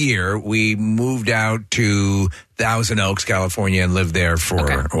under a year, we moved out to Thousand Oaks, California, and lived there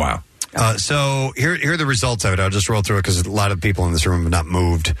for a while. So here are the results of it. I'll just roll through it because a lot of people in this room have not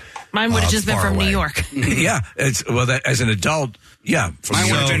moved. Mine would have just been from New York. Yeah, as an adult, yeah.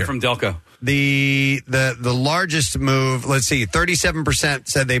 Mine would have been from Delco. The largest move, let's see, 37%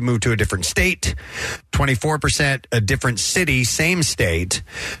 said they moved to a different state, 24% a different city, same state,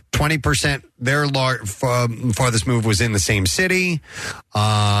 20%, their farthest move was in the same city.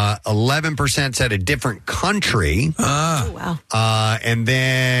 11% said a different country. Wow. And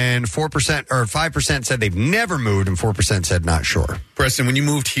then 4% or 5% said they've never moved, and 4% said not sure. Preston, when you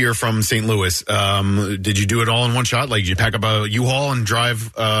moved here from St. Louis, did you do it all in one shot? Like, did you pack up a U-Haul and drive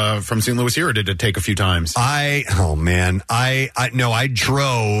from St. Louis here, or did it take a few times? I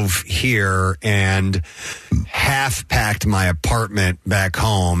drove here and half packed my apartment back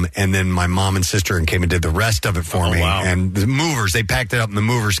home, and then my mom and sister came and did the rest of it for me. Wow. And the movers, they packed it up, and the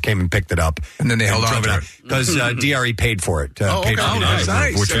movers came and picked it up, and then they held on to it because DRE paid for it. Okay.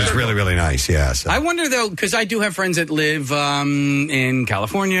 Nice. Which was really, really nice. Yeah. So. I wonder though, because I do have friends that live in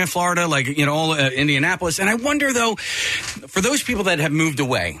California, Florida, like Indianapolis, and I wonder though, for those people that have moved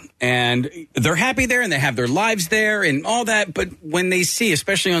away and they're happy there and they have their lives there and all that, but when they see,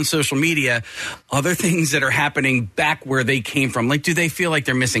 especially on social media, other things that are happening back where they came from, like, do they feel like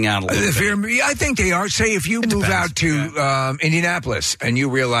they're missing out a little bit? I think they are. Say if you move out to Indianapolis and you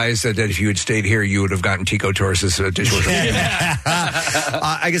realize that if you had stayed here, you would have gotten Tico Torres' dishwasher.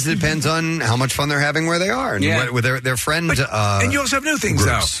 I guess it depends on how much fun they're having where they are and with their friend. And you also have new things,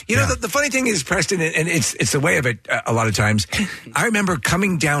 groups. though. You know, the funny thing is, Preston, and it's the way of it a lot of times. I remember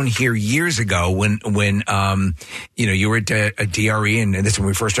coming down here years ago when you were at a DRE, and this is when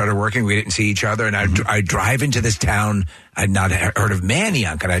we first started working. We didn't see each other, and I'd drive into this town. I'd not heard of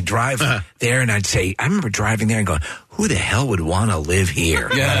Manayunk, and I'd drive there, and I'd say, I remember driving there and going, who the hell would want to live here?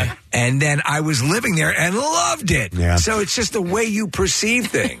 Yeah. And then I was living there and loved it. Yeah. So it's just the way you perceive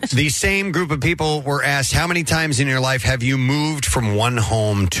things. The same group of people were asked, how many times in your life have you moved from one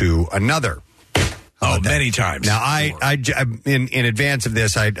home to another? Many times. Now, I in advance of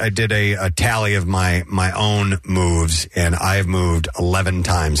this, I did a tally of my own moves, and I've moved 11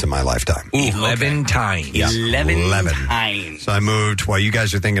 times in my lifetime. 11 times. Yeah. 11 times. So I moved, while you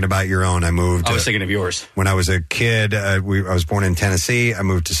guys are thinking about your own, I moved. I was thinking of yours. When I was a kid, I was born in Tennessee. I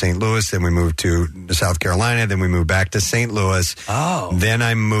moved to St. Louis. Then we moved to South Carolina. Then we moved back to St. Louis. Oh. Then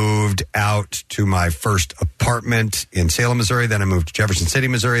I moved out to my first apartment in Salem, Missouri. Then I moved to Jefferson City,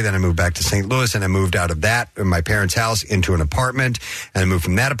 Missouri. Then I moved back to St. Louis, and I moved out of that in my parents' house into an apartment, and I moved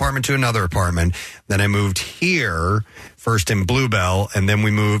from that apartment to another apartment. Then I moved here first in Bluebell, and then we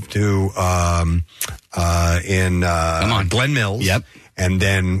moved to Glen Mills. Yep. And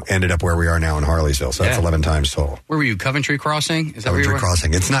then ended up where we are now in Harleysville. So that's 11 times total. Where were you? Coventry Crossing? Is that where you were? Coventry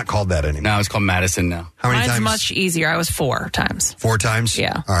Crossing. It's not called that anymore. No, it's called Madison now. How many Mine's times? much easier. I was 4 times. 4 times?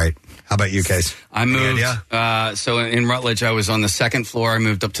 Yeah. All right. How about you, Case? I moved. So in Rutledge, I was on the 2nd floor. I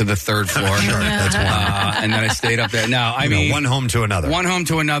moved up to the 3rd floor. Sure, that's one. And then I stayed up there. No, I mean, one home to another. One home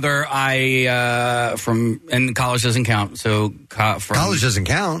to another. And college doesn't count. So college doesn't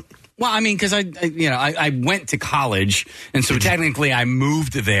count. Well, I mean, because I went to college, and so technically I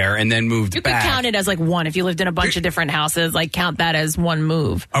moved there and then moved You back. could count it as like one if you lived in a bunch of different houses. Like count that as one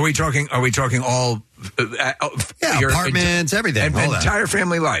move. Are we talking all? Your apartments, everything, all that. Entire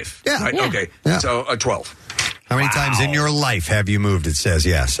family life. Yeah. Right? Yeah. Okay. Yeah. So 12. How many times in your life have you moved? It says,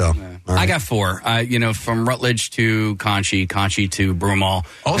 yeah. So all right. I got 4. From Rutledge to Conchie to Broomall,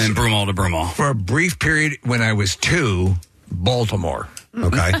 and Broomall to Broomall. For a brief period when I was 2, Baltimore.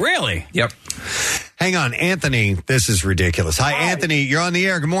 Okay. Really? Yep. Hang on, Anthony. This is ridiculous. Hi, Anthony. You're on the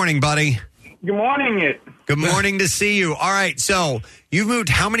air. Good morning, buddy. Good morning. Good morning to see you. All right. So you've moved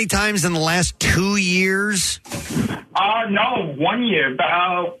how many times in the last 2 years? No, 1 year.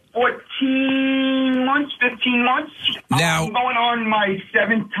 About 14 months, 15 months. Now, I'm going on my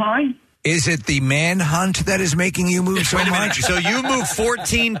 7th time. Is it the manhunt that is making you move so much? So you moved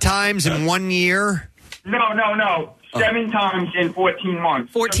 14 times in 1 year? No. 7 times in 14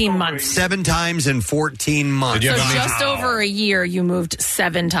 months. 14 months. 7 times in 14 months. So just over a year, you moved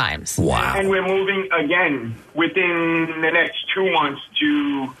 7 times. Wow. And we're moving again within the next 2 months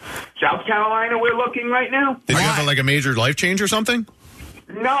to South Carolina. We're looking right now. Did you have like a major life change or something?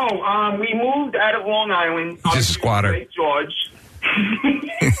 No, we moved out of Long Island. Just a squatter. St. George.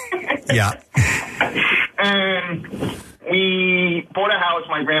 Yeah. And we bought a house.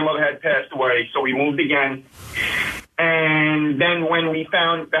 My grandmother had passed away, so we moved again. And then when we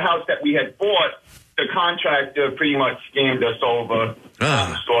found the house that we had bought, the contractor pretty much scammed us over.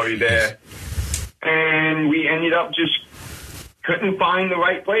 The story there. And we ended up just couldn't find the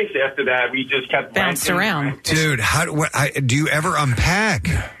right place after that. We just kept bounced around. Dude, do you ever unpack?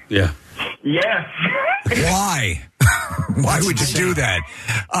 Yeah. Yeah. Why? Why would you do that?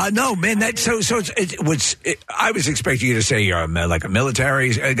 No, man. I was expecting you to say you're like a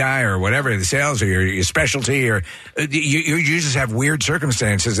military guy or whatever, the sales or your specialty, or you just have weird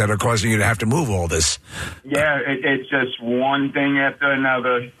circumstances that are causing you to have to move all this. Yeah, it's just one thing after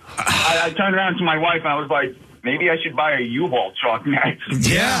another. I turned around to my wife and I was like, maybe I should buy a U-Haul truck next.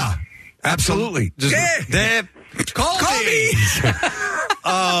 Yeah, absolutely. Call me.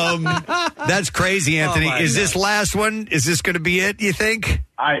 That's crazy, Anthony. Is this last one? Is this going to be it, you think?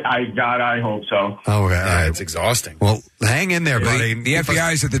 I hope so. Okay. All right. It's exhausting. Well, hang in there, buddy. The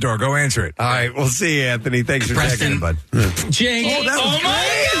FBI's at the door. Go answer it. All right. We'll see you, Anthony. Thanks for checking in, bud. Jake.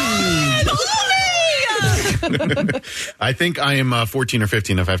 I think I am 14 or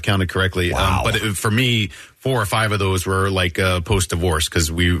 15 if I've counted correctly. Wow. But for me, 4 or 5 of those were like post-divorce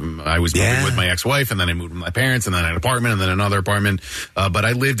because I was moving with my ex-wife, and then I moved with my parents, and then an apartment, and then another apartment. But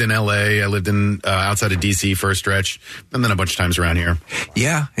I lived in L.A. I lived in outside of D.C. for a stretch, and then a bunch of times around here.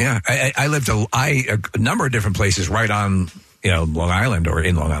 Yeah. I lived a number of different places right on Long Island or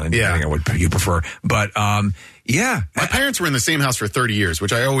in Long Island, depending on what you prefer. But yeah, my parents were in the same house for 30 years,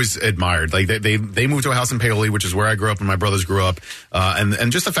 which I always admired. Like they moved to a house in Paoli, which is where I grew up and my brothers grew up,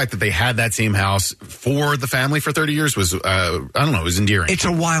 and just the fact that they had that same house for the family for 30 years was I don't know, it was endearing. It's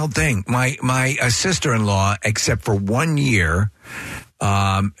a wild thing. My sister-in-law, except for 1 year,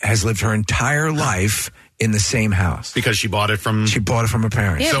 has lived her entire life in the same house because she bought it from her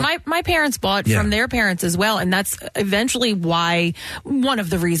parents. Yeah, my parents bought from their parents as well, and that's eventually one of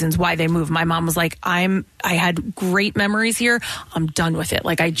the reasons why they moved. My mom was like, I had great memories here. I'm done with it.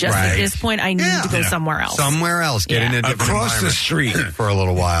 Like at this point, I need to go somewhere else. Get in a different across the street for a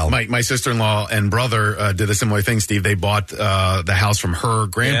little while. My sister-in-law and brother did a similar thing, Steve. They bought the house from her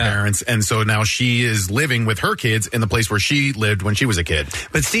grandparents, and so now she is living with her kids in the place where she lived when she was a kid.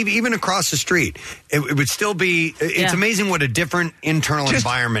 But Steve, even across the street, it would still be. It's amazing what a different internal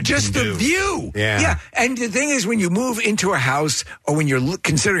environment just can the do. view. Yeah. And the thing is, when you move into a house or when you're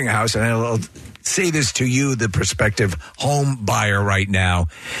considering a house, and I'll say this to you, the prospective home buyer right now,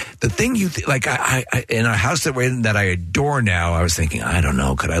 the thing you like, I in a house that I adore now, I was thinking, I don't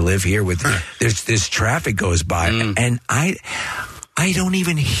know, could I live here with this traffic goes by, and I don't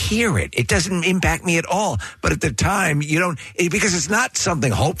even hear it. It doesn't impact me at all. But at the time, you don't, because it's not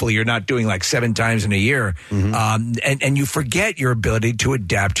something, hopefully, you're not doing like 7 times in a year. And you forget your ability to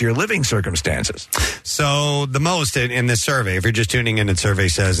adapt to your living circumstances. So the most in this survey, if you're just tuning in, the survey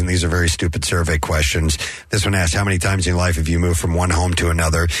says, and these are very stupid survey questions. This one asks, how many times in your life have you moved from one home to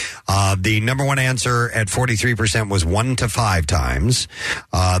another? The number one answer at 43% was 1 to 5 times.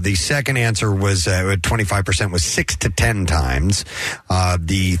 The second answer was at 25% was 6 to 10 times.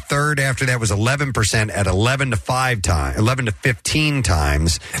 The third after that was 11% at 11 to 15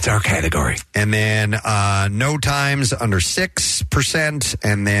 times. That's our category. And then no times under 6%.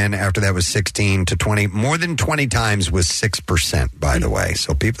 And then after that was 16 to 20. More than 20 times was 6%, by the way.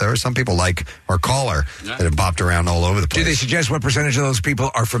 So there are some people like our caller that have bopped around all over the place. Do they suggest what percentage of those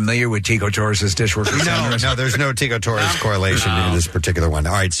people are familiar with Tico Torres' dishwasher? No, there's no Tico Torres correlation in this particular one.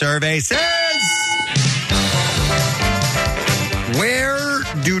 All right, survey says... Where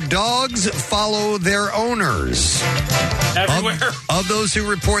do dogs follow their owners? Everywhere. Of those who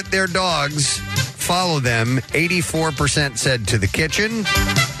report their dogs follow them, 84% said to the kitchen,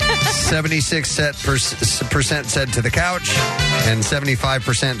 76% said to the couch, and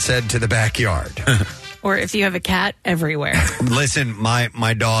 75% said to the backyard. Or if you have a cat, everywhere. Listen,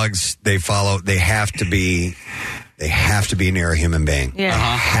 my dogs, they have to be near a human being. Yeah.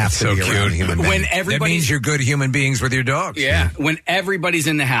 Have to be around a human being. That means you're good human beings with your dogs. Yeah. When everybody's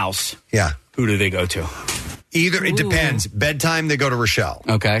in the house, who do they go to? It depends. Bedtime, they go to Rochelle.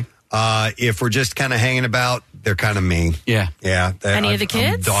 Okay. If we're just kind of hanging about, they're kind of me. Yeah. Yeah. Any of the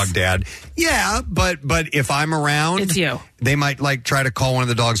kids? I'm dog dad. Yeah, but if I'm around, it's you. They might try to call one of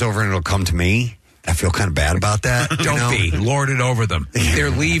the dogs over and it'll come to me. I feel kind of bad about that. Don't be. Lord it over them. They're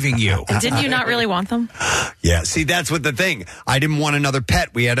leaving you. Didn't you not really want them? Yeah. See, that's what the thing. I didn't want another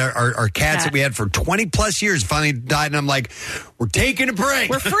pet. We had our cats that we had for 20 plus years finally died, and I'm like, we're taking a break.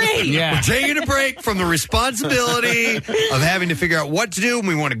 We're free. We're taking a break from the responsibility of having to figure out what to do. And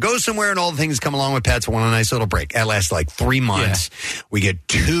we want to go somewhere, and all the things that come along with pets. We want a nice little break. That lasts like 3 months. Yeah. We get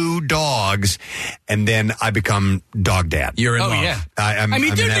 2 dogs, and then I become dog dad. You're in love. Yeah. I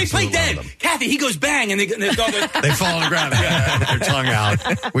mean, dude, they play dead. Kathy, he goes bang, and the dog goes... They fall on the ground. Their tongue out.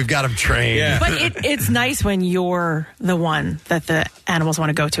 We've got them trained. Yeah. But it's nice when you're the one that the animals want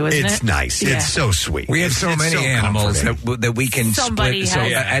to go to, isn't it? It's nice. Yeah. It's so sweet. We have so many animals that we can Somebody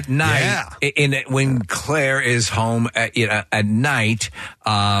split. So at night, when Claire is home at night,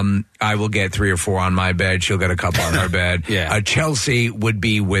 I will get 3 or 4 on my bed. She'll get a couple on her bed. Chelsea would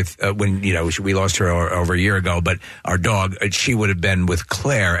be with, when, we lost her over a year ago, but our dog, she would have been with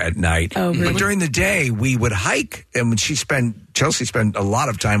Claire at night. Oh, really? But during the day, we would hike, and Chelsea spent a lot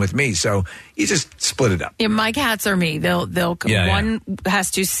of time with me, so you just split it up. Yeah, my cats are me. One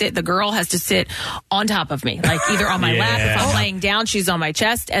has to sit, the girl has to sit on top of me, like either on my lap. If I'm laying down, she's on my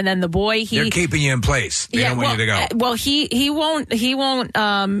chest, and then the boy, they're keeping you in place. They don't want you to go. Well, he won't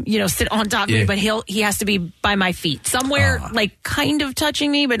sit on top of me, but he has to be by my feet, somewhere like kind of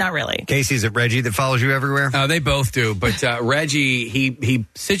touching me, but not really. Casey, is it Reggie that follows you everywhere? They both do, but Reggie, he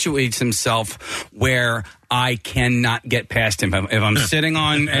situates himself where I cannot get past him if I'm sitting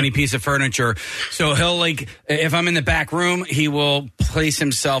on any piece of furniture. So he'll if I'm in the back room, he will place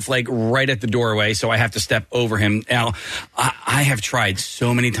himself right at the doorway. So I have to step over him. Now, I have tried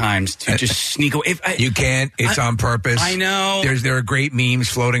so many times to just sneak away. You can't. It's on purpose. I know. There are great memes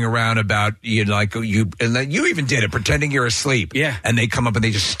floating around about you even did it, pretending you're asleep. Yeah. And they come up and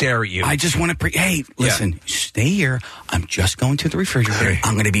they just stare at you. I just want to hey, listen, stay here. I'm just going to the refrigerator.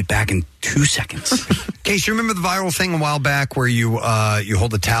 I'm going to be back in 2 seconds. Case, you remember the viral thing a while back where you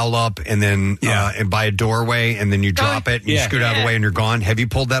hold the towel up and then and by a doorway and then you drop it and you scoot out of the way and you're gone? Have you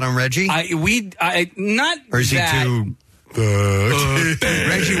pulled that on Reggie? Not or is that. he too?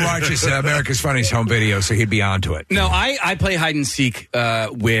 Reggie watches America's Funniest Home Video, so he'd be onto it. No, I play hide and seek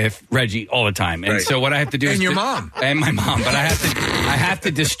with Reggie all the time, and so what I have to do is your mom and my mom, but I have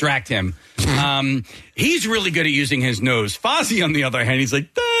to distract him. He's really good at using his nose. Fozzie, on the other hand, he's like,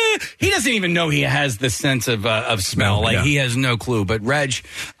 he doesn't even know he has the sense of smell. He has no clue. But Reg,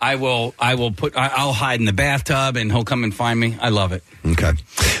 I'll hide in the bathtub and he'll come and find me. I love it. Okay.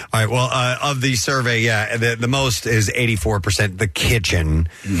 All right. Well, of the survey, the most is 84% the kitchen.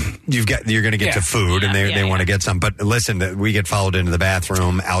 You're going to get to food, and they want to get some. But listen, we get followed into the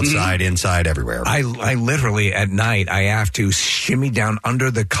bathroom, outside, inside, everywhere. I literally at night I have to shimmy down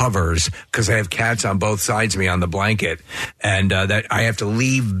under the covers because I have cats on both sides of me on the blanket, and that I have to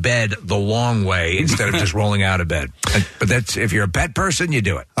leave bed the long way instead of just rolling out of bed. But that's if you're a pet person, you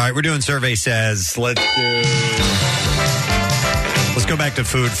do it. All right, we're doing survey says. Let's go back to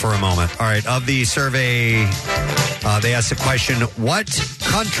food for a moment. All right, of the survey, they asked the question, what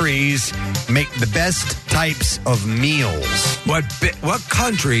countries make the best types of meals? What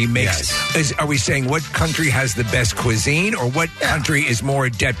country makes... Yes. Are we saying what country has the best cuisine, or what country is more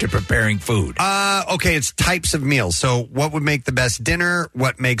adept at preparing food? Okay, it's types of meals. So what would make the best dinner?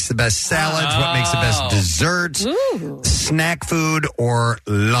 What makes the best salads? What makes the best desserts? Snack food or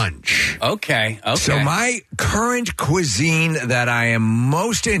lunch? Okay. So my current cuisine that I am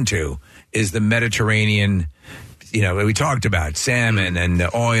most into is the Mediterranean. We talked about salmon and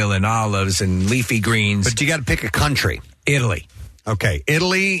oil and olives and leafy greens. But you got to pick a country. Italy. Okay.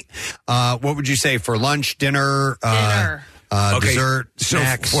 Italy, what would you say for lunch, dinner? Dessert,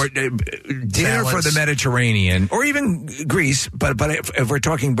 snacks, for dinner for the Mediterranean, or even Greece. But if we're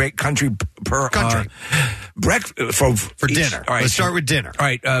talking country per country, breakfast for dinner. All right, let's start with dinner. All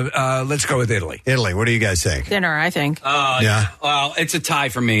right, let's go with Italy. Italy. What do you guys think? Dinner, I think. Yeah. Well, it's a tie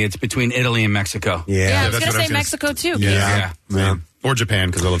for me. It's between Italy and Mexico. Yeah, I was going to say Mexico too. Yeah. Or Japan,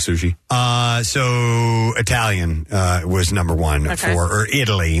 because I love sushi. So Italian was number one or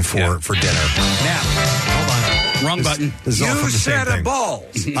Italy for dinner. Now, hold on. Wrong button. This is all You from the same said a thing.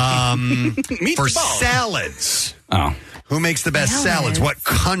 balls. For salads. Oh. Who makes the best salads? What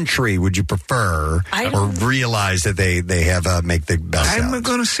country would you prefer or realize that they have make the best salads? I'm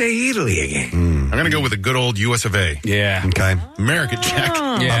going to say Italy again. I'm going to go with the good old US of A. Yeah. Okay. American Jack.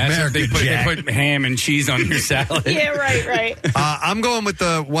 Yeah, American they put ham and cheese on your salad. Yeah, right. I'm going with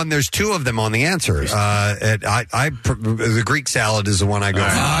the one. There's two of them on the answers. The Greek salad is the one I go for.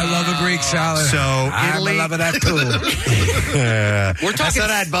 I love a Greek salad. So Italy, I love that too. We're talking.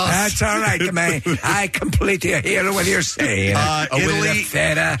 That's all right, man. I completely hear what you're saying.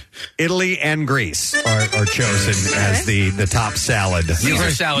 Italy and Greece are chosen as the top salad. Caesar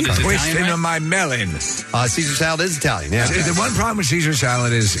salad is Twisting Italian, right? on my melon. Caesar salad is Italian. Yeah. The one problem with Caesar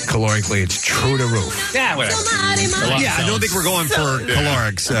salad is calorically, it's true to roof. Yeah, whatever. I don't think we're going for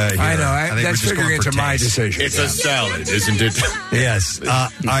calorics here. I know. I think that's we're just figuring going for into my taste. decision. It's a salad, isn't it? Yes. All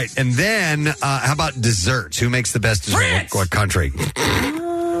right. And then, how about desserts? Who makes the best dessert? France. What country?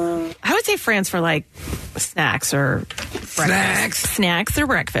 I would say France for snacks or breakfast. Snacks or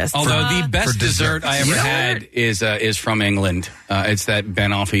breakfast. Although the best dessert I ever had is from England. It's that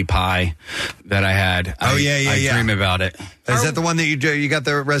banoffee pie that I had. I dream about it. Is that the one that you got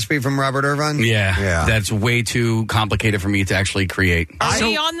the recipe from Robert Irvine? Yeah. That's way too complicated for me to actually create. Are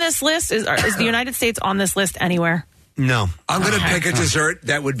we on this list? Is the United States on this list anywhere? No. I'm going to pick a dessert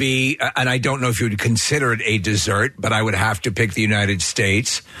that would be, and I don't know if you would consider it a dessert, but I would have to pick the United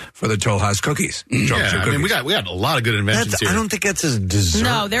States for the Toll House cookies. I mean, we got a lot of good inventions here. I don't think that's a dessert.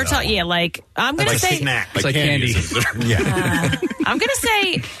 No, they're talking. Yeah, like I'm going to say snack. It's like candy. I'm going to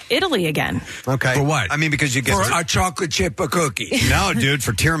say Italy again. Okay. For what? I mean, because you get for a chocolate chip cookie. No, dude,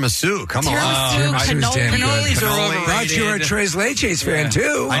 for tiramisu. Come on. Cannolis are overrated. But you're a Tres Leches fan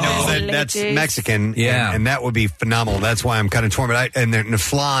too. I know that's Mexican. Yeah, and that would be phenomenal. That's why I'm kind of torn. But the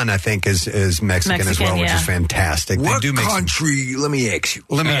flan, I think, is Mexican as well, which is fantastic. What country? Let me ask you.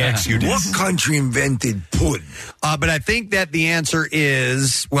 What country invented pudding? But I think that the answer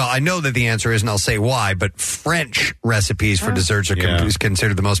is, well, I know that the answer is, and I'll say why, but French recipes for desserts are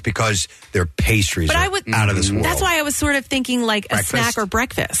considered the most because their pastries are out of this world. That's why I was sort of thinking like a snack or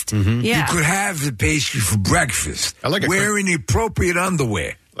breakfast. Mm-hmm. Yeah. You could have the pastry for breakfast. I like wearing the appropriate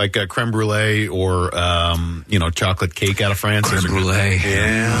underwear. Like a creme brulee or, chocolate cake out of France. Creme brulee.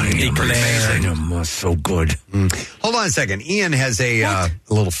 Yeah. So good. Hold on a second. Ian has a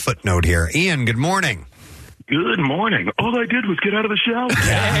little footnote here. Ian, good morning. Good morning. All I did was get out of the shower.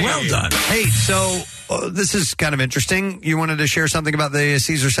 Well done. Hey, so this is kind of interesting. You wanted to share something about the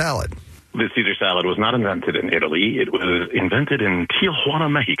Caesar salad. The Caesar salad was not invented in Italy. It was invented in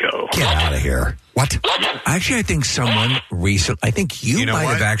Tijuana, Mexico. Get out of here. What? Actually, I think someone recently, I think you might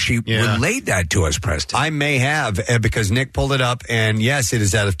have actually relayed that to us, Preston. I may have, because Nick pulled it up, and yes, it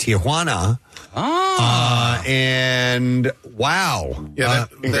is out of Tijuana. And wow.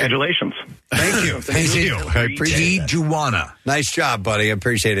 Congratulations. Thank you. Thank you. I appreciate it. Tijuana. Nice job, buddy. I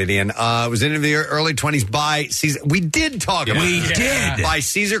appreciate it, Ian. It was in the early 20s by Caesar. We did talk about it. We did. By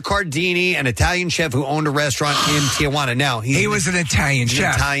Caesar Cardini, an Italian chef who owned a restaurant in Tijuana. Now, he was an Italian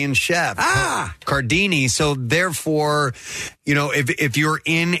chef. Italian chef. Cardini. So therefore, if you're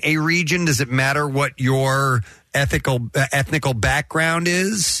in a region, does it matter what your ethnical background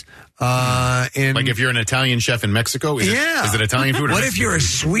is? Like if you're an Italian chef in Mexico, is it Italian food? What if you're a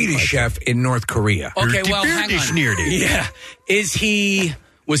Swedish chef in North Korea? Okay, well, hang on. Yeah,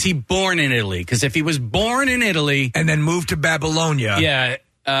 was he born in Italy? Because if he was born in Italy and then moved to Babylonia,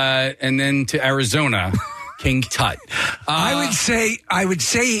 and then to Arizona. King Tut. I would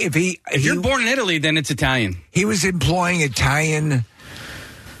say if you're born in Italy, then it's Italian. He was employing Italian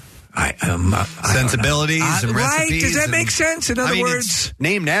sensibilities and right? recipes. Does that make sense? In other words, it's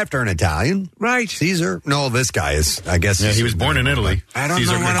named after an Italian, right? Caesar. No, this guy is. I guess he was born in Italy. I don't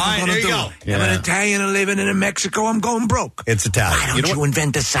know what I'm going to do. I'm an Italian living in Mexico. I'm going broke. It's Italian. Why don't you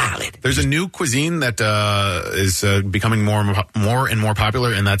invent a salad? There's a new cuisine that is becoming more and more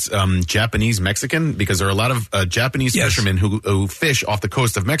popular, and that's Japanese Mexican, because there are a lot of Japanese fishermen who fish off the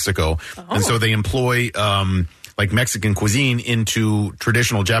coast of Mexico, and so they employ like Mexican cuisine into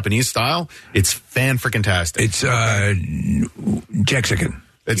traditional Japanese style. It's fan-freaking-tastic. It's Jexican.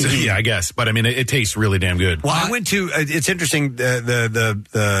 Yeah, I guess. But I mean, it tastes really damn good. Well, I went to. It's interesting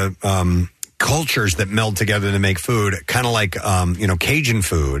the cultures that meld together to make food, kind of like Cajun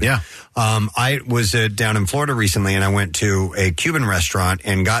food. Yeah. I was down in Florida recently, and I went to a Cuban restaurant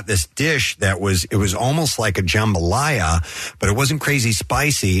and got this dish that was almost like a jambalaya, but it wasn't crazy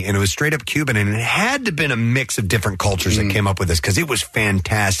spicy, and it was straight up Cuban, and it had to have been a mix of different cultures that came up with this, because it was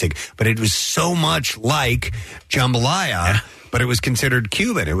fantastic, but it was so much like jambalaya. Yeah. But it was considered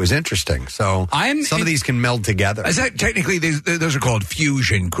Cuban. It was interesting. So some of these can meld together. Is that technically those are called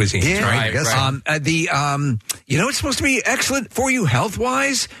fusion cuisines, right? I guess so. It's supposed to be excellent for you health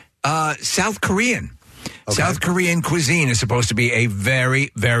wise. South Korean. Okay. South Korean cuisine is supposed to be a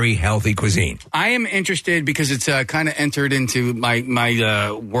very, very healthy cuisine. I am interested because it's kind of entered into my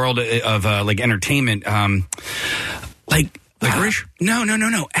world of like entertainment. Licorice?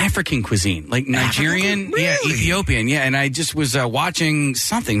 No. African cuisine, like Nigerian, really? Ethiopian, and I just was watching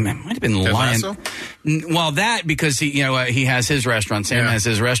something. Man, might have been Lion. Well, that because he has his restaurant. Sam has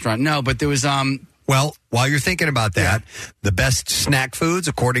his restaurant. No, but there was Well, while you're thinking about that, the best snack foods,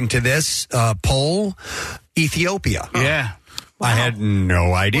 according to this poll, Ethiopia. Yeah. Wow. I had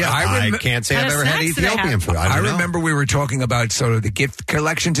no idea. I can't say I've ever had Ethiopian food. I remember we were talking about sort of the gift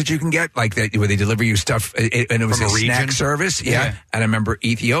collections that you can get, like that where they deliver you stuff, and it was from a snack service. Yeah. And I remember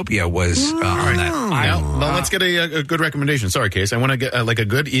Ethiopia was on that. Well, let's get a good recommendation. Sorry, Case. I want to get like a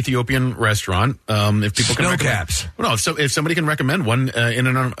good Ethiopian restaurant. If people can caps. Well, no, if somebody can recommend one in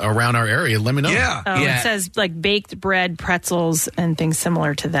and around our area, let me know. Yeah. It says like baked bread, pretzels, and things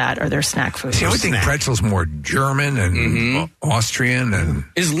similar to that are their snack food. See, I would think pretzels more German and Austrian. And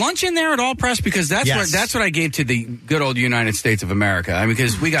is lunch in there at all, Press? Because that's what I gave to the good old United States of America. I mean,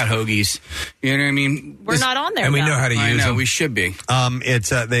 because we got hoagies. You know what I mean? We're not on there, and we know how to use them. We should be.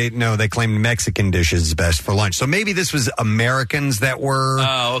 They claim Mexican dishes is best for lunch. So maybe this was Americans that were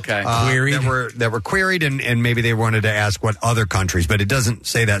queried. that were queried, and maybe they wanted to ask what other countries, but it doesn't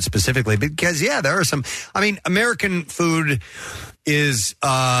say that specifically because there are some. I mean, American food is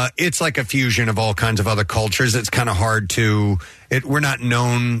it's like a fusion of all kinds of other cultures. It's kind of hard to. We're not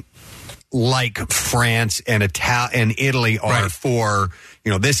known like France and Italy are for.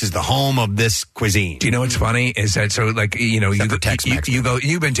 This is the home of this cuisine. Do you know what's funny is that you've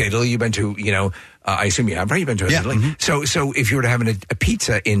been to Italy, you've been to I assume you have, right? You've been to Italy. Mm-hmm. So if you were to have a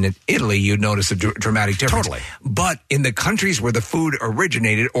pizza in Italy, you'd notice a dramatic difference. Totally. But in the countries where the food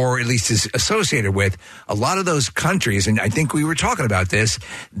originated, or at least is associated with, a lot of those countries, and I think we were talking about this,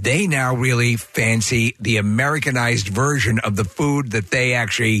 they now really fancy the Americanized version of the food that they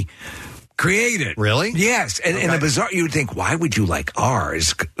actually created. Really? Yes. And in a bizarre, you would think, why would you like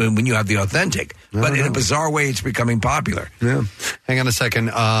ours when you have the authentic? But in a bizarre way, it's becoming popular. Yeah. Hang on a second.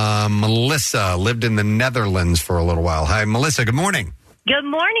 Melissa lived in the Netherlands for a little while. Hi, Melissa. Good morning. Good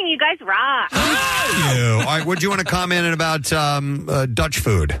morning. You guys rock. Thank you. All right. What do you want to comment about Dutch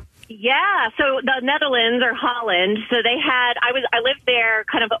food? Yeah, so the Netherlands or Holland, so they had, I lived there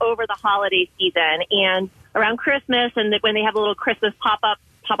kind of over the holiday season, and around Christmas, and when they have a little Christmas pop-up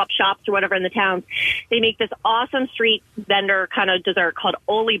shops or whatever in the towns, they make this awesome street vendor kind of dessert called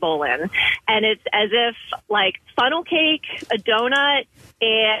oliebollen. And it's as if like funnel cake, a donut,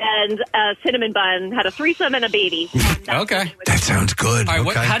 and a cinnamon bun had a threesome and a baby. Okay. That sounds good. All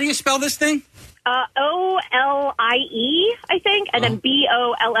right, how do you spell this thing? O-L-I-E, I think, and then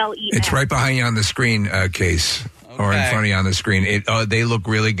B-O-L-L-E. It's right behind you on the screen, Case. Or in front of you on the screen. They look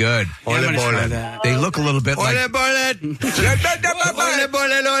really good. They look a little bit like...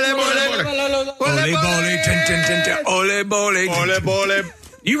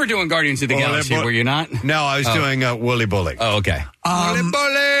 You were doing Guardians of the Galaxy, were you not? No, I was doing Wooly Bully. Oh, okay.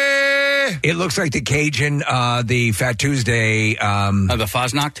 It looks like the Cajun, the Fat Tuesday... the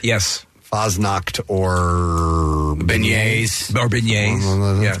Fosnacht? Yes. Fosnacht or beignets. Or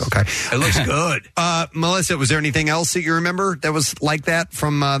beignets. Yes. Okay. It looks good. Melissa, was there anything else that you remember that was like that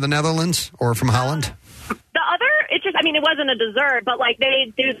from the Netherlands or from Holland? The other, it's just, it wasn't a dessert, but like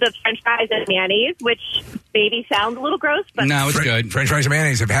they do the French fries and mayonnaise, which maybe sounds a little gross, but no, it's good. French fries and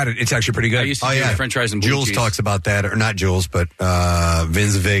mayonnaise, I've had it. It's actually pretty good. I used to do French fries and blue Jules cheese. talks about that, or not Jules, but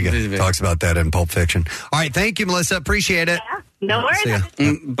Vince Vega talks about that in Pulp Fiction. All right, thank you, Melissa. Appreciate it. Yeah. No worries.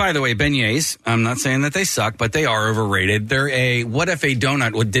 By the way, beignets, I'm not saying that they suck, but they are overrated. They're what if a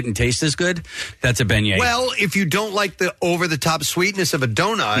donut didn't taste as good? That's a beignet. Well, if you don't like the over-the-top sweetness of a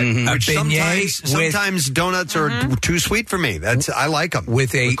donut, which sometimes donuts are too sweet for me. I like them.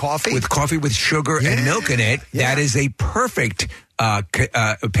 With coffee? With coffee with sugar and milk in it, that is a perfect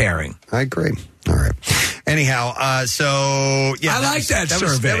pairing. I agree. All right. Anyhow, I like that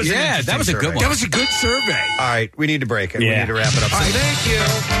survey. That was a good one. That was a good survey. All right, we need to break it. We need to wrap it up. All right, thank you.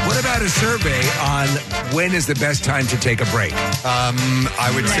 What about a survey on when is the best time to take a break?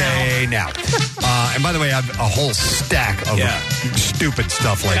 I would say now. And by the way, I have a whole stack of stupid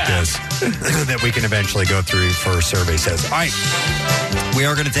stuff like this that we can eventually go through for survey says. All right, we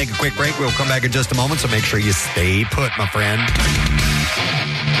are going to take a quick break. We'll come back in just a moment, so make sure you stay put, my friend.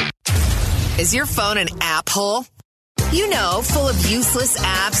 Is your phone an app hole? Full of useless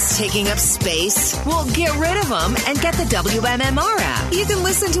apps taking up space? Well, get rid of them and get the WMMR app. You can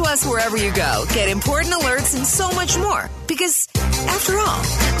listen to us wherever you go, get important alerts, and so much more. Because, after all,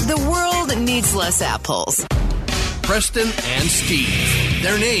 the world needs less app holes. Preston and Steve.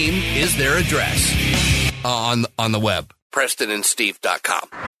 Their name is their address on the web. PrestonandSteve.com.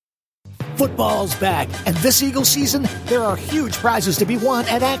 Football's back, and this Eagle season, there are huge prizes to be won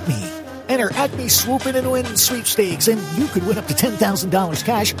at Acme. Enter Acme Swoop In and Win sweepstakes, and you could win up to $10,000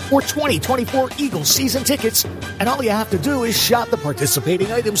 cash or 2024 Eagles season tickets. And all you have to do is shop the participating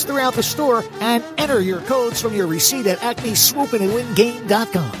items throughout the store and enter your codes from your receipt at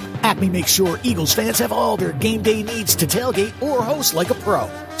acmeswoopinandwingame.com. Acme makes sure Eagles fans have all their game day needs to tailgate or host like a pro.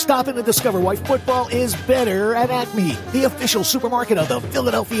 Stop in to discover why football is better at Acme, the official supermarket of the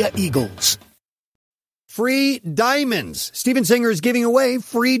Philadelphia Eagles. Free diamonds. Steven Singer is giving away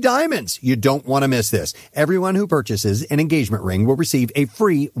free diamonds. You don't want to miss this. Everyone who purchases an engagement ring will receive a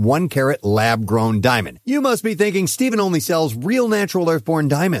free 1-carat lab-grown diamond. You must be thinking Steven only sells real natural earthborn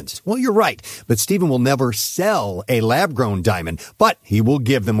diamonds. Well, you're right, but Steven will never sell a lab-grown diamond, but he will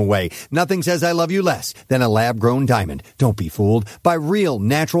give them away. Nothing says I love you less than a lab-grown diamond. Don't be fooled by real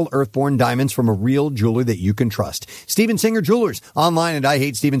natural earthborn diamonds from a real jeweler that you can trust. Steven Singer Jewelers, online at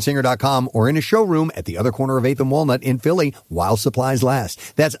IHateStevenSinger.com or in a showroom at the other corner of 8th and Walnut in Philly while supplies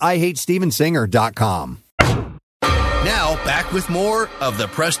last. That's IHateStevenSinger.com. Now, back with more of the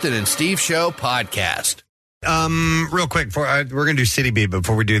Preston and Steve Show podcast. Real quick, we're going to do City Beat, but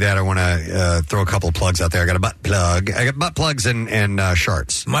before we do that, I want to throw a couple of plugs out there. I got a butt plug. I got butt plugs and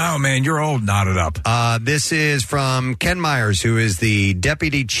sharts. Wow, man, you're all knotted up. This is from Ken Myers, who is the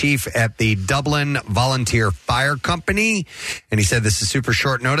deputy chief at the Dublin Volunteer Fire Company. And he said this is super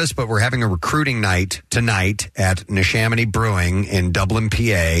short notice, but we're having a recruiting night tonight at Neshaminy Brewing in Dublin,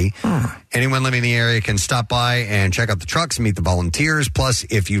 PA. Anyone living in the area can stop by and check out the trucks, meet the volunteers. Plus,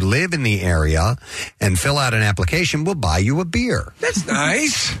 if you live in the area and fill out an application, we'll buy you a beer. That's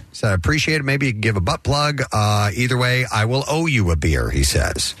nice. So I appreciate it. Maybe you can give a butt plug. Either way, I will owe you a beer, he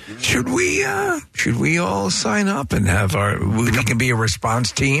says. Should we all sign up and have we can be a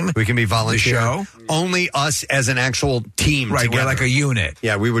response team? We can be volunteer. The show? Only us as an actual team. Right, together. we're like a unit.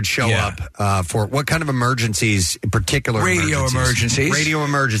 Yeah, we would show up for what kind of emergencies, in particular? Radio emergencies. Radio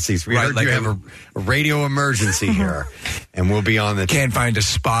emergencies. We heard you have a radio emergency here, and we'll be on the... Can't find a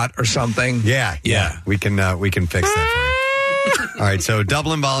spot or something? Yeah. We can fix that for you. All right, so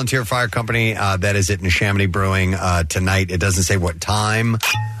Dublin Volunteer Fire Company, that is at Neshaminy Brewing tonight. It doesn't say what time.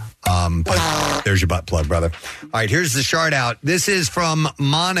 But there's your butt plug, brother. All right, here's the shout out. This is from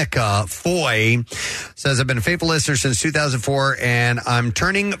Monica Foy. Says, I've been a faithful listener since 2004, and I'm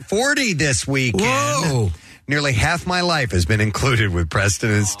turning 40 this weekend. Whoa. Nearly half my life has been included with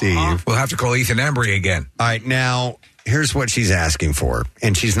Preston and Steve. We'll have to call Ethan Embry again. All right, now, here's what she's asking for,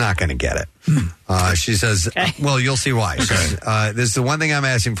 and she's not going to get it. She says, well, you'll see why. She says, this is the one thing I'm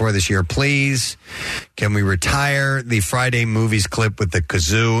asking for this year. Please, can we retire the Friday movies clip with the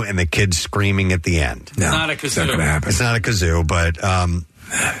kazoo and the kids screaming at the end? No, not a kazoo. It's not going to happen. It's not a kazoo, but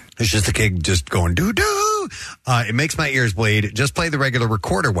it's just a kid just going doo-doo. It makes my ears bleed. Just play the regular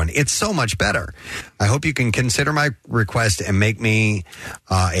recorder one. It's so much better. I hope you can consider my request and make me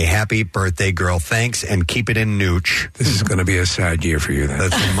a happy birthday, girl. Thanks, and keep it in Nooch. This is going to be a sad year for you then.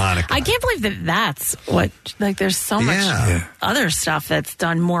 That's from Monica. I can't believe that's what, like, there's so much other stuff that's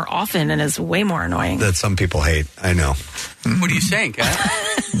done more often and is way more annoying. That some people hate. I know. What are you saying, Kat?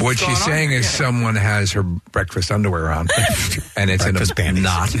 What she's saying is someone has her breakfast underwear on, and it's breakfast in a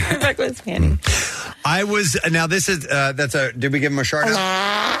knot. Breakfast panties. I was now. This is Did we give him a shout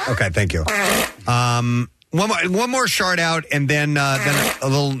out? Okay, thank you. One more shout out, and then a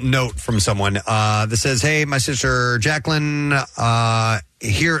little note from someone. That says, "Hey, my sister Jacqueline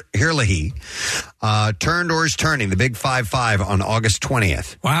Hirlehi turned or is turning the big 5-5 on August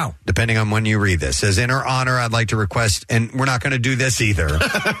 20th. Wow. Depending on when you read this. Says, in her honor, I'd like to request, and we're not going to do this either,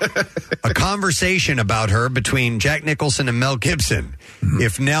 a conversation about her between Jack Nicholson and Mel Gibson. Mm-hmm.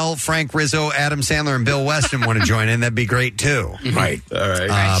 If Nell, Frank Rizzo, Adam Sandler, and Bill Weston want to join in, that'd be great too. Right. All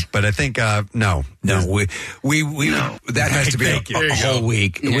right. But I think, no. No, that has to be a whole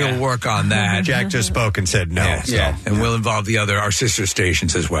week. Yeah. We'll work on that. Jack just spoke and said no. Yeah. And we'll involve our sister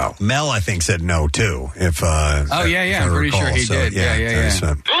stations as well. Mel, I think, said no too. If I'm pretty sure he did.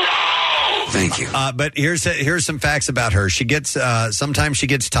 Yeah. Thank you. But here's some facts about her. She gets sometimes she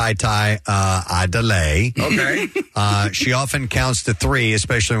gets tie a delay. Okay. She often counts to 3,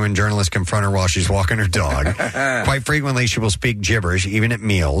 especially when journalists confront her while she's walking her dog. Quite frequently, she will speak gibberish, even at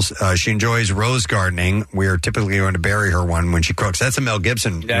meals. She enjoys rose gardening. We are typically going to bury her one when she cooks. That's a Mel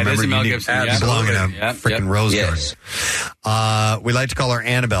Gibson. Yeah, remember, it is a Mel Gibson. You belong in a freaking rose garden. We like to call her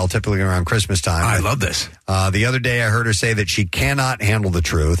Annabelle, typically around Christmas time. I love this. The other day, I heard her say that she cannot handle the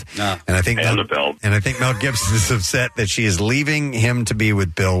truth, and I think Annabelle. And I think Mel Gibson is upset that she is leaving him to be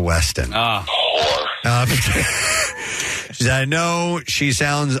with Bill Weston. She said, I know she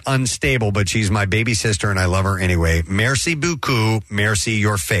sounds unstable, but she's my baby sister and I love her anyway. Merci beaucoup, merci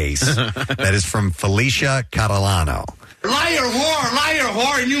your face. That is from Felicia Catalano. Liar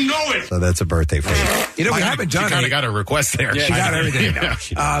whore, and you know it. So that's a birthday for you. You know, we haven't done it. She kind of got a request there. Yeah, she got everything.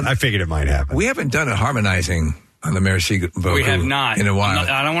 I figured it might happen. We haven't done a harmonizing on the Merci Beaucoup. We have not. In a while.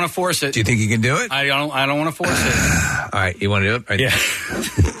 I don't want to force it. Do you think you can do it? I don't want to force it. All right, you want to do it? Yeah.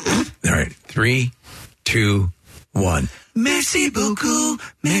 All right, 3, 2, 1. Merci beaucoup,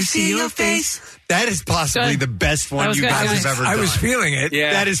 merci your face. That is possibly the best one you guys have ever done. I was feeling it.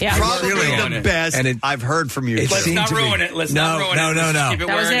 Yeah. That is probably the best and I've heard from you. Let's not ruin it. Let's not ruin it. Let's just keep it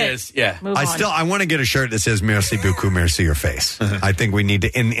where it is. Yeah. I want to get a shirt that says "Merci beaucoup, merci your face." I think we need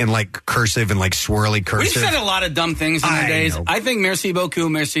to in like cursive and like swirly cursive. We've said a lot of dumb things in our days. know. I think "Merci beaucoup,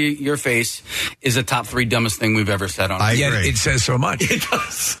 merci your face" is the top 3 dumbest thing we've ever said on. Yet it says so much. It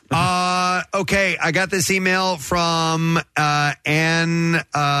does. Okay, I got this email from Ann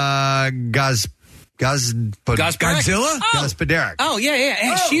Godzilla? Gospodarek. Oh, yeah.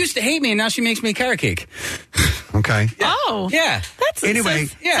 And she used to hate me, and now she makes me carrot cake. Okay. Oh. Yeah. That's Anyway.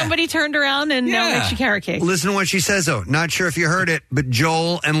 somebody turned around and now makes you carrot cake. Listen to what she says, though. Not sure if you heard it, but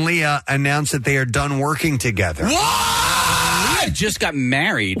Joel and Leah announced that they are done working together. Leah just got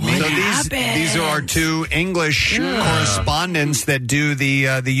married. So these are our 2 English correspondents that do the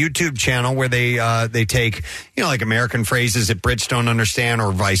YouTube channel where they take like American phrases that Brits don't understand,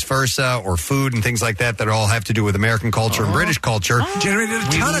 or vice versa, or food and things like that all have to do with American culture and British culture. Generated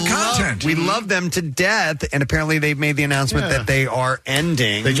a ton of content. We love them to death, and apparently they've made the announcement that they are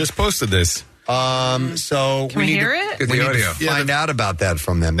ending. They just posted this. So Can we hear it? We need to find out about that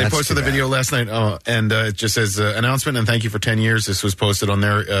from them. They That's posted the too bad. video last night, and it just says announcement and thank you for 10 years. This was posted on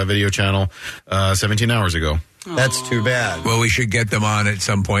their video channel 17 hours ago. That's too bad. Well, we should get them on at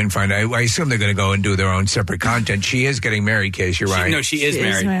some point and find out. I assume they're going to go and do their own separate content. She is getting married, Case. You're right. No, she is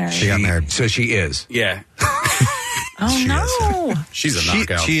married. She got married. So she is. Yeah. Oh, no. She's a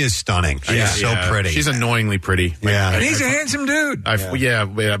knockout. She is stunning. She is so pretty. She's annoyingly pretty. Yeah. And he's a handsome dude. But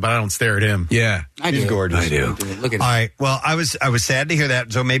I don't stare at him. Yeah. She's gorgeous. I do. Look at All right. Well, I was sad to hear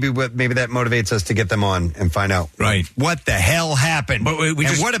that. So maybe that motivates us to get them on and find out what the hell happened. But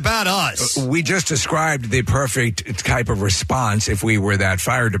what about us? We just described the perfect type of response if we were that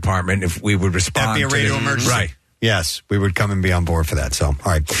fire department. If we would respond, That'd be a radio emergency, right? Yes, we would come and be on board for that. So, all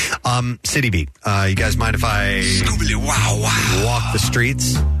right. City Beat. You guys mind if I walk the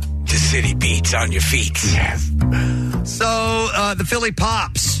streets? The city beats on your feet. Yes. So, the Philly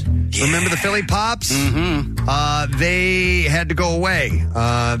Pops. Remember the Philly Pops? Mm-hmm. They had to go away.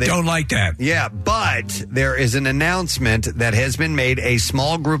 They don't like that. Yeah, but there is an announcement that has been made. A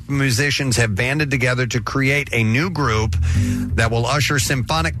small group of musicians have banded together to create a new group that will usher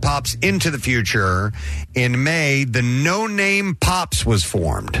symphonic pops into the future. In May, the No Name Pops was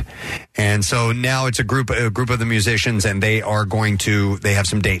formed. And so now it's a group of the musicians, and they have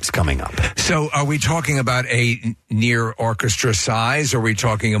some dates coming up. So are we talking about a near orchestra size, or are we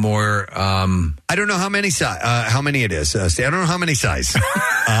talking a more I don't know how many it is. I don't know how many size.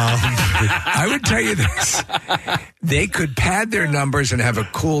 I would tell you this. They could pad their numbers and have a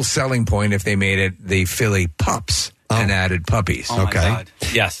cool selling point if they made it the Philly Pups and added puppies. Oh my God.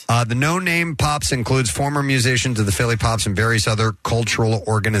 Yes. The No Name Pops includes former musicians of the Philly Pops and various other cultural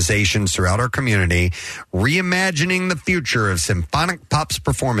organizations throughout our community, reimagining the future of symphonic pops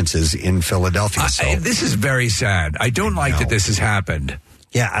performances in Philadelphia. This is very sad. I don't like that this has happened.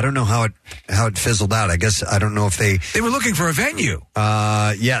 Yeah, I don't know how it fizzled out. I guess I don't know if they were looking for a venue.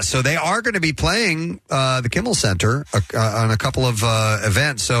 So they are going to be playing the Kimmel Center on a couple of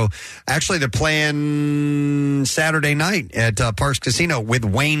events. So actually, they're playing Saturday night at Parks Casino with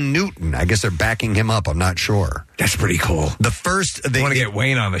Wayne Newton. I guess they're backing him up. I'm not sure. That's pretty cool. The first, I want to get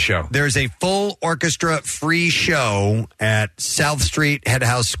Wayne on the show. There's a full orchestra free show at South Street Head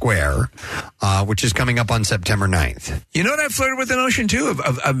House Square, which is coming up on September 9th. You know what I flirted with the notion too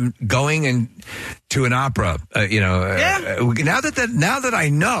of going and to an opera. Now that I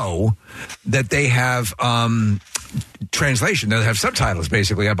know that they have translation, they have subtitles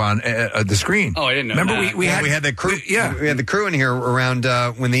basically up on the screen. Oh, I didn't know. Remember that. we had the crew. We had the crew in here around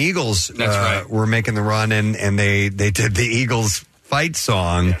when the Eagles were making the run, and they did the Eagles fight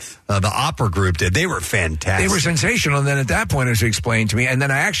song. Yes. The opera group did. They were fantastic. They were sensational. And then at that point, it was explained to me. And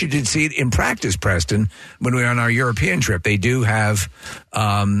then I actually did see it in practice, Preston, when we were on our European trip. They do have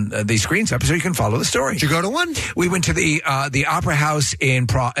these screens up so you can follow the story. Did you go to one? We went to the opera house in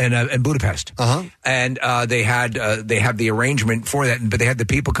Budapest. Uh-huh. And they had the arrangement for that, but they had the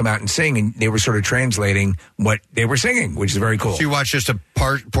people come out and sing, and they were sort of translating what they were singing, which is very cool. So you watched just a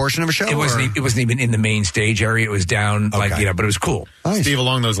portion of a show? It wasn't even in the main stage area. It was down but it was cool. Nice. Steve,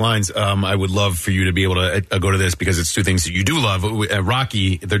 along those lines, lines, I would love for you to be able to go to this because it's two things that you do love.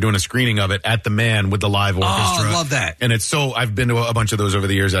 Rocky, they're doing a screening of it at the Man with the live orchestra. Oh, I love that. And it's so, I've been to a bunch of those over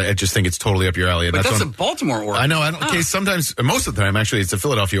the years. I just think it's totally up your alley. And But that's on, a Baltimore orchestra. I know. Okay, sometimes, most of the time, actually, it's a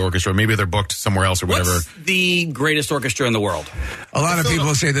Philadelphia orchestra. Maybe they're booked somewhere else or whatever. What's the greatest orchestra in the world? A lot of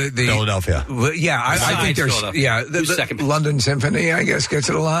people say the Philadelphia. Yeah, I think there's the London Symphony, I guess, gets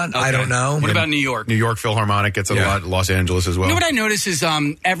it a lot. Okay. I don't know. What about New York? New York Philharmonic gets it a lot. Los Angeles as well. You know what I notice is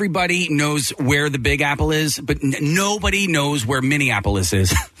everybody knows where the Big Apple is, but nobody knows where Minneapolis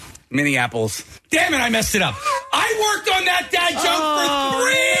is. Minneapolis. Damn it, I messed it up. I worked on that dad joke for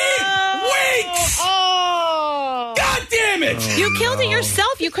 3 weeks. Oh. God damn it. You killed it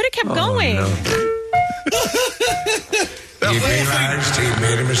yourself. You could have kept going. He realized he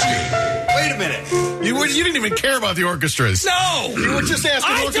made a mistake. Wait a minute. You didn't even care about the orchestras. No. You were just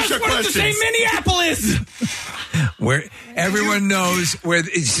asking orchestra questions. I just wanted to say Minneapolis. Where everyone knows where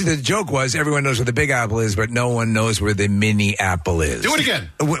the joke was, everyone knows where the Big Apple is, but no one knows where the Mini Apple is. Do it again.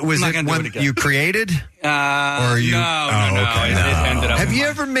 Was it one you created? Or you? No. Okay. It ended up Have you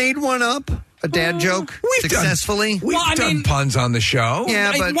ever made one up? A dad joke successfully? We've done puns on the show.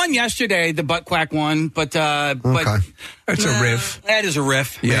 Yeah, but one yesterday, the butt quack one, but okay. It's a riff. That is a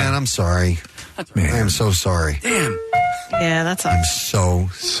riff. Yeah. Man, I'm sorry. I am so sorry. Damn. Yeah, that's I'm so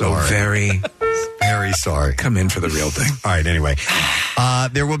sorry. Very sorry. Come in for the real thing. All right, anyway.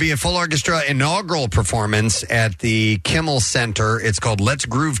 There will be a full orchestra inaugural performance at the Kimmel Center. It's called Let's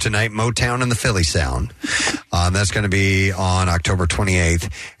Groove Tonight, Motown and the Philly Sound. That's going to be on October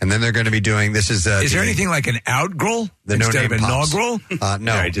 28th. And then they're going to be doing, is there anything like an outgrowl instead of inaugural?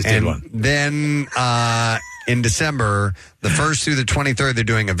 No. I just did one. Then in December, the 1st through the 23rd, they're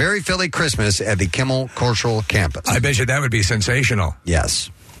doing a very Philly Christmas at the Kimmel Cultural Campus. I bet you that would be sensational.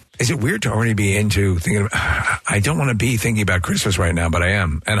 Yes. Is it weird to already be into thinking I don't want to be thinking about Christmas right now, but I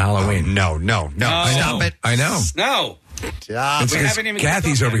am, and Halloween. No. Stop it. I know. No. It's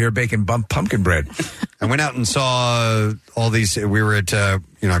Kathy's over here baking pumpkin bread. I went out and saw all these. We were at a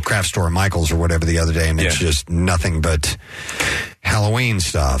craft store, Michael's or whatever, the other day, and it's just nothing but Halloween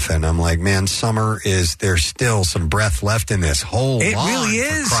stuff. And I'm like, man, there's still some breath left in this whole It lawn, really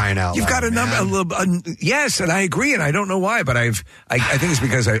is. for crying out You've loud, got a number. Yes, and I agree, and I don't know why, but I think it's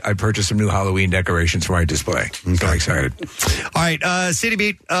because I purchased some new Halloween decorations for my display. I'm so excited. All right, City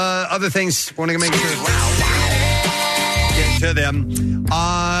Beat. Other things. Want to make sure. Get to them.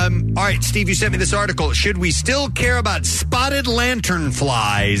 All right, Steve, you sent me this article. Should we still care about spotted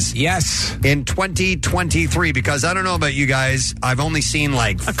lanternflies? Yes. In 2023, because I don't know about you guys, I've only seen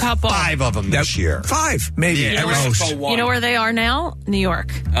like a couple, 5 of them this year. 5, maybe. Yeah, you know where they are now? New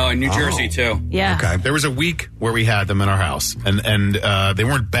York. Oh, in New Jersey too. Yeah. Okay. There was a week where we had them in our house, and they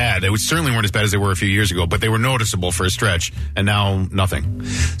weren't bad. They certainly weren't as bad as they were a few years ago, but they were noticeable for a stretch, and now nothing.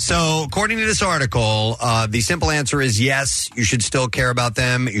 So, according to this article, the simple answer is yes. You should still care about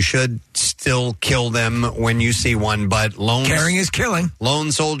them. You should still kill them when you see one, but caring is killing.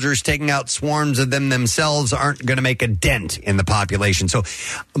 Lone soldiers taking out swarms of them themselves aren't going to make a dent in the population. So,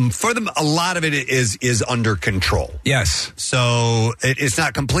 for them, a lot of it is under control. Yes. So it's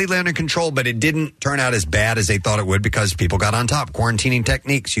not completely under control, but it didn't turn out as bad as they thought it would because people got on top. Quarantining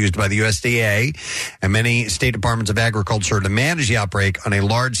techniques used by the USDA and many state departments of agriculture to manage the outbreak on a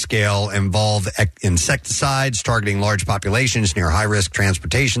large scale involve insecticides targeting large populations near high-risk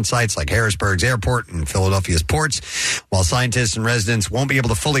transportation sites like Harrisburg's airport and Philadelphia's ports. While scientists and residents won't be able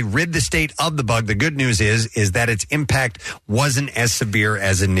to fully rid the state of the bug, the good news is that its impact wasn't as severe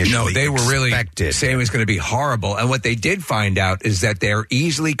as initially they were really expected. saying it was going to be horrible. And what they did find out is that they're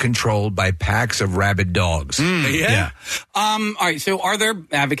easily controlled by packs of rabid dogs. Yeah. All right. So, are there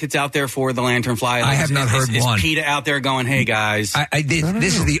advocates out there for the lanternfly? I have not heard one. Is PETA out there going, "Hey guys"?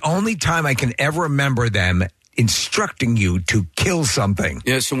 This is the only time I can ever remember them instructing you to kill something.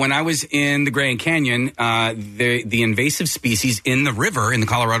 Yeah, so when I was in the Grand Canyon, the invasive species in the river, in the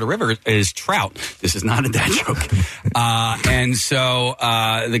Colorado River, is trout. This is not a dad joke. And so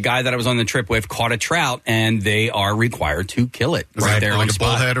the guy that I was on the trip with caught a trout, and they are required to kill it right there like on a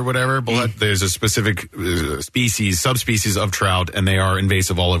spot. bullhead or whatever. Bullhead, there's a specific subspecies of trout, and they are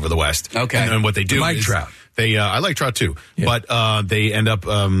invasive all over the West. Okay. And what they do like is trout. I like trout too, but they end up,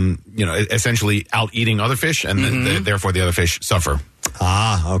 essentially out eating other fish, and therefore the other fish suffer.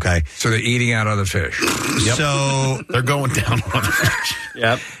 Ah, okay. So they're eating out other fish. Yep. So they're going down on other fish.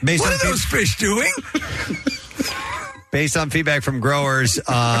 Yep. What are those fish doing? Based on feedback from growers,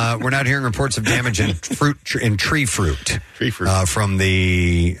 we're not hearing reports of damage in tree fruit from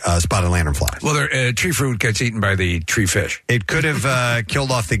the spotted lanternflies. Well, tree fruit gets eaten by the tree fish. It could have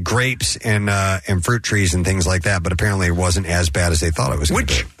killed off the grapes and fruit trees and things like that, but apparently it wasn't as bad as they thought it was going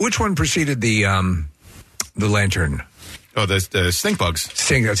to be. Which one preceded the lantern? Oh, the stink bugs.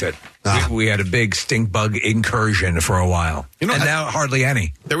 Stink, that's it. We had a big stink bug incursion for a while. And now hardly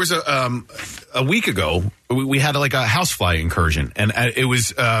any. There was a week ago, we had like a housefly incursion. And it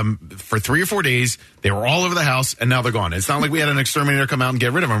was for 3 or 4 days, they were all over the house, and now they're gone. It's not like we had an exterminator come out and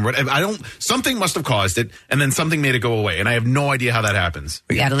get rid of them. But something must have caused it, and then something made it go away. And I have no idea how that happens.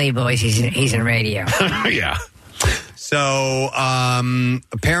 We got to leave, boys. He's in radio. Yeah. So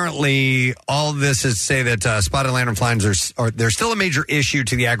apparently, all this is to say that spotted lanternflies they're still a major issue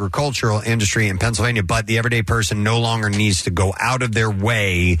to the agricultural industry in Pennsylvania, but the everyday person no longer needs to go out of their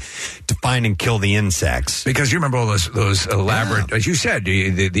way to find and kill the insects. Because you remember all those elaborate, as you said,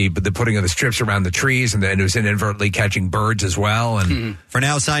 the putting of the strips around the trees, and then it was inadvertently catching birds as well. And for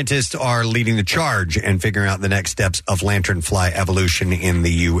now, scientists are leading the charge and figuring out the next steps of lanternfly evolution in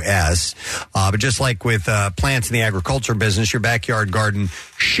the U.S. But just like with plants in the agriculture business, your backyard garden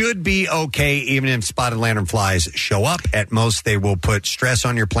should be okay even if spotted lanternflies show up. At most, they will put stress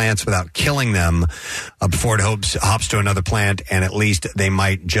on your plants without killing them before it hops to another plant, and at least they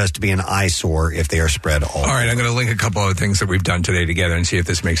might just be an eyesore if they are spread all right, I'm going to link a couple of things that we've done today together and see if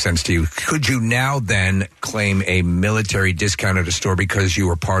this makes sense to you. Could you now then claim a military discount at a store because you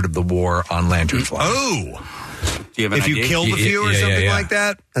were part of the war on lanternflies? Oh! Do you have an if you idea? killed a few or something like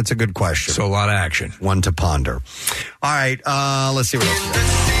that, that's a good question. So a lot of action. One to ponder. All right, let's see what else we got.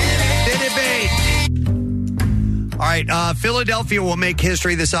 All right, Philadelphia will make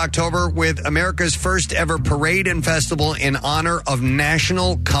history this October with America's first ever parade and festival in honor of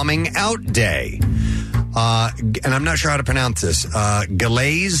National Coming Out Day. And I'm not sure how to pronounce this.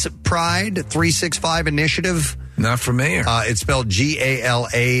 Galaise Pride 365 Initiative. Not familiar. It's spelled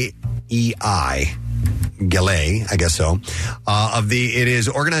Galaei. Galay, I guess so. It is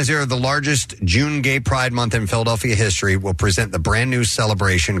organizer of the largest June Gay Pride Month in Philadelphia history. Will present the brand new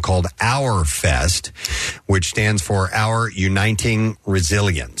celebration called Our Fest, which stands for Our Uniting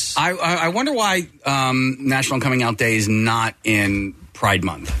Resilience. I wonder why National Coming Out Day is not in Pride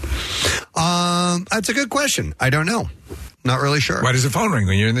Month. That's a good question. I don't know. Not really sure. Why does the phone ring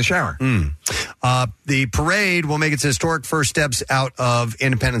when you're in the shower? The parade will make its historic first steps out of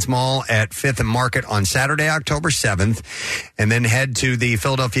Independence Mall at 5th and Market on Saturday, October 7th, and then head to the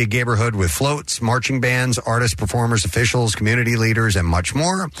Philadelphia neighborhood with floats, marching bands, artists, performers, officials, community leaders, and much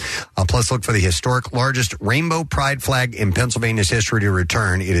more. Plus, look for the historic largest rainbow pride flag in Pennsylvania's history to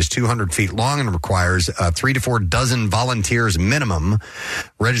return. It is 200 feet long and requires 3 to 4 dozen volunteers minimum.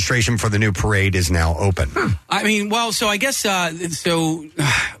 Registration for the new parade is now open. I mean, well, so I guess I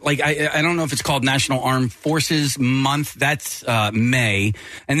don't know if it's called National Armed Forces Month. That's May,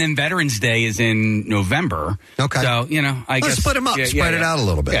 and then Veterans Day is in November. Okay, so I guess split them up, spread it out a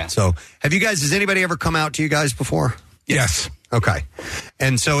little bit. Yeah. So, has anybody ever come out to you guys before? Yes. Okay,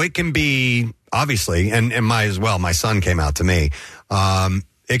 and so it can be obviously, and my son came out to me.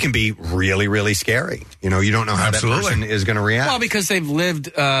 It can be really, really scary. You don't know how that person is going to react. Well, because they've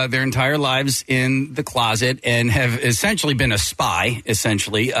lived their entire lives in the closet and have essentially been a spy,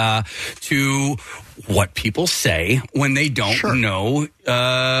 to what people say when they don't know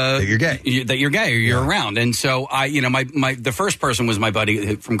that you're gay, or you're around. And so the first person was my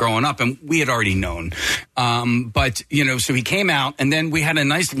buddy from growing up, and we had already known. But so he came out, and then we had a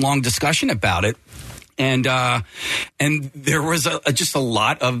nice long discussion about it. And there was just a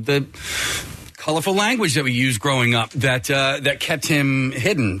lot of the colorful language that we used growing up that kept him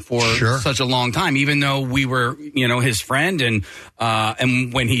hidden for such a long time, even though we were, his friend. And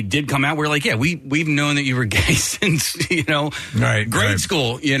when he did come out, we were like, yeah, we've known that you were gay since, grade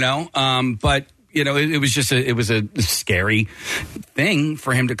school, but it was just a scary thing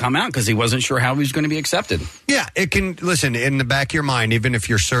for him to come out because he wasn't sure how he was going to be accepted. Yeah, it can, listen, in the back of your mind, even if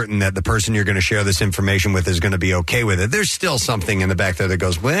you're certain that the person you're going to share this information with is going to be okay with it, there's still something in the back there that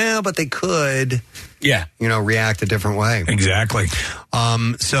goes, well, but they could, react a different way. Exactly. So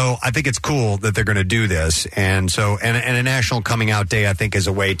I think it's cool that they're going to do this. And so, and a National Coming Out Day, I think, is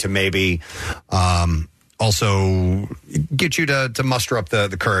a way to maybe, also get you to muster up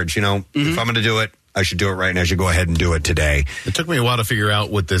the courage. If I'm going to do it, I should do it right, and I should go ahead and do it today. It took me a while to figure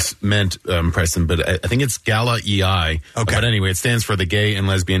out what this meant, Preston, but I think it's GALA EI. Okay. But anyway, it stands for the Gay and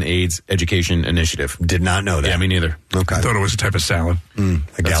Lesbian AIDS Education Initiative. Did not know that. Yeah, me neither. Okay. I thought it was a type of salad.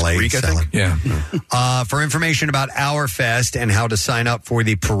 A Gala Greek, salad. I think? Yeah. For information about Our Fest and how to sign up for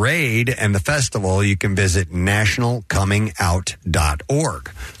the parade and the festival, you can visit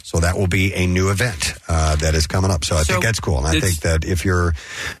nationalcomingout.org. So that will be a new event that is coming up. So I think that's cool. And I think that if you're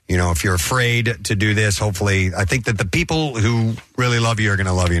afraid to do this, hopefully, I think that the people who really love you are going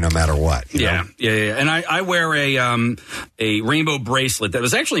to love you no matter what. You know? Yeah. And I wear a rainbow bracelet that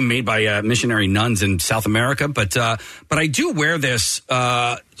was actually made by missionary nuns in South America, but I do wear this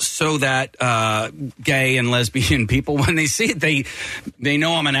so that gay and lesbian people, when they see it, they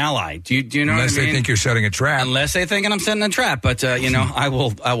know I'm an ally. Do you know? Unless what I mean? they think you're setting a trap. Unless they think I'm setting a trap, but I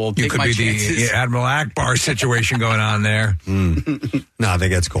will You take could my be chances. the Admiral Akbar situation going on there. No, I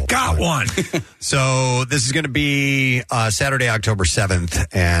think that's cool. Got one. So this is going to be Saturday, October 7th.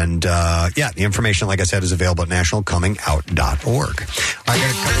 And the information, like I said, is available at nationalcomingout.org. I got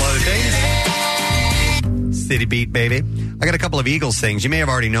a couple other things. City Beat, baby. I got a couple of Eagles things. You may have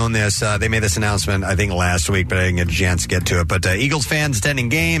already known this. They made this announcement, I think, last week, but I didn't get a chance to get to it. But Eagles fans attending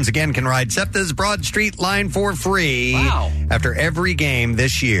games, again, can ride SEPTA's Broad Street line for free. Wow. After every game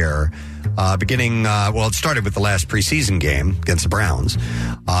this year. Beginning, it started with the last preseason game against the Browns.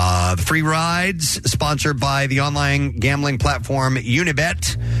 The free rides, sponsored by the online gambling platform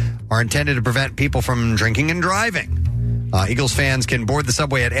Unibet, are intended to prevent people from drinking and driving. Eagles fans can board the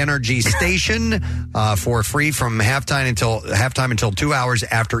subway at NRG Station for free from halftime until 2 hours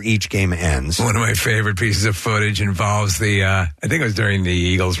after each game ends. One of my favorite pieces of footage involves I think it was during the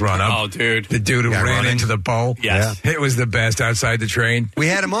Eagles run-up. Oh, dude. The dude who ran into the pole. Yes. Yeah. It was the best outside the train. We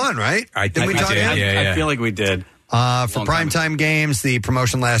had him on, right? Did we talk to him? I feel like we did. For primetime games, the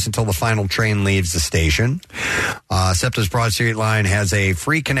promotion lasts until the final train leaves the station. SEPTA's Broad Street line has a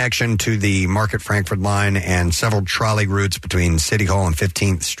free connection to the Market Frankfurt line and several trolley routes between City Hall and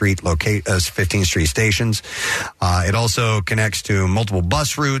 15th Street 15th Street stations. It also connects to multiple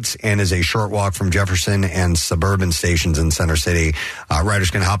bus routes and is a short walk from Jefferson and suburban stations in Center City.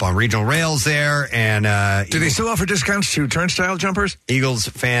 Riders can hop on regional rails there. And do they still offer discounts to turnstile jumpers? Eagles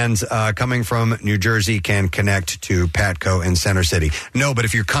fans coming from New Jersey can connect to Patco in Center City. No, but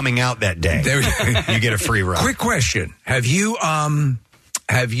if you're coming out that day, you get a free ride. Quick question: Have you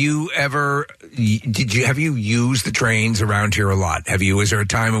used the trains around here a lot? Is there a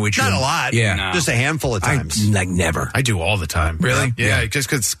time in which not a lot? Yeah, no. Just a handful of times. Never. I do all the time. Really? Yeah, just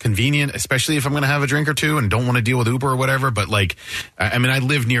because it's convenient, especially if I'm going to have a drink or two and don't want to deal with Uber or whatever. But I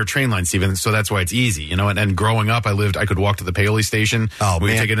live near train lines, Stephen, so that's why it's easy. And growing up, I could walk to the Paoli station. Oh, we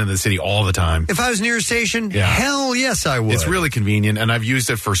man. take it into the city all the time. If I was near a station, hell yes, I would. It's really convenient, and I've used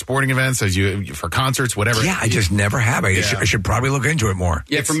it for sporting events, for concerts, whatever. Yeah, I just never have. I should probably look into it more.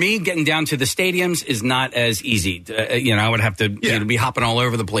 Yeah, for me, getting down to the stadiums is not as easy. I would have to be hopping all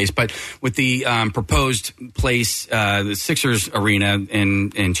over the place. But with the proposed place, the Sixers arena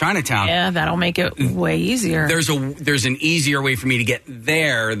in Chinatown, that'll make it way easier. There's an easier way for me to get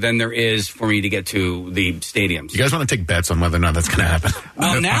there than there is for me to get to the stadiums. You guys want to take bets on whether or not that's going to happen?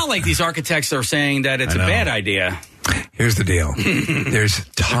 Well, now these architects are saying that it's a bad idea. Here's the deal. There's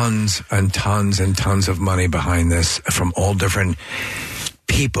tons and tons and tons of money behind this from all different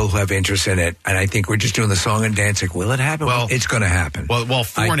people who have interest in it, and I think we're just doing the song and dance. Will it happen? Well, it's going to happen. Well,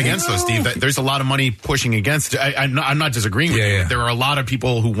 for and against though, Steve, there's a lot of money pushing against it. I'm not disagreeing with you. There are a lot of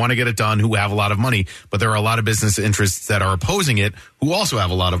people who want to get it done who have a lot of money, but there are a lot of business interests that are opposing it who also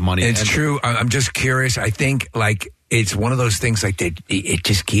have a lot of money. It's true. I'm just curious. I think it's one of those things it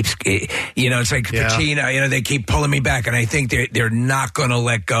just keeps, it's like patina, they keep pulling me back, and I think they're not going to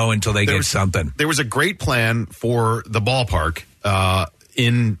let go until they get something. There was a great plan for the ballpark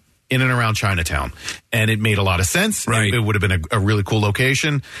in and around Chinatown, and it made a lot of sense. Right. It would have been a really cool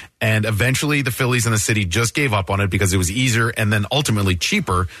location, and eventually the Phillies and the city just gave up on it because it was easier and then ultimately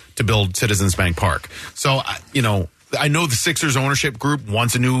cheaper to build Citizens Bank Park. So, I know the Sixers ownership group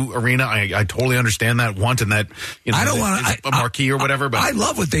wants a new arena. I totally understand that and that. I don't want a marquee or whatever. But I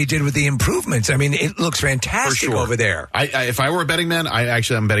love what they did with the improvements. I mean, it looks fantastic over there. If I were a betting man,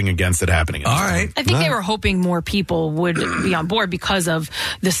 I'm betting against it happening. All right. I think they were hoping more people would be on board because of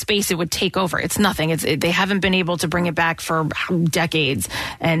the space it would take over. It's nothing. They haven't been able to bring it back for decades,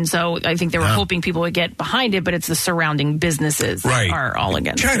 and so I think they were hoping people would get behind it. But it's the surrounding businesses that are all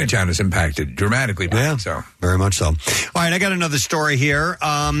against. Chinatown is impacted dramatically. So very much so. All right, I got another story here.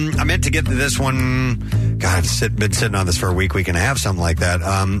 I meant to get to this one God, I've been sitting on this for a week and a half, something like that.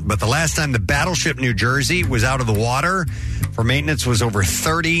 But the last time the battleship New Jersey was out of the water for maintenance was over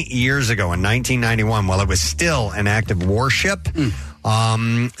 30 years ago in 1991, while it was still an active warship.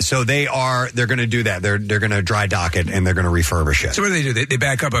 So they're going to do that. They're going to dry dock it and they're going to refurbish it. So what do they do? They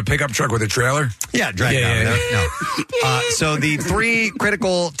back up a pickup truck with a trailer? Yeah, drag it out. No. So the 3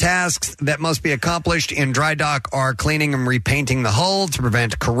 critical tasks that must be accomplished in dry dock are cleaning and repainting the hull to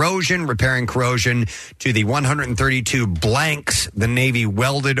prevent corrosion, repairing corrosion to the 132 blanks the Navy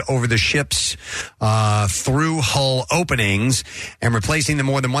welded over the ship's through hull openings, and replacing the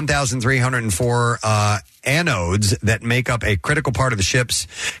more than 1,304 anodes that make up a critical part of the ship's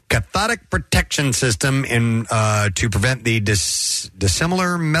cathodic protection system to prevent the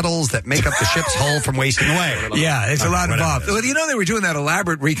dissimilar metals that make up the ship's hull from wasting away. Yeah, it's a lot involved. Well, they were doing that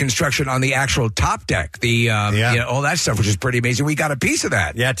elaborate reconstruction on the actual top deck, all that stuff, which is pretty amazing. We got a piece of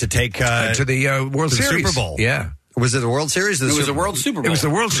that. Yeah, to take to the World Series. Super Bowl. Yeah. Was it the World Series? It was the World Super Bowl. It was the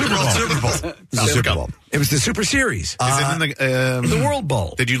World Super Bowl. Super Bowl. It was the Super Series. Is it in the World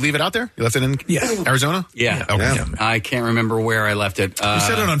Bowl. Did you leave it out there? You left it in Arizona? Yeah. Okay. Yeah. I can't remember where I left it. You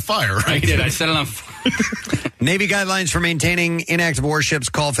set it on fire, right? I did. I set it on fire. Navy guidelines for maintaining inactive warships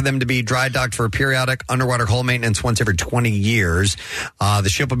call for them to be dry docked for periodic underwater hull maintenance once every 20 years. The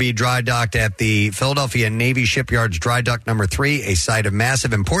ship will be dry docked at the Philadelphia Navy Shipyard's Dry Dock Number 3, a site of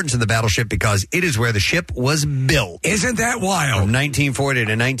massive importance to the battleship because it is where the ship was built. Isn't that wild? From 1940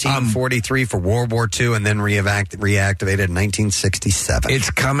 to 1943 for World War II, and then reactivated in 1967.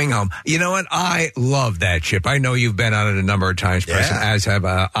 It's coming home. You know what? I love that ship. I know you've been on it a number of times, Preston, as have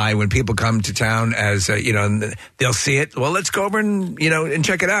I. When people come to town, and they'll see it. Well, let's go over and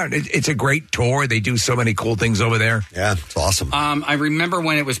check it out. It's a great tour. They do so many cool things over there. Yeah, it's awesome. I remember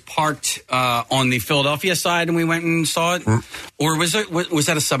when it was parked on the Philadelphia side, and we went and saw it. Or was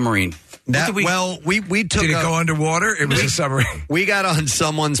that a submarine? We took. Did it go underwater? It was a submarine. We got on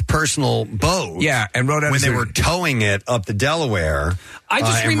someone's personal boat. Yeah, and rode out when they were towing it up the Delaware. I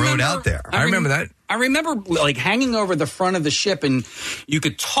just remember, rode out there. I remember that. I remember hanging over the front of the ship, and you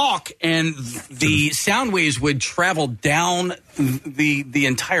could talk, and the sound waves would travel down the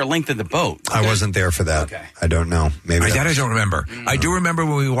entire length of the boat. I wasn't there for that. Okay. I don't know. Maybe I don't remember. I do remember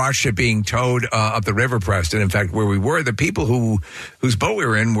when we watched it being towed up the river, Preston. In fact, where we were, the people whose boat we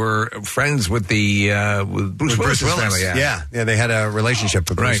were in were friends with with Bruce Willis' family. Yeah, they had a relationship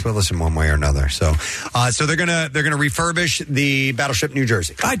with Bruce Willis in one way or another. So they're gonna refurbish the battleship New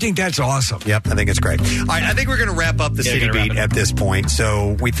Jersey. I think that's awesome. Yep, I think it's great. All right, I think we're going to wrap up the City Beat at this point.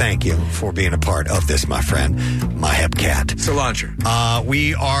 So we thank you for being a part of this, my friend, my hepcat. Cilantro.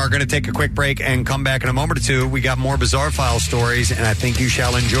 We are going to take a quick break and come back in a moment or two. We got more Bizarre File stories, and I think you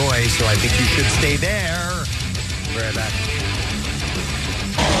shall enjoy. So I think you should stay there. We'll be right back.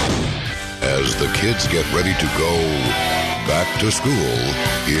 As the kids get ready to go back to school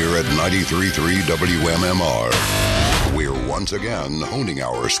here at 93.3 WMMR, we're once again honing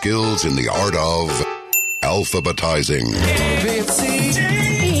our skills in the art of alphabetizing.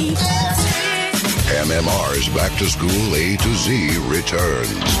 MMR's Back to School A to Z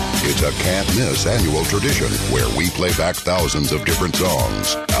returns. It's a can't-miss annual tradition where we play back thousands of different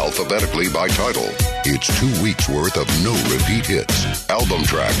songs, alphabetically by title. It's 2 weeks' worth of no-repeat hits, album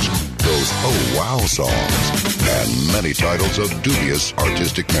tracks, those oh wow songs, and many titles of dubious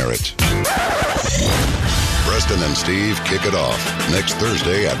artistic merit. Preston and Steve kick it off next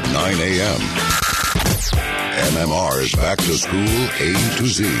Thursday at 9 a.m. MMR's Back to School A to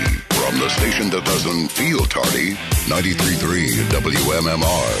Z. From the station that doesn't feel tardy, 93.3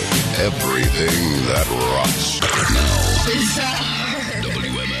 WMMR. Everything that rocks. Now,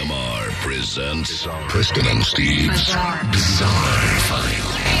 WMMR presents Preston and Steve's Bizarre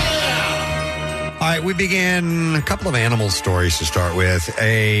File. All right, we began a couple of animal stories to start with.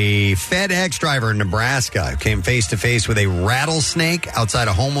 A FedEx driver in Nebraska came face to face with a rattlesnake outside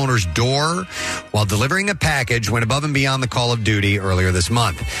a homeowner's door while delivering a package, went above and beyond the call of duty earlier this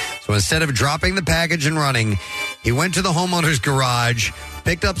month. So instead of dropping the package and running, he went to the homeowner's garage,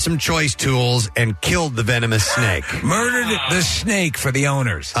 picked up some choice tools, and killed the venomous snake. Murdered the snake for the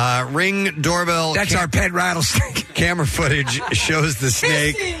owners. Ring doorbell. That's our pet rattlesnake. Camera footage shows the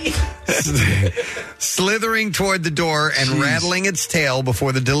snake slithering toward the door and rattling its tail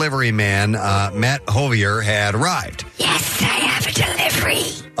before the delivery man, Matt Hovier, had arrived. Yes, I have a delivery.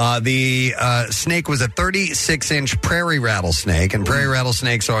 The snake was a 36-inch prairie rattlesnake, and prairie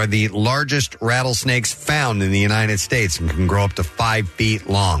rattlesnakes are the largest rattlesnakes found in the United States and can grow up to 5 feet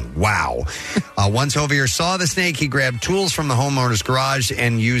long. Wow. Once Hovier saw the snake, he grabbed tools from the homeowner's garage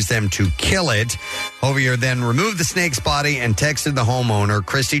and used them to kill it. Hovier then removed the snake's body and texted the homeowner,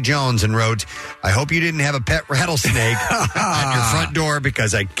 Christy Jones, and wrote, "I hope you didn't have a pet rattlesnake at your front door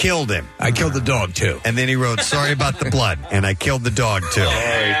because I killed him. I killed the dog, too." And then he wrote, "Sorry about the blood, and I killed the dog, too."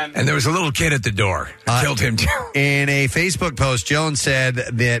 And there was a little kid at the door. I killed him, too. In a Facebook post, Jones said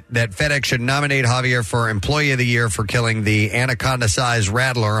that FedEx should nominate Javier for Employee of the Year for killing the anaconda-sized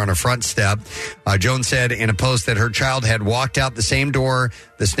rattler on a front step. Jones said in a post that her child had walked out the same door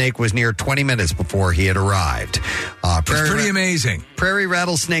the snake was near 20 minutes before he had arrived. It's pretty amazing. Prairie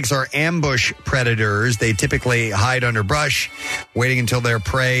rattlesnakes are ambush predators. They typically hide under brush, waiting until their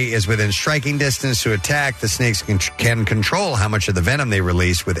prey is within striking distance to attack. The snakes can control how much of the venom they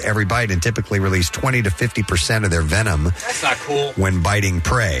release with every bite and typically release 20 to 50% of their venom. That's not cool. When biting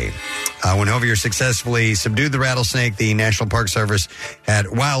prey. When Hovier successfully subdued the rattlesnake, the National Park Service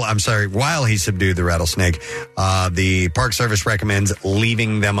while he subdued the rattlesnake, the Park Service recommends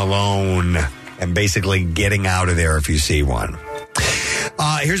leaving them alone and basically getting out of there if you see one.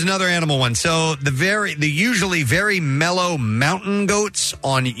 Here's another animal one. So the usually very mellow mountain goats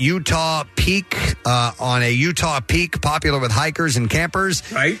on a Utah peak, popular with hikers and campers,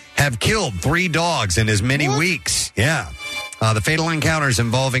 have killed 3 dogs in as many weeks. Yeah. The fatal encounters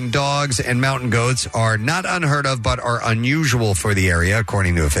involving dogs and mountain goats are not unheard of, but are unusual for the area,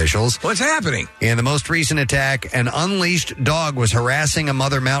 according to officials. What's happening? In the most recent attack, an unleashed dog was harassing a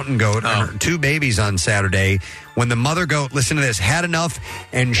mother mountain goat and her 2 babies on Saturday when the mother goat, listen to this, had enough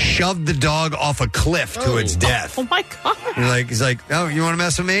and shoved the dog off a cliff to its death. Oh my God. He's like, oh, you want to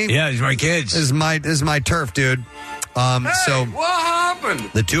mess with me? Yeah, these are my kids. This is my turf, dude. So what happened?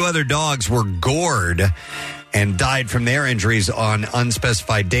 The 2 other dogs were gored and died from their injuries on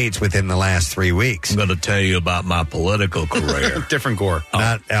unspecified dates within the last 3 weeks. I'm going to tell you about my political career. Different Gore.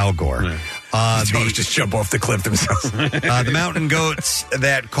 Not Al Gore. Yeah. Dogs just jump off the cliff themselves. The mountain goats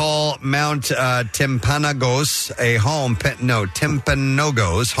that call Mount Timpanogos a home.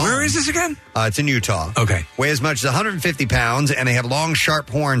 Timpanogos home. Where is this again? It's in Utah. Okay. Weigh as much as 150 pounds, and they have long, sharp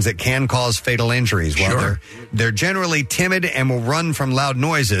horns that can cause fatal injuries. While they're generally timid and will run from loud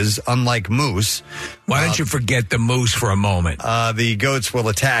noises, unlike moose. Why don't you forget the moose for a moment? The goats will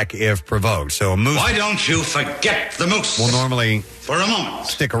attack if provoked. So a moose. Why don't you forget the moose? Will normally for a moment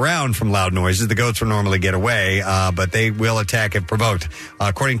stick around from loud noises. The goats will normally get away, but they will attack if provoked.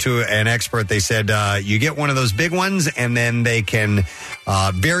 According to an expert, they said you get one of those big ones, and then they can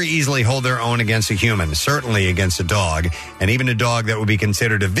very easily hold their own against a human, certainly against a dog, and even a dog that would be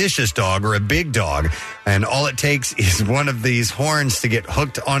considered a vicious dog or a big dog. And all it takes is one of these horns to get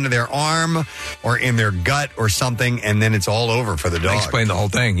hooked onto their arm or in their gut or something, and then it's all over for the dog. Explain the whole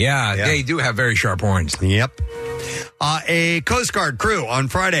thing. Yeah, they do have very sharp horns. Yep. A Coast Guard crew on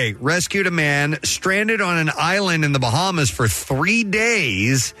Friday rescued a man stranded on an island in the Bahamas for 3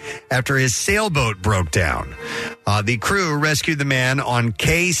 days after his sailboat broke down. The crew rescued the man on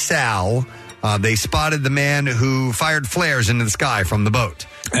Cape Sal. They spotted the man who fired flares into the sky from the boat.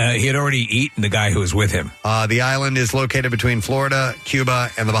 He had already eaten the guy who was with him. The island is located between Florida, Cuba,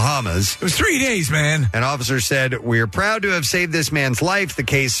 and the Bahamas. It was 3 days, man. An officer said, "We're proud to have saved this man's life. The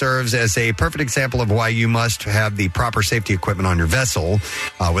case serves as a perfect example of why you must have the proper safety equipment on your vessel.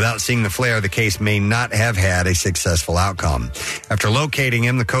 Without seeing the flare, the case may not have had a successful outcome." After locating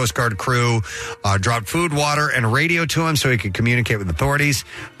him, the Coast Guard crew dropped food, water, and a radio to him so he could communicate with authorities.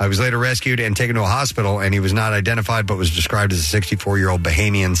 He was later rescued and taken to a hospital, and he was not identified but was described as a 64-year-old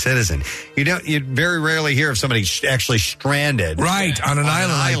Bahamian citizen. You very rarely hear of somebody actually stranded on an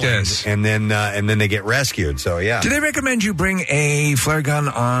island like this, and then they get rescued. So yeah. Do they recommend you bring a flare gun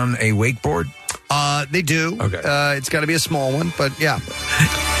on a wakeboard? They do. Okay. It's got to be a small one, but yeah.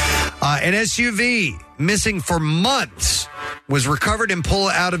 An SUV missing for months was recovered and pulled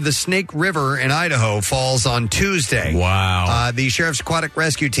out of the Snake River in Idaho Falls on Tuesday. Wow. The Sheriff's Aquatic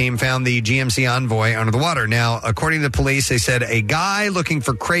Rescue Team found the GMC Envoy under the water. Now, according to the police, they said a guy looking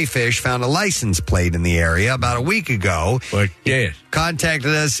for crayfish found a license plate in the area about a week ago. Yes.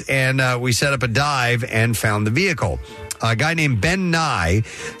 Contacted us, and we set up a dive and found the vehicle. A guy named Ben Nye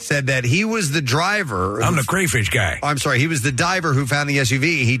said that he was the driver. I'm the crayfish guy. I'm sorry. He was the diver who found the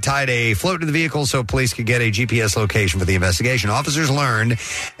SUV. He tied a float to the vehicle so police could get a GPS location for the investigation. Officers learned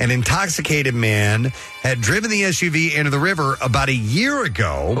an intoxicated man had driven the SUV into the river about a year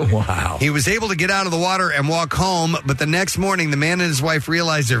ago. Wow. He was able to get out of the water and walk home, but the next morning, the man and his wife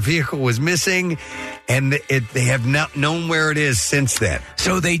realized their vehicle was missing, and they have not known where it is since then.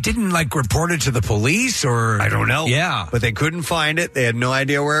 So they didn't, report it to the police, or? I don't know. Yeah. But they couldn't find it. They had no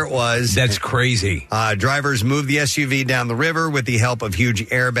idea where it was. That's crazy. Drivers moved the SUV down the river with the help of huge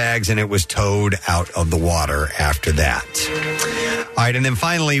airbags, and it was towed out of the water after that. All right, and then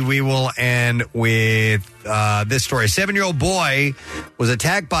finally, we will end with this story. A 7-year-old boy was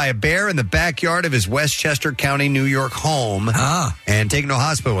attacked by a bear in the backyard of his Westchester County, New York home and taken to a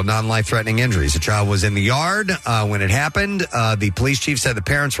hospital with non-life-threatening injuries. The child was in the yard when it happened. The police chief said the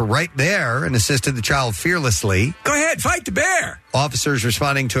parents were right there and assisted the child fearlessly. Go ahead, fight the bear. Officers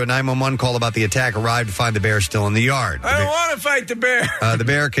responding to a 911 call about the attack arrived to find the bear still in the yard. I don't want to fight the bear. The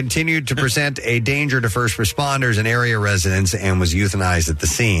bear continued to present a danger to first responders and area residents and was euthanized at the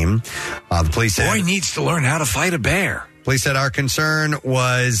scene. The police said... Boy needs to learn how to fight a bear. Police said our concern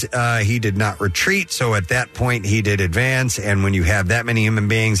was he did not retreat, so at that point he did advance, and when you have that many human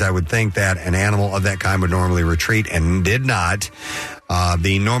beings, I would think that an animal of that kind would normally retreat and did not.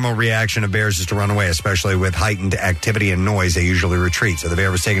 The normal reaction of bears is to run away, especially with heightened activity and noise. They usually retreat. So the bear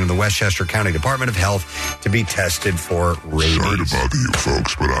was taken to the Westchester County Department of Health to be tested for rabies. Sorry to bother you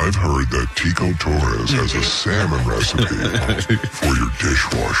folks, but I've heard that Tico Torres has a salmon recipe for your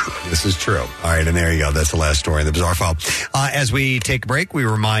dishwasher. This is true. All right, and there you go. That's the last story in the Bizarre File. As we take a break, we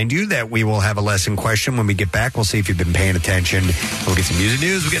remind you that we will have a lesson question when we get back. We'll see if you've been paying attention. We'll get some music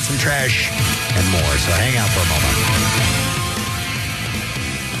news, we'll get some trash, and more. So hang out for a moment.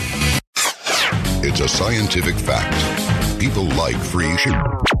 It's a scientific fact. People like free shipping.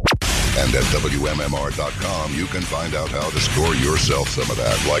 And at WMMR.com, you can find out how to score yourself some of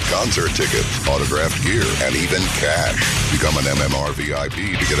that, like concert tickets, autographed gear, and even cash. Become an MMR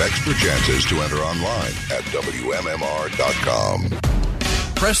VIP to get extra chances to enter online at WMMR.com.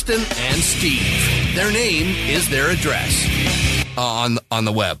 Preston and Steve. Their name is their address. On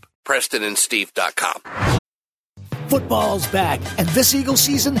the web. PrestonandSteve.com. Football's back, and this Eagle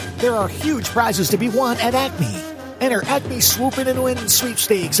season, there are huge prizes to be won at Acme. Enter Acme Swoop In and Win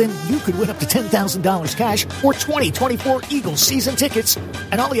sweepstakes, and you could win up to $10,000 cash or 2024 Eagles season tickets.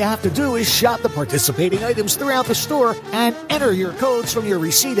 And all you have to do is shop the participating items throughout the store and enter your codes from your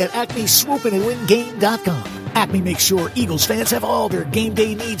receipt at acmeswoopinandwingame.com. Acme makes sure Eagles fans have all their game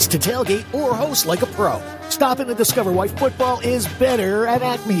day needs to tailgate or host like a pro. Stop in and discover why football is better at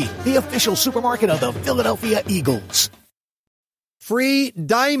Acme, the official supermarket of the Philadelphia Eagles. Free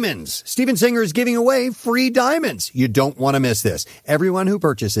diamonds. Steven Singer is giving away free diamonds. You don't want to miss this. Everyone who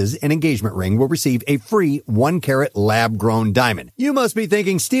purchases an engagement ring will receive a free 1-carat lab-grown diamond. You must be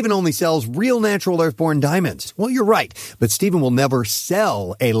thinking Steven only sells real natural earth-born diamonds. Well, you're right, but Steven will never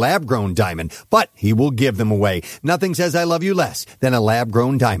sell a lab-grown diamond, but he will give them away. Nothing says I love you less than a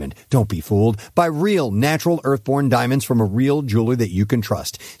lab-grown diamond. Don't be fooled by real natural earth-born diamonds from a real jeweler that you can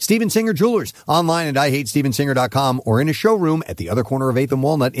trust. Steven Singer Jewelers, online at IHateStevenSinger.com or in a showroom at the other corner of 8th and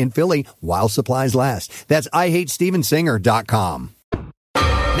Walnut in Philly while supplies last. That's IHateStevenSinger.com.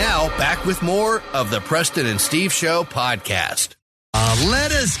 Now, back with more of the Preston and Steve Show podcast.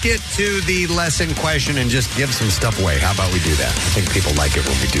 Let us get to the lesson question and just give some stuff away. How about we do that? I think people like it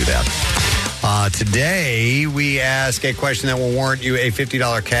when we do that. Today, we ask a question that will warrant you a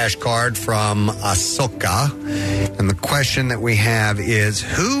 $50 cash card from Ahsoka. And the question that we have is,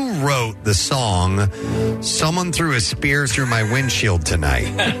 who wrote the song, Someone Threw a Spear Through My Windshield Tonight?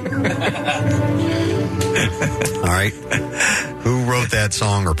 All right. Who wrote that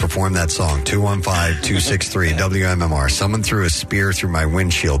song or performed that song? 215-263-WMMR. Someone threw a spear through my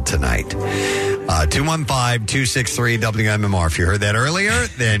windshield tonight. 215-263-WMMR. If you heard that earlier,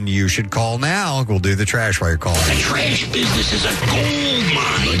 then you should call now. We'll do the trash while you're calling. The trash business is a gold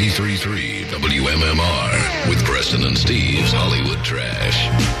mine. 93.3 WMMR with Preston and Steve's Hollywood Trash.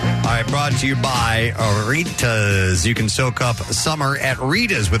 All right, brought to you by Rita's. You can soak up summer at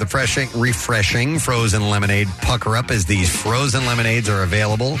Rita's with a refreshing frozen lemonade. Pucker up as these frozen lemonades are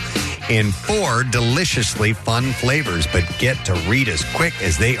available in 4 deliciously fun flavors. But get to Rita's quick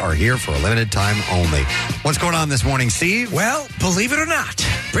as they are here for a limited time only. What's going on this morning, Steve? Well, believe it or not,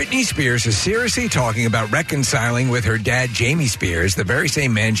 Britney Spears is seriously talking about reconciling with her dad, Jamie Spears, the very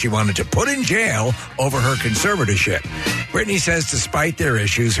same man she wanted to put in jail over her conservatorship. Britney says despite their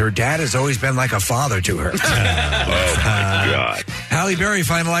issues, her dad has always been like a father to her. Oh, my God. Halle Berry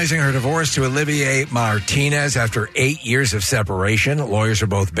finalizing her divorce to Olivier Martinez after 8 years of separation. Lawyers for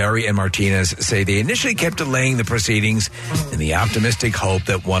both Berry and Martinez say they initially kept delaying the proceedings in the optimistic hope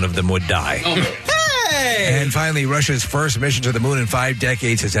that one of them would die. And finally, Russia's first mission to the moon in 5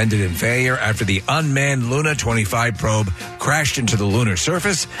 decades has ended in failure after the unmanned Luna 25 probe crashed into the lunar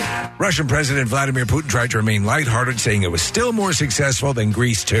surface. Russian President Vladimir Putin tried to remain lighthearted, saying it was still more successful than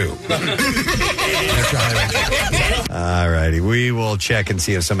Greece 2. All righty. We will check and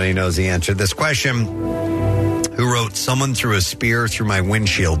see if somebody knows the answer to this question. Who wrote, "Someone threw a spear through my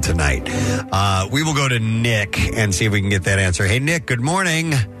windshield tonight"? We will go to Nick and see if we can get that answer. Hey, Nick, good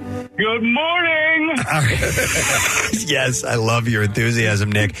morning. Good morning. Yes, I love your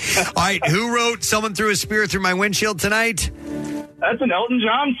enthusiasm, Nick. All right, who wrote "Someone threw a spear through my windshield tonight"? That's an Elton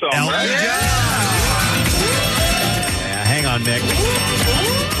John song, right? Yeah, hang on, Nick.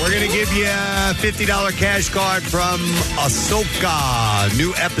 We're going to give you a $50 cash card from Ahsoka.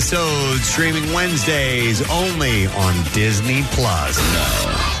 New episodes streaming Wednesdays only on Disney+. Now,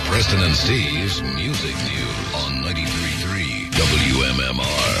 Preston and Steve's Music News on 93.3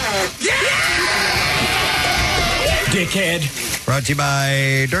 WMMR. Dickhead. Brought to you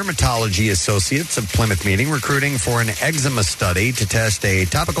by Dermatology Associates of Plymouth Meeting, recruiting for an eczema study to test a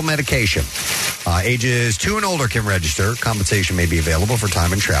topical medication. Ages 2 and older can register. Compensation may be available for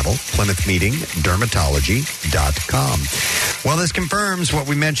time and travel. Plymouth Meeting, dermatology.com. Well, this confirms what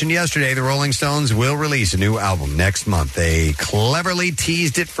we mentioned yesterday. The Rolling Stones will release a new album next month. They cleverly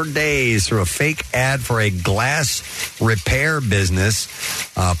teased it for days through a fake ad for a glass repair business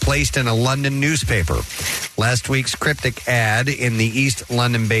placed in a London newspaper. Last week's cryptic ad in the East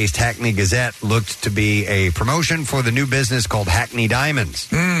London-based Hackney Gazette looked to be a promotion for the new business called Hackney Diamonds.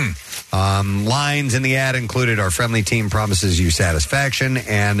 Lines in the ad included, "Our friendly team promises you satisfaction,"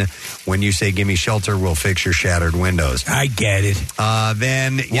 and "When you say give me shelter, we'll fix your shattered windows." I get it.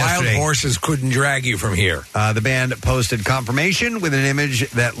 Then Wild yesterday, horses couldn't drag you from here. the band posted confirmation with an image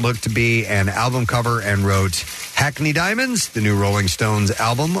that looked to be an album cover and wrote, "Hackney Diamonds, the new Rolling Stones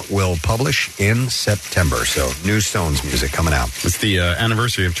album, will publish in September." So, new Stones music coming out. It's the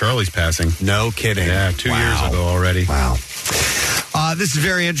anniversary of Charlie's passing. No kidding. Yeah, 2 years ago already. Wow. This is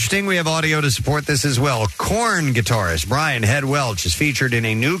very interesting. We have audio to support this as well. Korn guitarist Brian Head Welch is featured in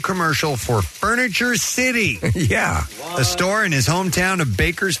a new commercial for Furniture City. Yeah. A store in his hometown of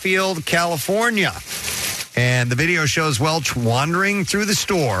Bakersfield, California. And the video shows Welch wandering through the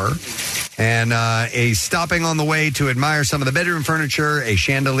store and he's stopping on the way to admire some of the bedroom furniture, a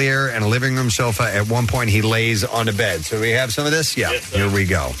chandelier, and a living room sofa. At one point, he lays on a bed. So we have some of this? Yeah, yes, here we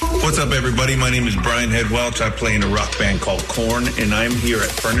go. What's up, everybody? My name is Brian Head Welch. I play in a rock band called Korn, and I'm here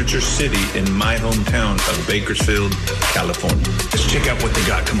at Furniture City in my hometown of Bakersfield, California. Let's check out what they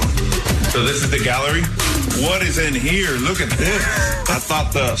got. Come on. So this is the gallery. What is in here? Look at this. I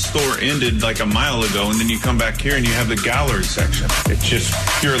thought the store ended like a mile ago, and then you come back here and you have the gallery section. It's just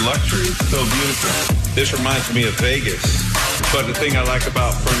pure luxury. So beautiful. This reminds me of Vegas. But the thing I like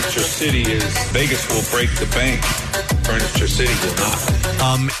about Furniture City is Vegas will break the bank. Furniture City will not.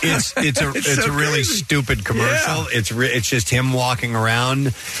 It's so a really crazy. stupid commercial. Yeah. It's just him walking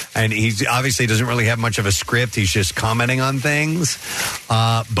around, and he's obviously doesn't really have much of a script. He's just commenting on things.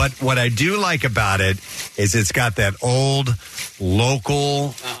 But what I do like about it is it's got that old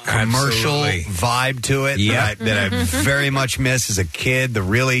local commercial vibe to it that I very much miss as a kid. The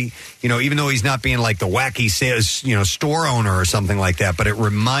really, even though he's not being like the wacky store owner or something like that, but it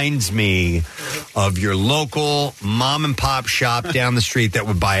reminds me of your local mom and pop shop down the street that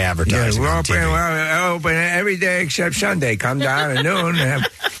would buy advertising. Yeah, we're open every day except Sunday. Come down at noon.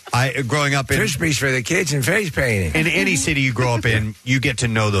 Growing up in Frisbees for the kids and face painting. In any city you grow up in, you get to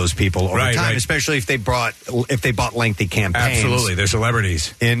know those people over time, especially if they bought lengthy campaigns. Absolutely, they're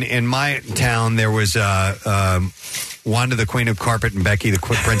celebrities. In my town, there was Wanda, the Queen of Carpet, and Becky, the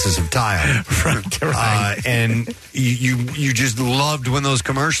Princess of Tile. And you just loved when those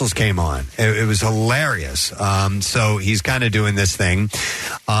commercials came on. It was hilarious. So he's kind of doing this thing.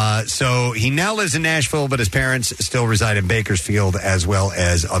 So he now lives in Nashville, but his parents still reside in Bakersfield, as well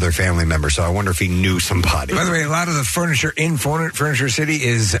as other family members. So I wonder if he knew somebody. By the way, a lot of the furniture in Furniture City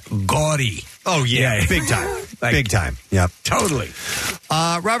is gaudy. Oh, yeah. Big time. Big time. Yep. Totally.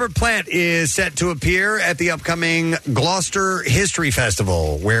 Robert Plant is set to appear at the upcoming Gloucester History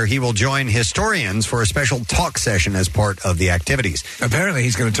Festival, where he will join historians for a special talk session as part of the activities. Apparently,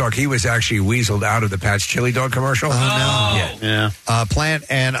 he's going to talk. He was actually weaseled out of the Pat's Chili Dog commercial. Oh, no. Yeah. Plant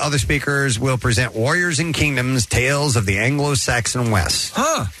and other speakers will present Warriors and Kingdoms, Tales of the Anglo-Saxon West.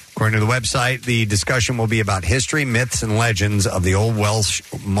 Huh. According to the website, the discussion will be about history, myths, and legends of the old Welsh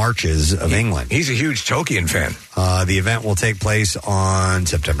marches of England. He's a huge Tolkien fan. The event will take place on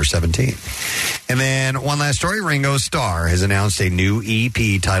September 17th. And then one last story, Ringo Starr has announced a new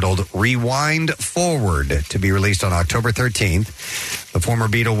EP titled Rewind Forward to be released on October 13th. The former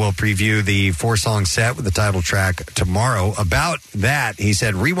Beatle will preview the 4-song set with the title track tomorrow. About that, he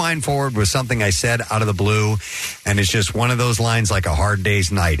said, Rewind Forward was something I said out of the blue, and it's just one of those lines like a hard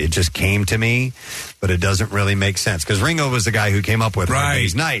day's night. It just came to me, but it doesn't really make sense. Because Ringo was the guy who came up with Hard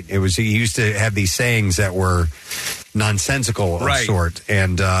Day's Night. He used to have these sayings that were nonsensical of sort,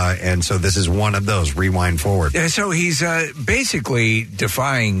 and so this is one of those. Rewind Forward. Yeah, so he's basically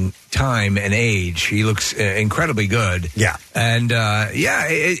defying time and age. He looks incredibly good. Yeah, and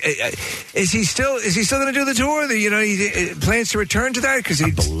is he still going to do the tour? He plans to return to that because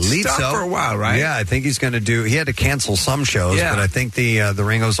he stopped for a while, right? Yeah, I think he's going to do. He had to cancel some shows, but I think the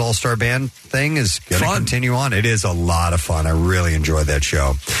Ringo's All Star Band thing is going to continue on. It is a lot of fun. I really enjoyed that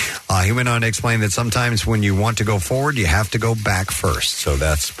show. He went on to explain that sometimes when you want to go forward, you have to go back first. So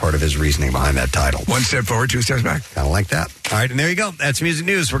that's part of his reasoning behind that title. 1 step forward, 2 steps back. Kind of like that. All right, and there you go. That's music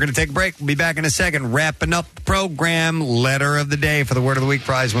news. We're going to take a break. We'll be back in a second. Wrapping up the program. Letter of the day for the Word of the Week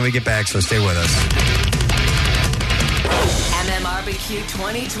prize when we get back. So stay with us. MMRBQ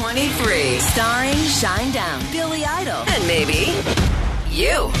 2023, starring Shinedown, Billy Idol, and maybe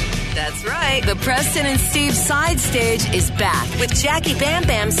you. That's right. The Preston and Steve Side Stage is back with Jackie Bam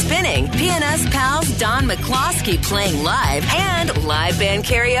Bam spinning, PNS pals Don McCloskey playing live, and live band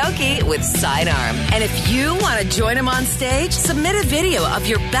karaoke with Sidearm. And if you want to join them on stage, submit a video of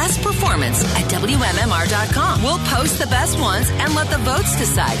your best performance at WMMR.com. We'll post the best ones and let the votes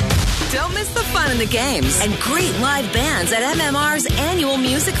decide. Don't miss the fun in the games and great live bands at MMR's annual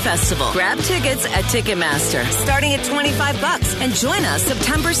music festival. Grab tickets at Ticketmaster, starting at $25, and join us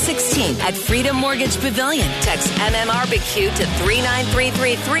September 16th at Freedom Mortgage Pavilion. Text MMRBQ to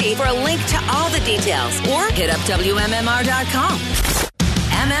 39333 for a link to all the details, or hit up WMMR.com.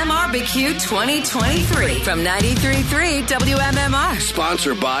 MMRBQ 2023 from 93.3 WMMR.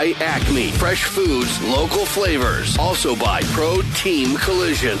 Sponsored by Acme, fresh foods, local flavors. Also by Pro Team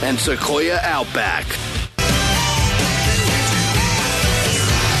Collision and Sequoia Outback.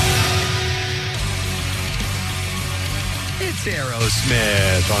 It's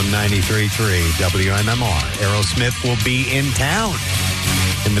Aerosmith on 93.3 WMMR. Aerosmith will be in town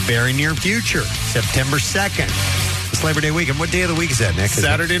in the very near future, September 2nd. It's Labor Day weekend. What day of the week is that, Nick?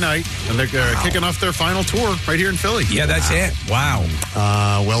 Saturday night, and they're kicking off their final tour right here in Philly. Yeah, that's it. Wow.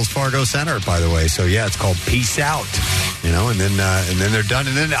 Wells Fargo Center, by the way. So yeah, it's called Peace Out. And then they're done.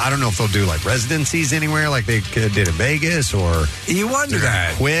 And then I don't know if they'll do like residencies anywhere, like they did in Vegas, or you wonder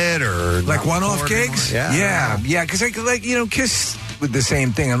that quit or like one-off gigs. Yeah. Because Kiss with the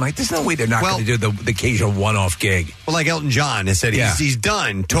same thing. I'm like, there's no way they're not going to do the occasional one-off gig. Well, like Elton John has said, he's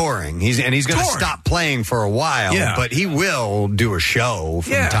done touring. He's going to stop playing for a while, but he will do a show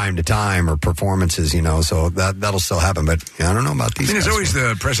from time to time or performances, so that'll still happen. But I don't know about these. There's always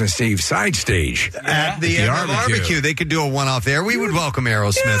the Preston and Steve side stage at the barbecue. They could do a one-off there. We would welcome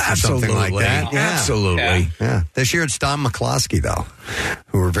Aerosmith or something like that. Absolutely. Yeah. This year it's Don McCloskey, though,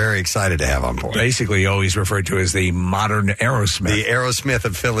 who we're very excited to have on board. Basically, always referred to as the modern Aerosmith. The Aerosmith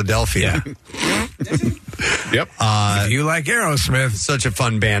of Philadelphia. Yep. If you like Aerosmith. Such a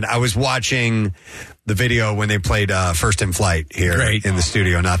fun band. I was watching the video when they played First in Flight here in the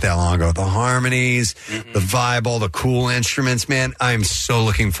studio not that long ago. The harmonies, the vibe, all the cool instruments, man. I'm so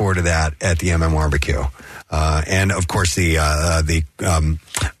looking forward to that at the MMRBQ. And, of course, the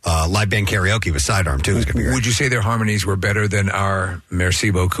live band karaoke with Sidearm, too, is going to be great. Would you say their harmonies were better than our Merci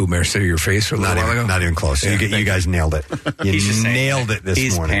Beaucoup, Merci Your Face a little while ago? Not even close. Yeah, you guys nailed it. You nailed it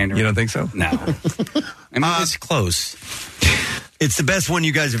this morning. Pandering. You don't think so? No. I mean, it's close. It's the best one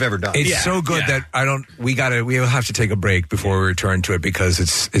you guys have ever done. It's so good that we'll have to take a break before we return to it because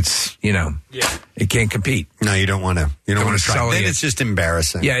it's it can't compete. No, you don't want to. You don't want to try. Then it's just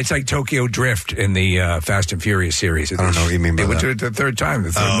embarrassing. Yeah, it's like Tokyo Drift in the Fast and Furious series. I don't know what you mean by that. They went to it the third time,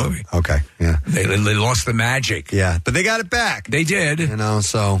 the third movie. Okay, yeah. They lost the magic. Yeah, but they got it back. They did.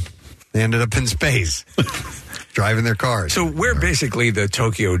 So they ended up in space. Driving their cars. So we're basically the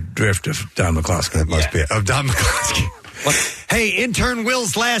Tokyo Drift of Don McCloskey. That must be it. Of Don McCloskey. Hey, intern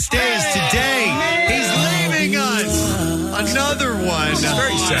Will's last day is today. He's leaving us. Another one. This is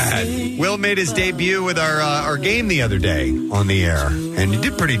very sad. Will made his debut with our game the other day on the air. And you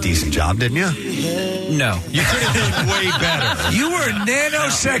did a pretty decent job, didn't you? No. You could have been way better. You were a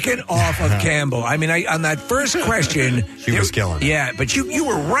nanosecond off of Campbell. I mean, on that first question, she was killing it. Yeah, but you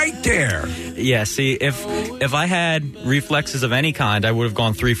were right there. Yeah, see, if I had reflexes of any kind, I would have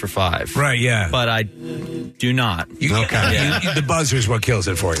gone 3 for 5. Right, yeah. But I do not. Okay. The buzzer's what kills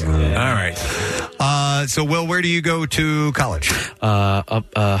it for you. Yeah. All right. So, Will, where do you go to college?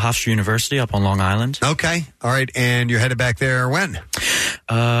 Up Hofstra University up on Long Island. Okay. All right. And you're headed back there when?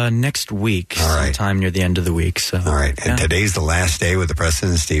 Next week. All right. Sometime near the end of the week. So. All right. And today's the last day with the Preston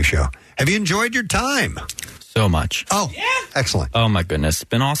and Steve Show. Have you enjoyed your time? So much. Oh, excellent. Oh, my goodness. It's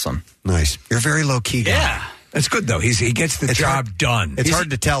been awesome. Nice. You're a very low-key guy. Yeah. That's good, though. He gets the job done. It's hard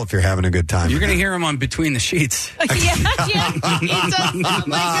to tell if you're having a good time. You're going to hear him on Between the Sheets. He does sound like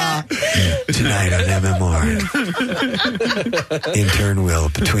that. Tonight on MMR. Intern Will,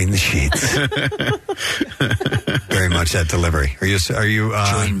 Between the Sheets. Very much that delivery. Are you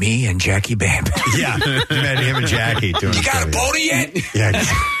join me and Jackie Bam. Yeah. You met him and Jackie doing You got a boner yet? Yeah.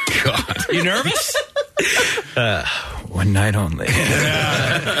 God. You nervous? One night only.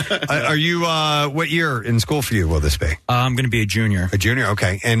 Are you, what year in school for you will this be? I'm going to be a junior. A junior,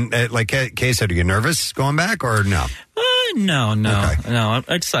 okay. And like Kay said, are you nervous going back or no? No. I'm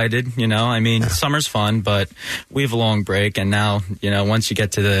excited. I mean, summer's fun, but we have a long break. And now, once you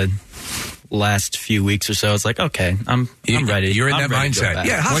get to the last few weeks or so, it's like, okay, I'm ready. You're in I'm that ready to go mindset. back.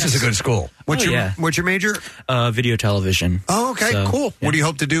 Yeah, Hofstra's a good school. What's your major? Video television. Oh, okay, So, cool. What do you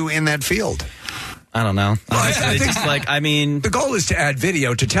hope to do in that field? I don't know. Well, I think just the goal is to add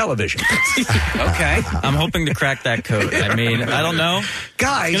video to television. Okay. I'm hoping to crack that code. I mean, I don't know.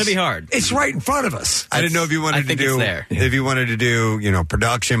 Guys, it's going to be hard. It's right in front of us. I didn't know if you wanted to do there. If you wanted to do,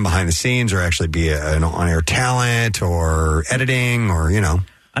 production behind the scenes or actually be an on-air talent or editing or,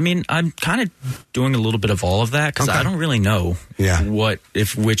 I mean, I'm kind of doing a little bit of all of that because I don't really know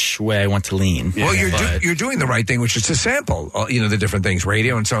which way I want to lean. Well, you're doing the right thing, which is to sample, the different things,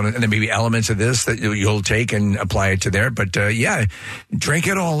 radio and so on, and then maybe elements of this that you'll take and apply it to there. But drink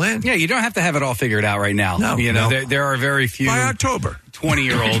it all in. Yeah, you don't have to have it all figured out right now. No, there are very few by October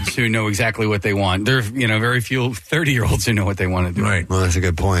 20-year-olds who know exactly what they want. There are very few 30-year-olds who know what they want to do. Right. Well, that's a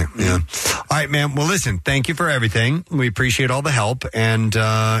good point. Yeah. All right, man. Well, listen. Thank you for everything. We appreciate all the help, and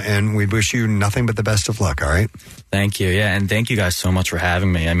we wish you nothing but the best of luck. All right. Thank you. Yeah, and thank you guys so much for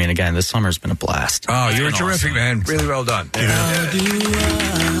having me. I mean, again, this summer's been a blast. Oh, you were terrific, man. Really well done. Give it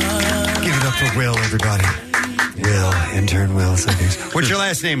up for Will, everybody. Will, intern Will. What's your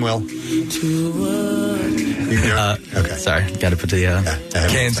last name, Will? Okay. Sorry, got to put the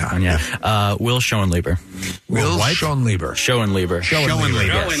cans on. Yeah. Will Schoenlieber. Will Schoenlieber. Schoenlieber.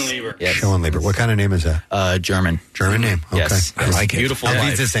 Schoenlieber. Yes. Schoenlieber. What kind of name is that? German. German name. Okay. Yes. I like it. Beautiful. How life.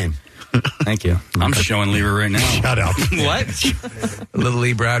 beats the same? Thank you. I'm Schoenlieber right now. Shut up. What? A little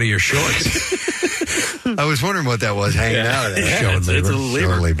Libra out of your shorts. I was wondering what that was hanging out of that. Yeah, it's a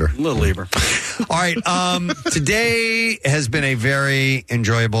Schoenlieber. Little Lieber. All right. Today has been a very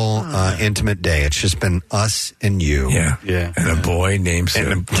enjoyable, intimate day. It's just been us and you. Yeah. Yeah. And a boy named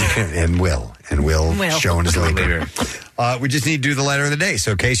Sue. And Will. And Will showing his Lieber. Lieber. We just need to do the letter of the day.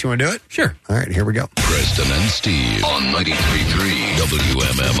 So, Case, you want to do it? Sure. All right, here we go. Preston and Steve on 93.3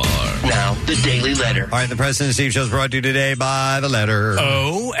 WMMR. Now, the Daily Letter. All right, the Preston and Steve show is brought to you today by the letter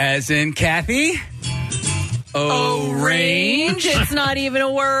O as in Kathy. Range. It's not even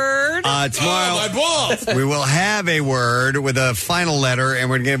a word. Tomorrow, we will have a word with a final letter, and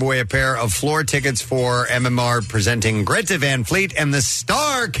we're going to give away a pair of floor tickets for MMR presenting Greta Van Fleet and the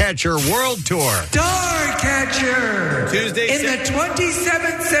Starcatcher World Tour. Starcatcher! Tuesday, in the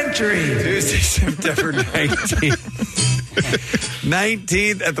 27th century. Tuesday, September 19th.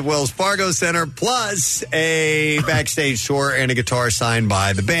 19th at the Wells Fargo Center, plus a backstage tour and a guitar signed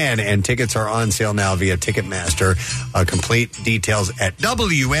by the band. And tickets are on sale now via Ticketmaster. Complete details at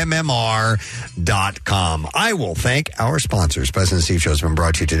WMMR.com. I will thank our sponsors. Preston and Steve Show has been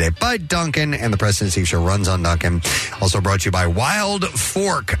brought to you today by Duncan, and the Preston and Steve Show runs on Duncan. Also brought to you by Wild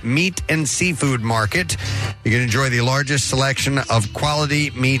Fork Meat and Seafood Market. You can enjoy the largest selection of quality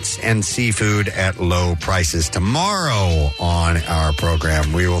meats and seafood at low prices. Tomorrow on our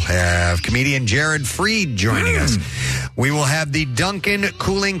program, we will have comedian Jared Freed joining us. We will have the Duncan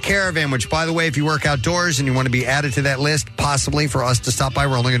Cooling Caravan, which, by the way, if you work outdoors and you want to be added to that list, possibly for us to stop by,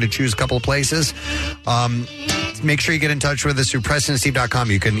 we're only going to choose a couple of places. Make sure you get in touch with us through PrestonandSteve.com.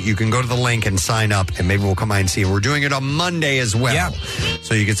 You can go to the link and sign up, and maybe we'll come by and see you. We're doing it on Monday as well. Yeah.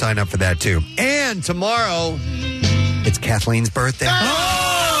 So you can sign up for that, too. And tomorrow, it's Kathleen's birthday. Oh!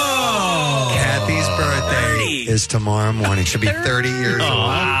 Kathy's birthday is tomorrow morning. She'll be 30 years old.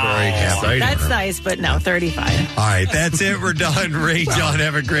 Very happy. That's nice, but no, 35. All right, that's it. We're done. Ray John,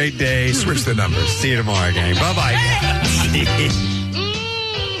 have a great day. Switch the numbers. See you tomorrow, gang. Bye-bye.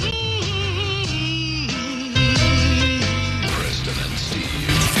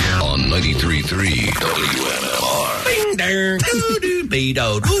 On 93.3 WMMR. Bing, dang, doo, doo, be,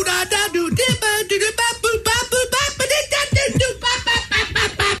 do, doo, da, da, doo, dip, ba, doo, doo, ba, boo, ba, boo, ba, ba, dee, da, doo, doo, ba, ba, ba, ba,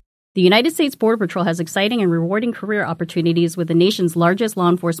 ba. The United States Border Patrol has exciting and rewarding career opportunities with the nation's largest law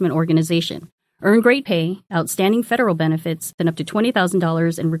enforcement organization. Earn great pay, outstanding federal benefits, and up to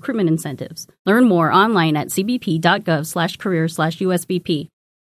 $20,000 in recruitment incentives. Learn more online at cbp.gov/career/USBP